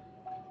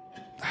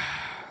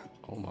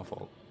 my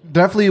fault.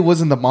 Definitely it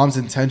wasn't the mom's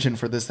intention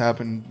for this to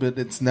happen, but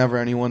it's never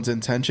anyone's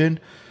intention.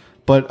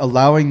 But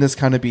allowing this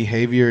kind of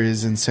behavior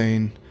is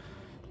insane.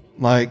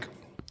 Like,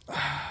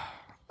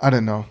 I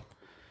don't know.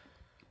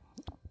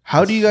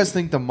 How do you guys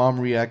think the mom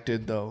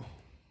reacted, though?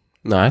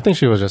 No, I think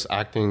she was just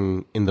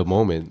acting in the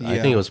moment. I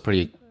think it was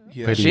pretty.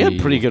 She had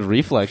pretty good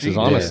reflexes,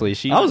 honestly.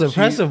 I was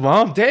impressive,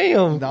 mom.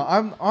 Damn. No,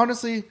 I'm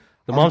honestly...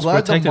 The mom's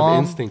protective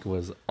instinct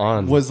was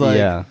on.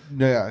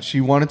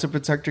 She wanted to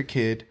protect her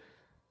kid.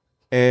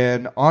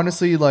 And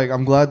honestly, like,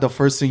 I'm glad the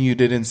first thing you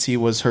didn't see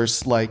was her,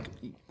 like,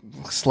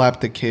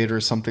 slap the kid or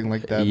something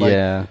like that.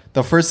 Like,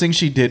 the first thing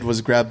she did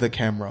was grab the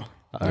camera.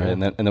 All right,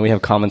 and then we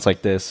have comments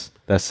like this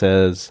that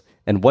says,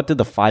 "And what did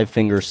the 5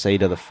 fingers say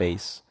to the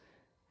face?"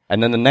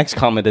 And then the next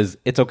comment is,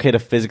 "It's okay to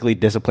physically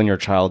discipline your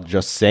child,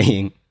 just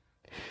saying."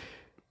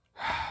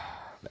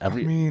 I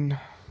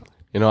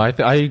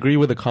agree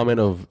with the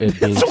comment of it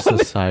being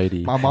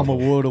society. My mama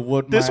would have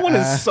whooped This my one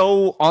ass. is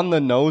so on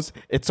the nose.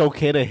 It's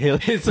okay to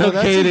hit. It's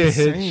okay to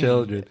hit insane.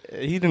 children.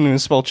 He didn't even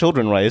spell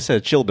children right. It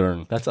said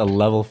children. That's a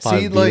level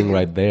 5 beating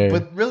right there.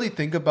 But really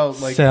think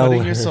about like Sell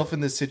putting her. yourself in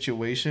this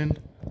situation.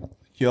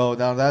 Yo,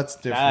 now that's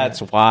different.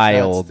 That's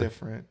wild. That's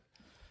different.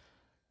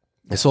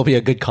 This will be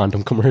a good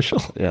condom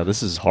commercial. Yeah,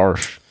 this is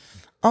harsh.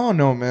 I don't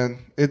know, man.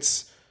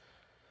 It's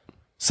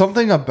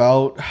something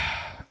about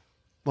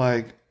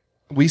like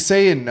we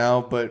say it now,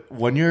 but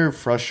when you're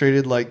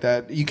frustrated like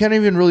that, you can't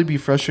even really be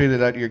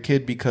frustrated at your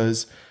kid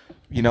because,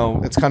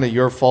 it's kind of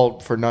your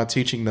fault for not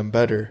teaching them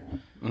better.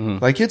 Mm-hmm.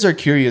 Like, kids are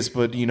curious,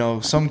 but,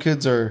 some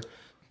kids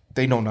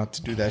they know not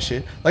to do that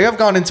shit. Like, I've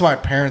gone into my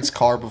parents'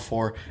 car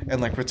before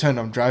and, like, pretend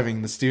I'm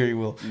driving the steering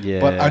wheel.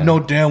 Yeah. But I know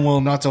damn well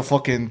not to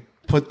fucking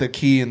put the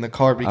key in the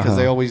car because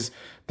they're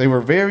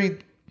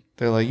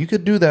like, you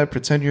could do that,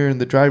 pretend you're in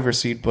the driver's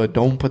seat, but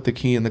don't put the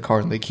key in the car.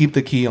 And they keep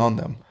the key on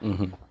them.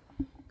 Mm-hmm.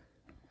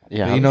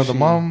 Yeah, But, the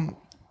mom...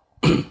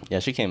 Yeah,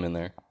 she came in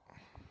there.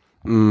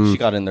 She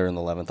got in there in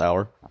the 11th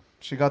hour.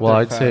 She got Well,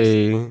 there I'd fast.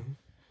 say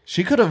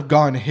She could have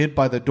gone hit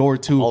by the door,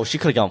 too. Oh, she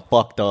could have gone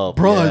fucked up.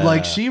 Bro, Yeah.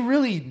 like, she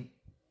really...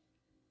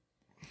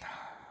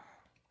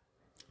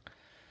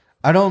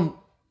 I don't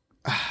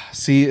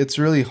See, it's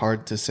really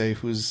hard to say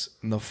who's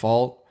in the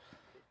fault.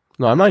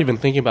 No, I'm not even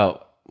thinking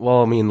about.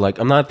 Well, I mean, like,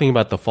 I'm not thinking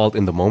about the fault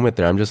in the moment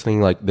there. I'm just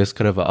thinking like this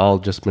could have all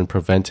just been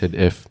prevented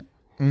if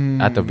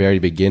at the very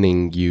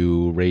beginning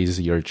you raise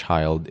your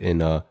child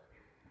in a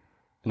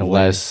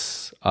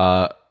less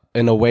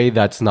in a way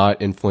that's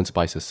not influenced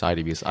by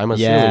society. Because I'm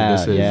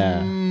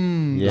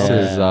assuming this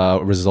is a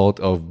result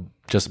of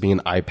just being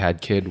an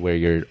iPad kid, where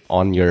you're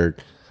on your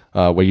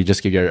where you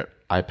just give your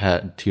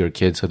iPad to your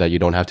kid so that you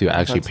don't have to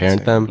actually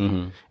parent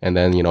them. And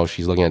then, you know,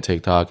 she's looking at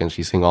TikTok and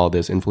she's seeing all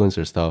this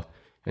influencer stuff.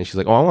 And she's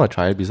like, oh, I want to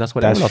try it because that's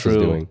what everyone else is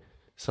doing.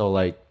 So,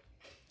 like,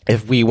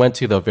 if we went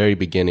to the very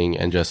beginning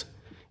and just,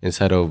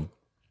 instead of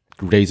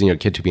raising your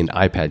kid to be an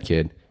iPad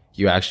kid,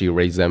 you actually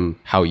raise them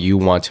how you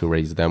want to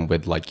raise them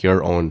with, like,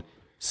 your own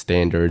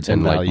standards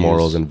and like,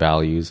 morals and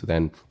values,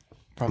 then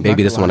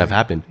maybe this wouldn't have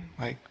happened.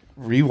 Like,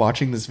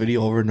 rewatching this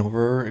video over and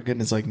over again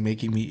is, like,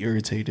 making me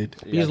irritated.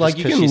 Because, like,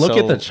 you can look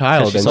at the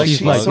child and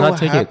she's like, so not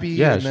taking it. happy,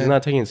 Yeah, and she's then-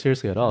 not taking it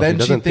seriously at all. Then she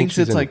doesn't think thinks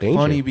she's it's, in like, danger.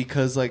 funny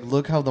because, like,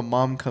 look how the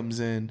mom comes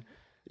in.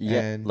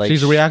 And like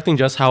she's reacting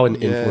just how an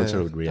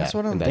influencer would react. That's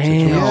what I'm in that Damn.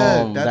 situation.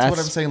 Yeah, that's that's what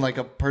I'm saying. Like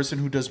a person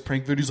who does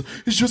prank videos,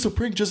 like, it's just a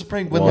prank, just a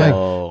prank. But like,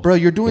 Whoa. bro,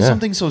 you're doing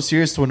something so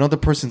serious to another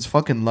person's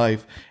fucking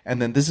life,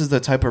 and then this is the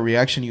type of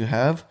reaction you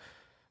have.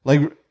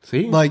 Like,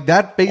 See? like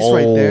that face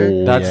right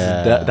there. That's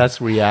Yeah. that's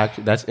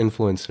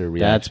influencer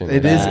reaction.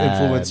 It is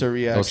Bad. influencer Those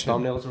reaction.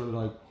 thumbnails were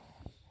like,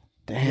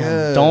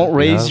 Yeah. Don't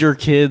raise Yeah. your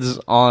kids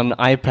on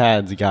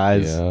iPads,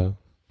 guys. yeah.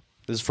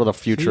 This is for the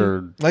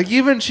future. Like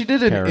even she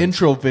did an Parents.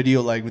 intro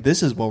video. Like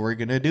this is what we're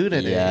gonna do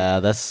today. Yeah,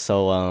 that's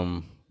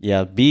so.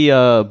 Yeah, be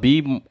a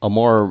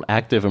more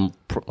active and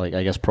like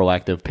I guess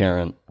proactive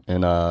parent,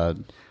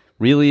 and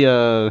really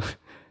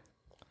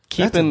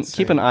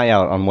keep an eye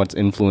out on what's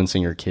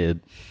influencing your kid.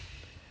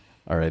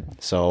 All right,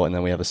 so and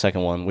then we have a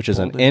second one, which is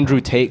an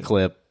Andrew Tate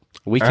clip.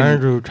 We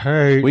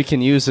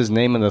can use his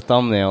name in the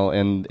thumbnail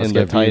and in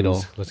the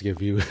title. Let's get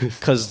views.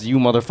 Because you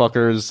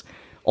motherfuckers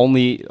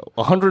only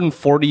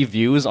 140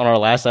 views on our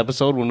last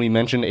episode when we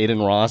mentioned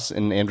Aiden Ross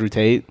and Andrew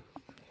Tate.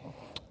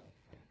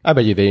 I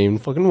bet you they didn't even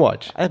fucking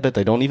watch. I bet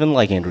they don't even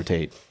like Andrew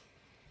Tate.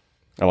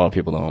 A lot of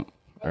people don't.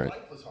 All right.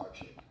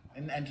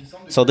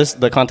 So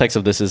the context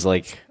of this is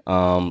like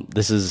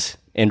this is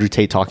Andrew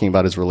Tate talking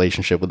about his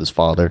relationship with his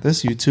father.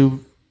 This YouTube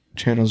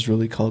channel is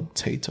really called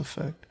Tate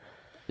Effect.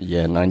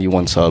 Yeah,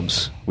 91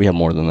 subs. We have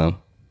more than them.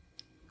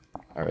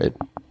 All right.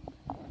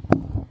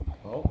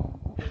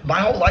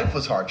 My whole life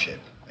was hardship.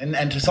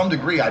 And to some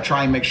degree, I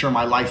try and make sure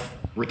my life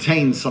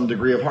retains some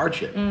degree of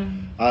hardship.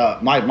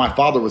 My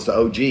father was the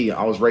OG.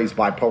 I was raised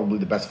by probably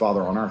the best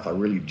father on earth. I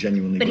really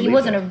genuinely But he believe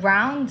wasn't that.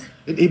 around?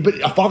 But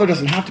a father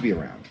doesn't have to be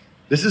around.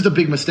 This is the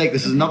big mistake.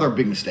 This is another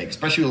big mistake,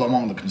 especially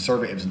among the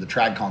conservatives and the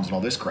tradcons and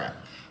all this crap.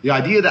 The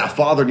idea that a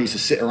father needs to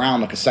sit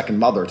around like a second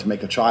mother to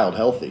make a child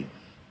healthy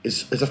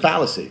is a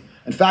fallacy.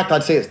 In fact,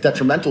 I'd say it's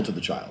detrimental to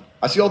the child.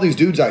 I see all these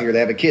dudes out here, they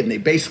have a kid, and they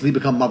basically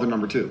become mother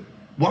number two.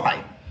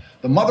 Why?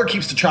 The mother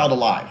keeps the child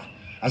alive.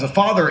 As a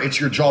father, it's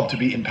your job to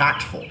be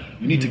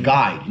impactful. You need to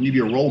guide. You need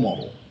to be a role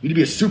model. You need to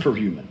be a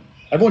superhuman.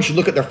 Everyone should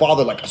look at their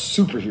father like a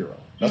superhero.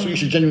 That's what you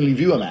should genuinely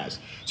view him as.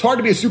 It's hard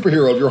to be a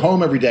superhero if you're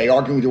home every day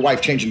arguing with your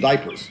wife, changing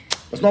diapers.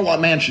 That's not what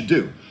a man should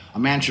do. A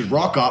man should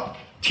rock up,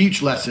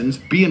 teach lessons,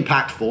 be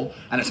impactful,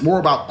 and it's more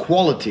about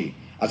quality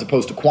as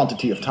opposed to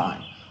quantity of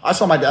time. I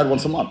saw my dad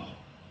once a month.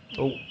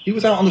 He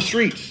was out on the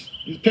streets.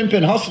 He was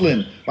pimping,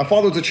 hustling. My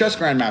father was a chess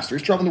grandmaster.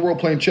 He's traveling the world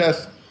playing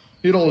chess.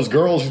 He had all his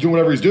girls. He's doing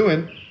whatever he's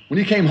doing. When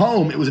he came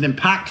home, it was an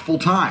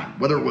impactful time.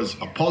 Whether it was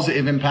a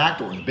positive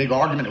impact or it was a big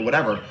argument or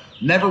whatever,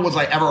 never was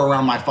I ever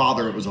around my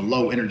father. It was a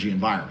low energy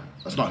environment.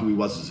 That's not who he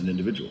was as an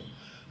individual.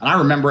 And I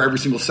remember every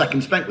single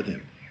second spent with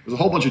him. There's a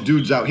whole bunch of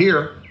dudes out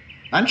here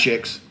and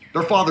chicks.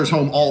 Their father's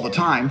home all the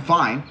time,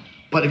 fine.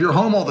 But if you're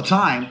home all the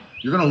time,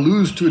 you're going to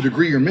lose to a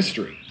degree your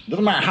mystery. It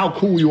doesn't matter how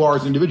cool you are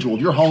as an individual.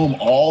 If you're home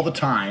all the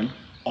time,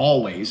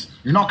 always,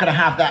 you're not going to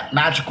have that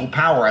magical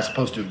power as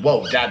opposed to,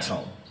 whoa, dad's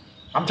home.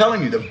 I'm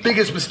telling you, the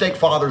biggest mistake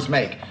fathers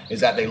make is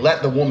that they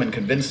let the woman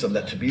convince them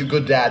that to be a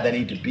good dad, they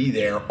need to be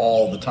there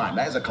all the time.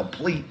 That is a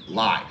complete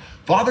lie.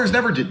 Fathers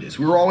never did this.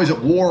 We were always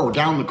at war or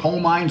down in the coal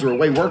mines or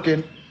away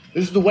working.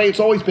 This is the way it's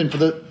always been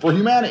for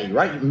humanity,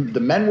 right? The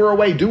men were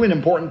away doing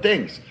important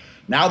things.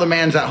 Now the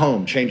man's at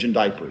home changing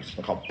diapers,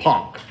 like a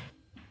punk.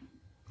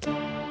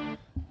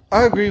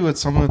 I agree with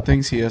some of the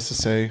things he has to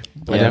say.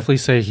 I definitely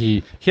say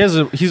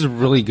he's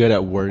really good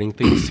at wording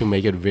things to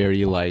make it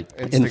very like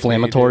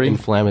Inflammatory. He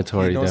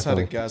inflammatory. knows how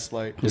to Definitely.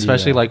 gaslight.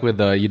 Especially like with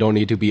the you don't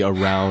need to be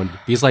around,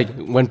 because like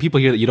when people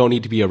hear that you don't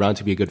need to be around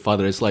to be a good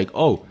father, it's like,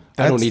 oh,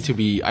 I don't need to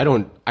be.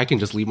 I can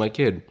just leave my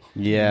kid.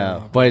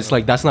 Yeah. But it's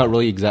like that's not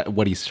really exactly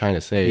what he's trying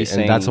to say, He's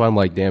and that's saying- why I'm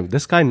like, damn,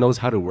 this guy knows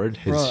how to word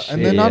his Bruh, shit.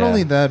 and then not Yeah.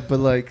 only that, but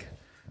like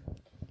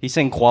He's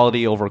saying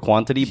quality over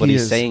quantity, but He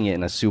he's is. saying it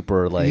in a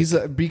super like he's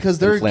because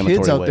there are inflammatory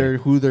kids out way. there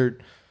who their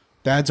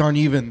dads aren't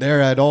even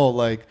there at all,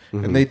 like,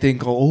 and they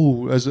think,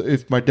 oh, as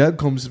if my dad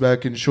comes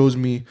back and shows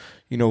me,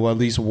 at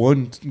least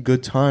one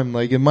good time,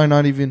 like it might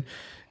not even.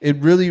 it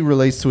really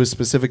relates to a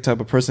specific type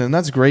of person, and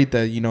that's great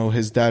that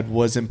his dad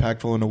was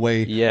impactful in a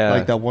way,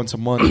 like that once a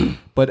month.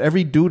 But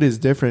every dude is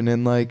different,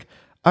 and like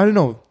I don't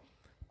know,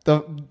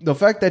 the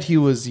fact that he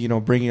was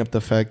bringing up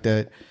the fact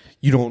that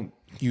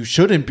you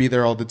shouldn't be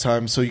there all the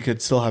time so you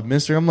could still have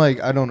mystery. I'm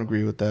like, I don't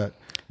agree with that.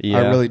 Yeah.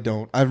 I really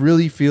don't. I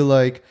really feel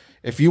like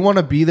if you want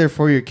to be there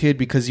for your kid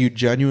because you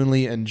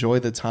genuinely enjoy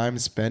the time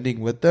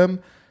spending with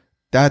them,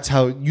 that's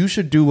how you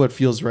should do what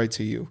feels right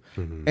to you.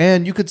 Mm-hmm.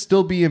 And you could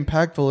still be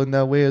impactful in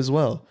that way as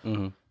well.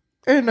 Mm-hmm.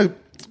 And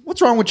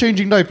what's wrong with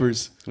changing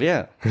diapers?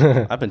 Yeah.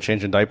 I've been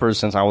changing diapers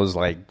since I was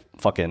like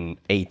fucking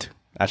 8.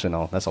 Actually,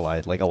 no, that's a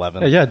lie. Like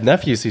 11. Yeah,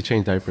 nephews who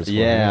change diapers.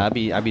 Yeah,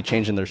 I'd be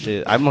changing their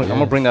shit. I'm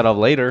gonna bring that up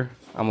later.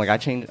 I'm like, I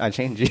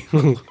changed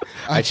you.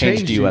 I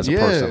changed you as a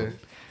person.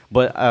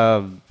 But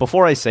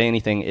before I say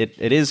anything,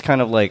 it is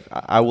kind of like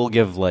I will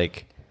give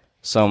like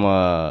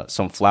some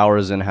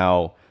flowers in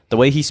how the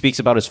way he speaks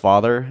about his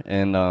father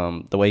and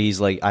the way he's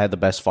like, I had the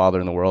best father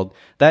in the world.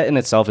 That in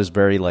itself is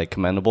very like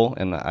commendable,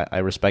 and I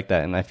respect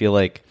that. And I feel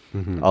like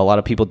a lot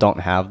of people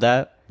don't have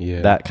that.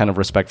 Yeah. That kind of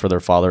respect for their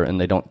father, and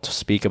they don't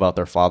speak about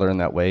their father in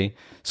that way.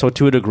 So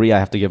to a degree, I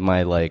have to give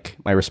my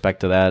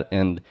respect to that.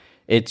 And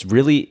it's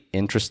really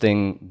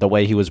interesting the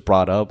way he was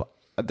brought up.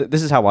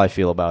 This is how I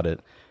feel about it.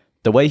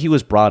 The way he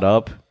was brought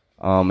up,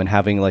 and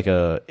having like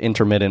a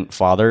intermittent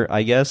father,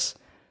 I guess.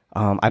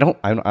 I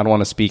don't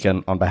want to speak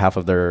on behalf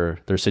of their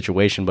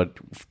situation, but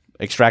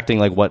extracting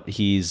like what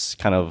he's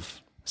kind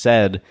of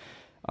said,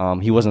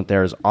 he wasn't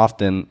there as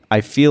often.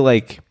 I feel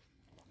like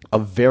a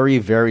very,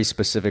 very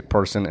specific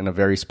person in a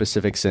very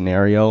specific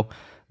scenario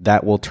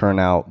that will turn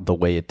out the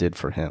way it did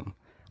for him.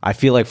 I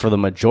feel like for the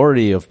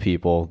majority of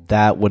people,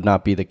 that would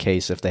not be the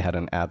case if they had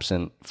an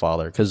absent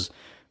father, because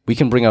we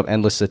can bring up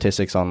endless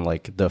statistics on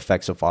like the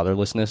effects of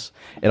fatherlessness.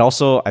 It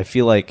also, I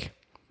feel like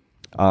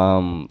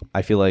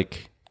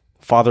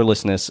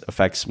fatherlessness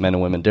affects men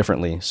and women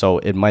differently. So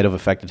it might have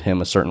affected him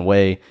a certain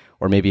way,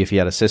 or maybe if he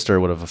had a sister,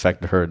 it would have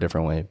affected her a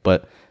different way.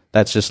 But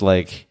that's just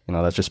like,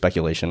 that's just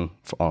speculation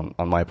on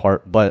my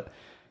part. But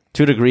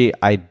to a degree,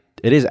 it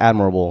is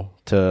admirable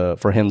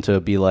for him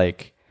to be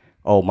like,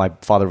 oh, my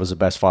father was the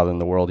best father in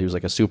the world. He was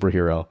like a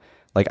superhero.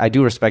 Like, I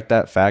do respect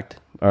that fact,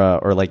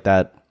 or like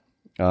that.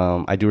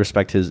 I do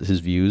respect his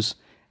views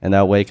in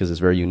that way because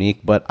it's very unique.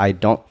 But I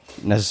don't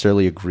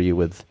necessarily agree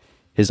with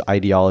his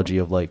ideology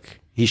of like,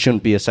 he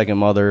shouldn't be a second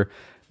mother.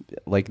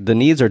 Like, the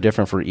needs are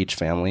different for each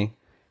family.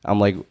 I'm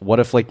like,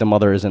 what if like the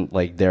mother isn't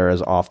like there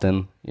as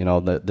often?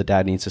 The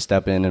dad needs to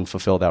step in and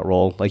fulfill that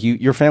role. Like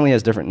your family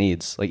has different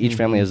needs. Like each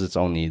family has its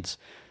own needs.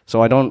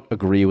 So I don't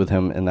agree with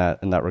him in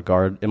that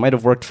regard. It might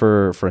have worked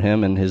for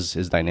him and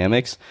his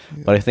dynamics,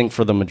 but I think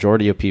for the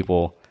majority of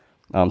people,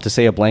 to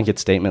say a blanket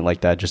statement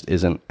like that just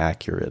isn't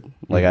accurate.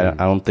 Like I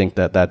don't think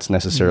that that's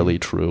necessarily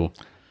true.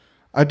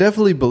 I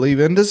definitely believe,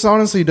 and this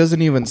honestly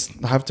doesn't even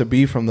have to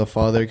be from the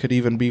father. It could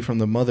even be from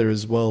the mother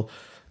as well.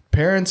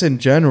 Parents in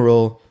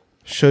general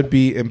should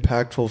be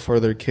impactful for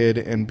their kid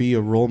and be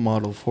a role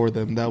model for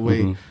them. That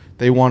way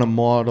they want to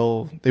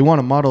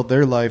model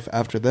their life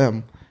after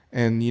them.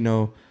 And,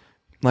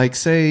 like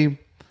say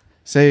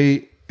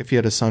if you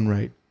had a son,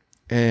 right?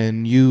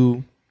 And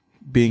you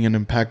being an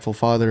impactful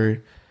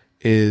father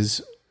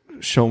is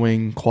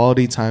showing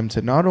quality time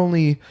to not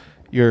only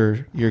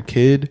your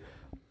kid,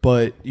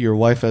 but your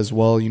wife as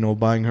well,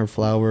 buying her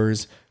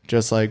flowers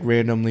just like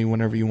randomly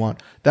whenever you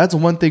want. That's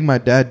one thing my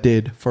dad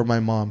did for my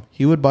mom.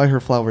 He would buy her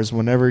flowers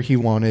whenever he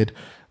wanted,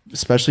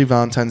 especially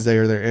Valentine's Day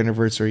or their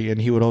anniversary, and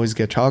he would always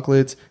get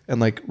chocolates and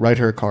like write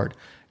her a card.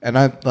 And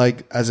I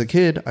like as a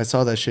kid, I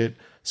saw that shit,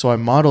 so I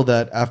modeled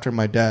that after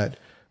my dad.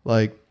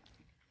 Like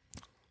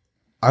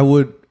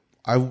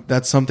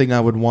that's something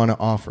I would want to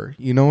offer.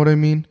 You know what I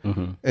mean?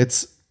 Mm-hmm.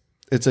 It's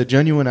a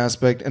genuine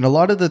aspect, and a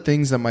lot of the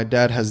things that my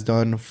dad has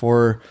done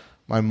for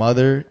my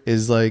mother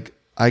is like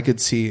I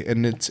could see,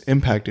 and it's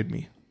impacted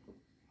me.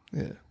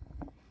 Yeah.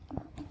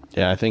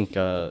 Yeah, I think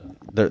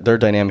their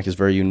dynamic is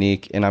very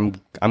unique, and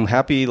I'm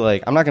happy.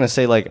 Like, I'm not gonna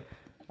say like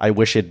I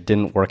wish it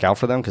didn't work out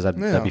for them because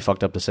that'd be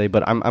fucked up to say,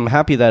 but I'm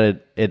happy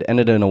that it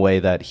ended in a way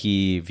that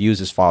he views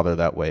his father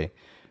that way,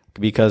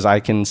 because I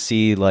can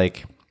see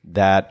like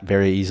that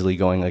very easily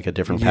going like a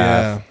different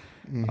path.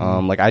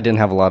 Mm-hmm. Like I didn't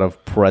have a lot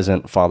of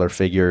present father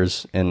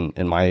figures in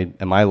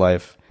my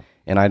life.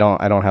 And I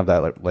don't have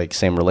that like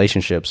same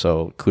relationship,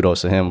 so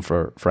kudos to him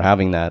for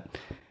having that.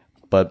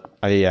 But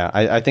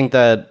I think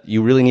that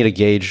you really need to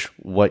gauge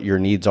what your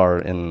needs are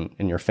in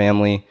your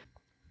family.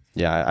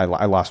 Yeah,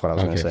 I lost what I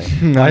was going to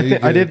say.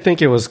 I did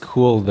think it was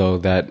cool though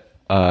that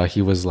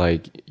he was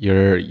like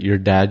your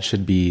dad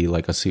should be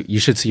like you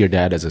should see your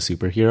dad as a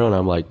superhero, and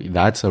I'm like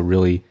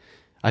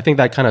I think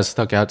that kind of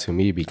stuck out to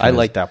me because I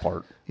like that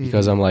part.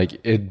 Because I'm like,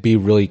 it'd be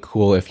really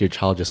cool if your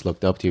child just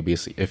looked up to you.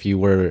 Basically, if you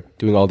were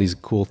doing all these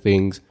cool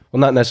things. Well,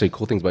 not necessarily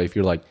cool things, but if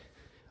you're like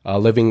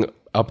living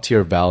up to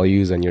your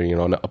values and you're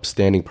an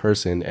upstanding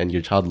person, and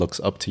your child looks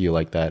up to you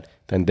like that,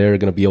 then they're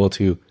gonna be able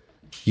to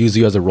use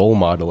you as a role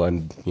model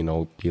and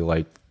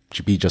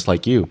be just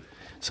like you.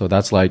 So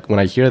that's like when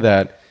I hear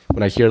that,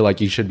 when I hear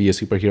like you should be a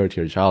superhero to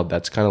your child,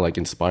 that's kind of like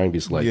inspiring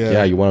because like, Yeah.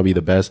 yeah, you want to be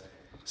the best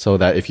so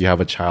that if you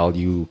have a child,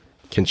 you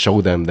can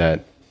show them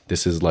that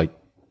this is like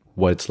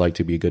what it's like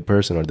to be a good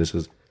person, or this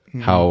is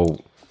how,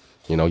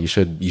 you know, you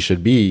should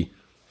be,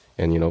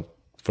 and, you know,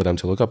 for them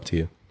to look up to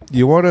you.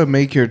 You want to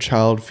make your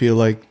child feel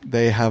like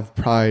they have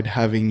pride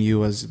having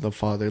you as the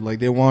father.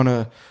 Like you want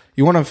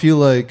to feel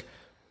like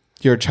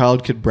your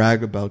child could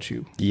brag about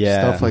you.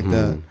 Yeah. Stuff like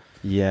that.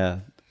 Yeah.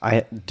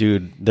 I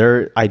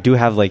do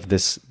have like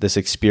this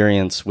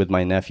experience with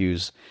my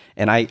nephews,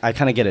 and I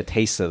kind of get a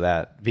taste of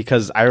that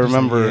because I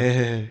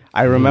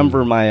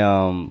remember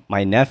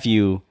my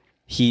nephew,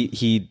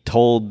 he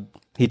told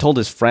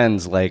his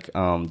friends like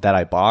that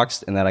I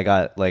boxed and that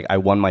I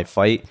won my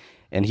fight,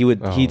 and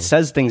he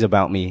says things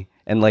about me,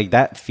 and like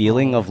that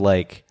feeling of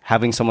like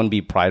having someone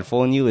be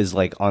prideful in you is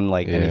like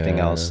unlike anything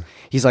else.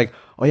 He's like,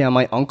 oh yeah,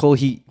 my uncle,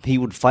 he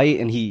would fight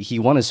and he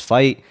won his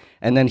fight,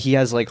 and then he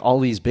has like all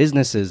these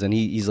businesses and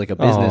he's like a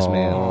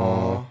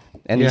businessman.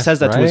 And Yes,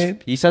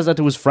 he says that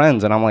to his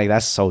friends, and I'm like,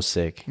 that's so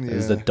sick.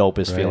 It's the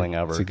dopest Right. feeling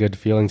ever. It's a good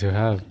feeling to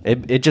have.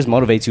 It just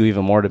motivates you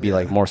even more to be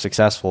like more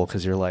successful,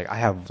 because you're like, I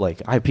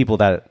have people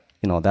that,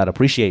 you know, that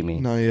appreciate me.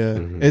 No, yeah.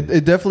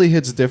 It definitely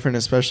hits different,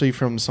 especially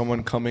from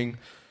someone coming,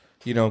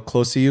 you know,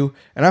 close to you.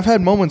 And I've had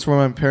moments where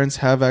my parents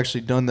have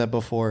actually done that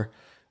before,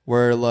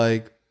 where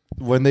like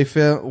when they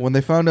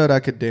found out I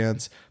could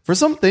dance, for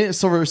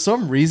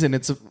some reason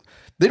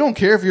they don't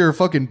care if you're a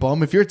fucking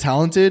bum. If you're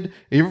talented,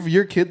 if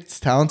your kid's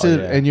talented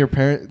and your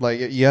parent, like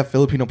you have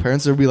Filipino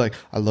parents, they'll be like,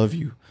 I love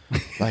you.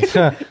 Like,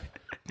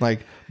 like,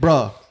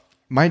 bruh,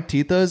 my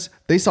titas,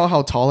 they saw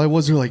how tall I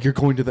was. They're like, you're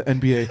going to the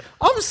NBA.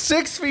 I'm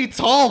 6 feet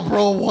tall,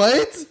 bro.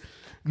 What?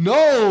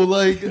 No,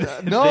 like,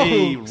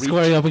 no.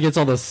 Squaring up against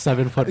all the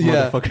 7-foot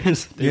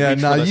motherfuckers. Yeah,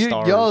 reach nah, for the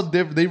stars. y'all,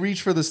 they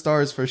reach for the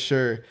stars for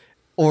sure.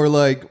 Or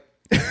like,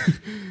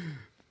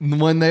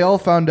 when they all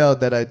found out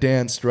that I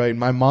danced, right,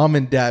 my mom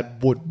and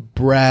dad would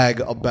brag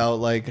about,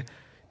 like,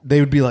 they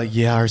would be like,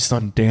 yeah, our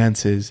son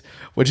dances,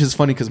 which is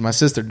funny because my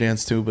sister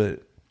danced too,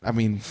 but I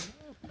mean,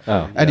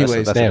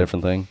 anyways, that's a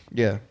different thing.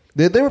 yeah,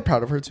 they were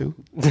proud of her too.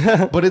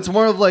 But it's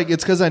more of like,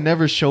 it's because I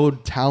never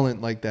showed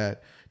talent like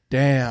that.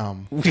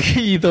 Damn.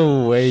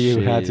 Either way,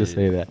 you had to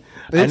say that.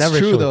 I It's never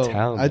true showed though.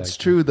 talent It's like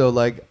true though.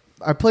 Like,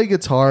 I play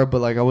guitar,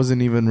 but like I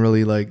wasn't even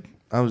really like,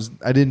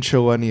 I didn't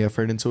show any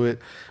effort into it.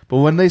 But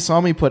when they saw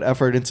me put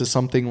effort into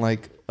something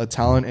like a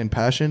talent and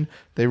passion,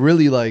 they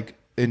really like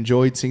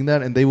enjoyed seeing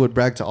that, and they would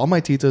brag to all my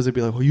titas. They'd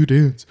be like, "Oh, you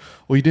dance!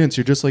 Oh, you dance!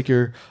 You're just like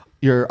your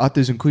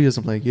ates and cuyas."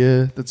 I'm like,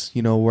 "Yeah, that's,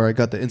 you know, where I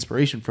got the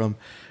inspiration from."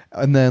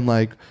 And then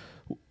like,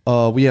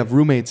 we have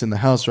roommates in the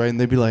house, right? And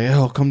they'd be like,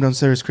 "Oh, come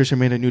downstairs. Christian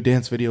made a new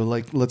dance video.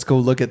 Like, let's go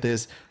look at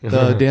this.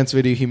 The dance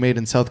video he made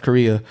in South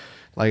Korea."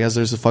 Like, as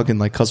there's a fucking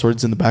like cuss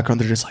words in the background,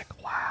 they're just like,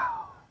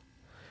 "Wow."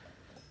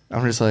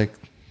 I'm just like,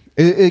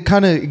 it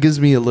kind of gives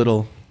me a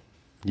little,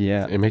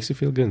 Yeah. It makes you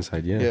feel good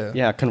inside. Yeah.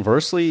 Yeah.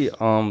 Conversely,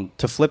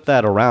 to flip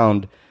that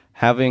around,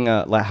 having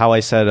like how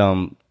I said,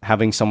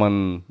 having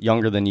someone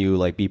younger than you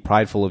like be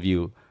prideful of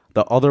you,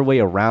 the other way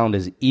around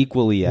is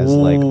equally as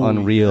like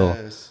unreal.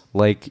 yes.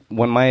 Like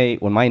when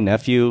my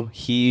nephew,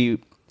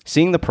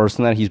 seeing the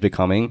person that he's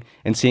becoming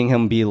and seeing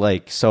him be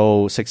like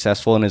so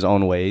successful in his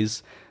own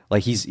ways,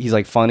 like he's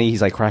like funny,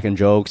 he's like cracking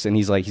jokes, and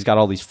he's got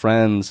all these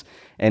friends,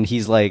 and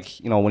he's like,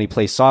 you know, when he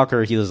plays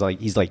soccer, he's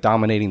like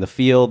dominating the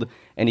field,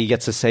 and he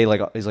gets to say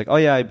like, he's like, oh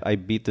yeah, I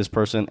beat this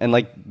person, and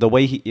like the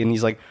way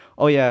he's like,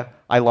 oh yeah,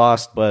 I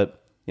lost,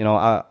 but you know,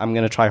 I'm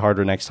gonna try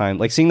harder next time.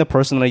 Like seeing the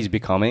person that he's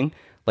becoming,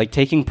 like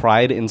taking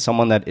pride in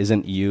someone that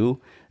isn't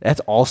you, that's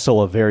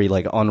also a very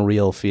like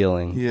unreal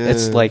feeling. Yeah.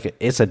 It's like,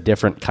 it's a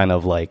different kind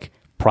of like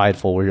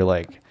prideful, where you're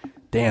like,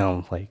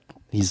 damn, like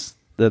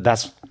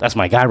that's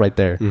my guy right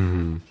there.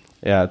 Mm-hmm.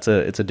 Yeah,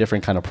 it's a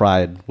different kind of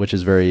pride, which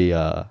is very.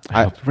 I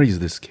helped raise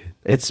this kid.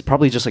 It's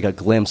probably just like a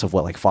glimpse of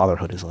what like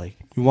fatherhood is like.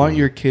 you want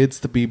your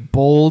kids to be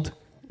bold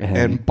And-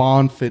 and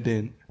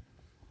confident.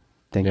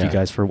 Thank Yeah. you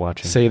guys for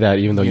watching. Say that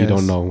even though you Yes.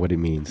 don't know what it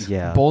means.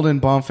 Yeah, Bold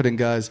and confident,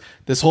 guys.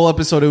 This whole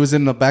episode, it was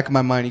in the back of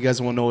my mind. You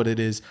guys won't know what it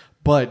is,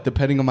 but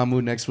depending on my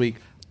mood next week,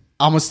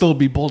 I'm gonna still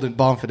be bold and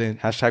confident.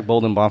 Hashtag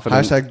bold and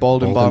confident. Hashtag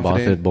bold and Bold and confident.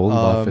 confident, bold and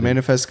confident.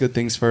 Manifest good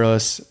things for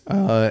us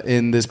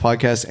in this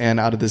podcast and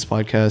out of this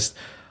podcast.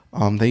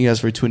 Thank you guys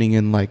for tuning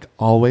in. Like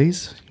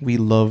always, we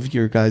love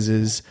your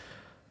guys'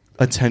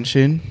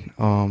 attention.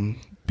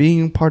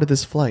 Being part of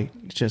this flight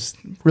just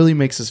really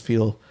makes us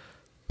feel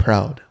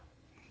proud.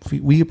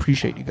 We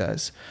appreciate you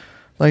guys.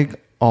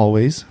 Like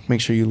always,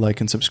 make sure you like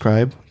and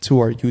subscribe to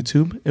our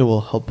YouTube. It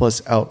will help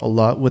us out a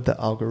lot with the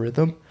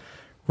algorithm.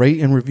 Rate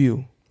and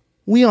review.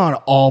 We on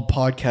all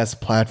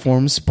podcast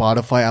platforms,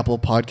 Spotify, Apple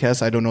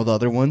Podcasts. I don't know the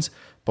other ones,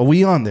 but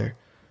we on there.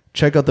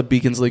 Check out the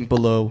Beacons link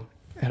below.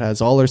 It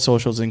has all our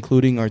socials,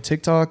 including our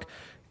TikTok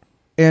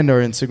and our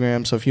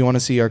Instagram. So if you want to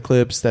see our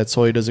clips that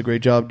Soy does a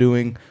great job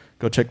doing,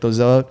 go check those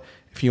out.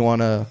 If you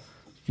want to,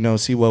 you know,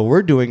 see what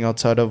we're doing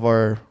outside of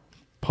our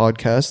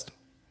podcast,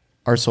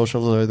 our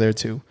socials are there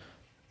too.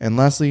 And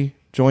lastly,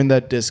 join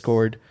that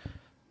Discord.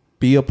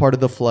 Be a part of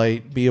the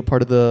flight. Be a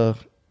part of the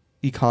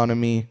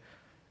economy.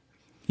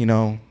 you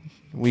know,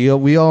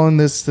 we all in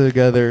this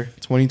together.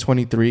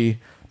 2023.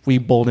 We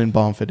bold and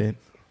confident.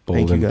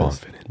 Thank you, guys.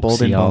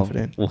 Bold and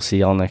confident. We'll see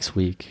y'all next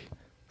week.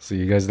 See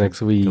you guys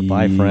next week.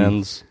 Goodbye,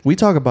 friends. We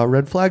talk about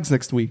red flags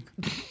next week.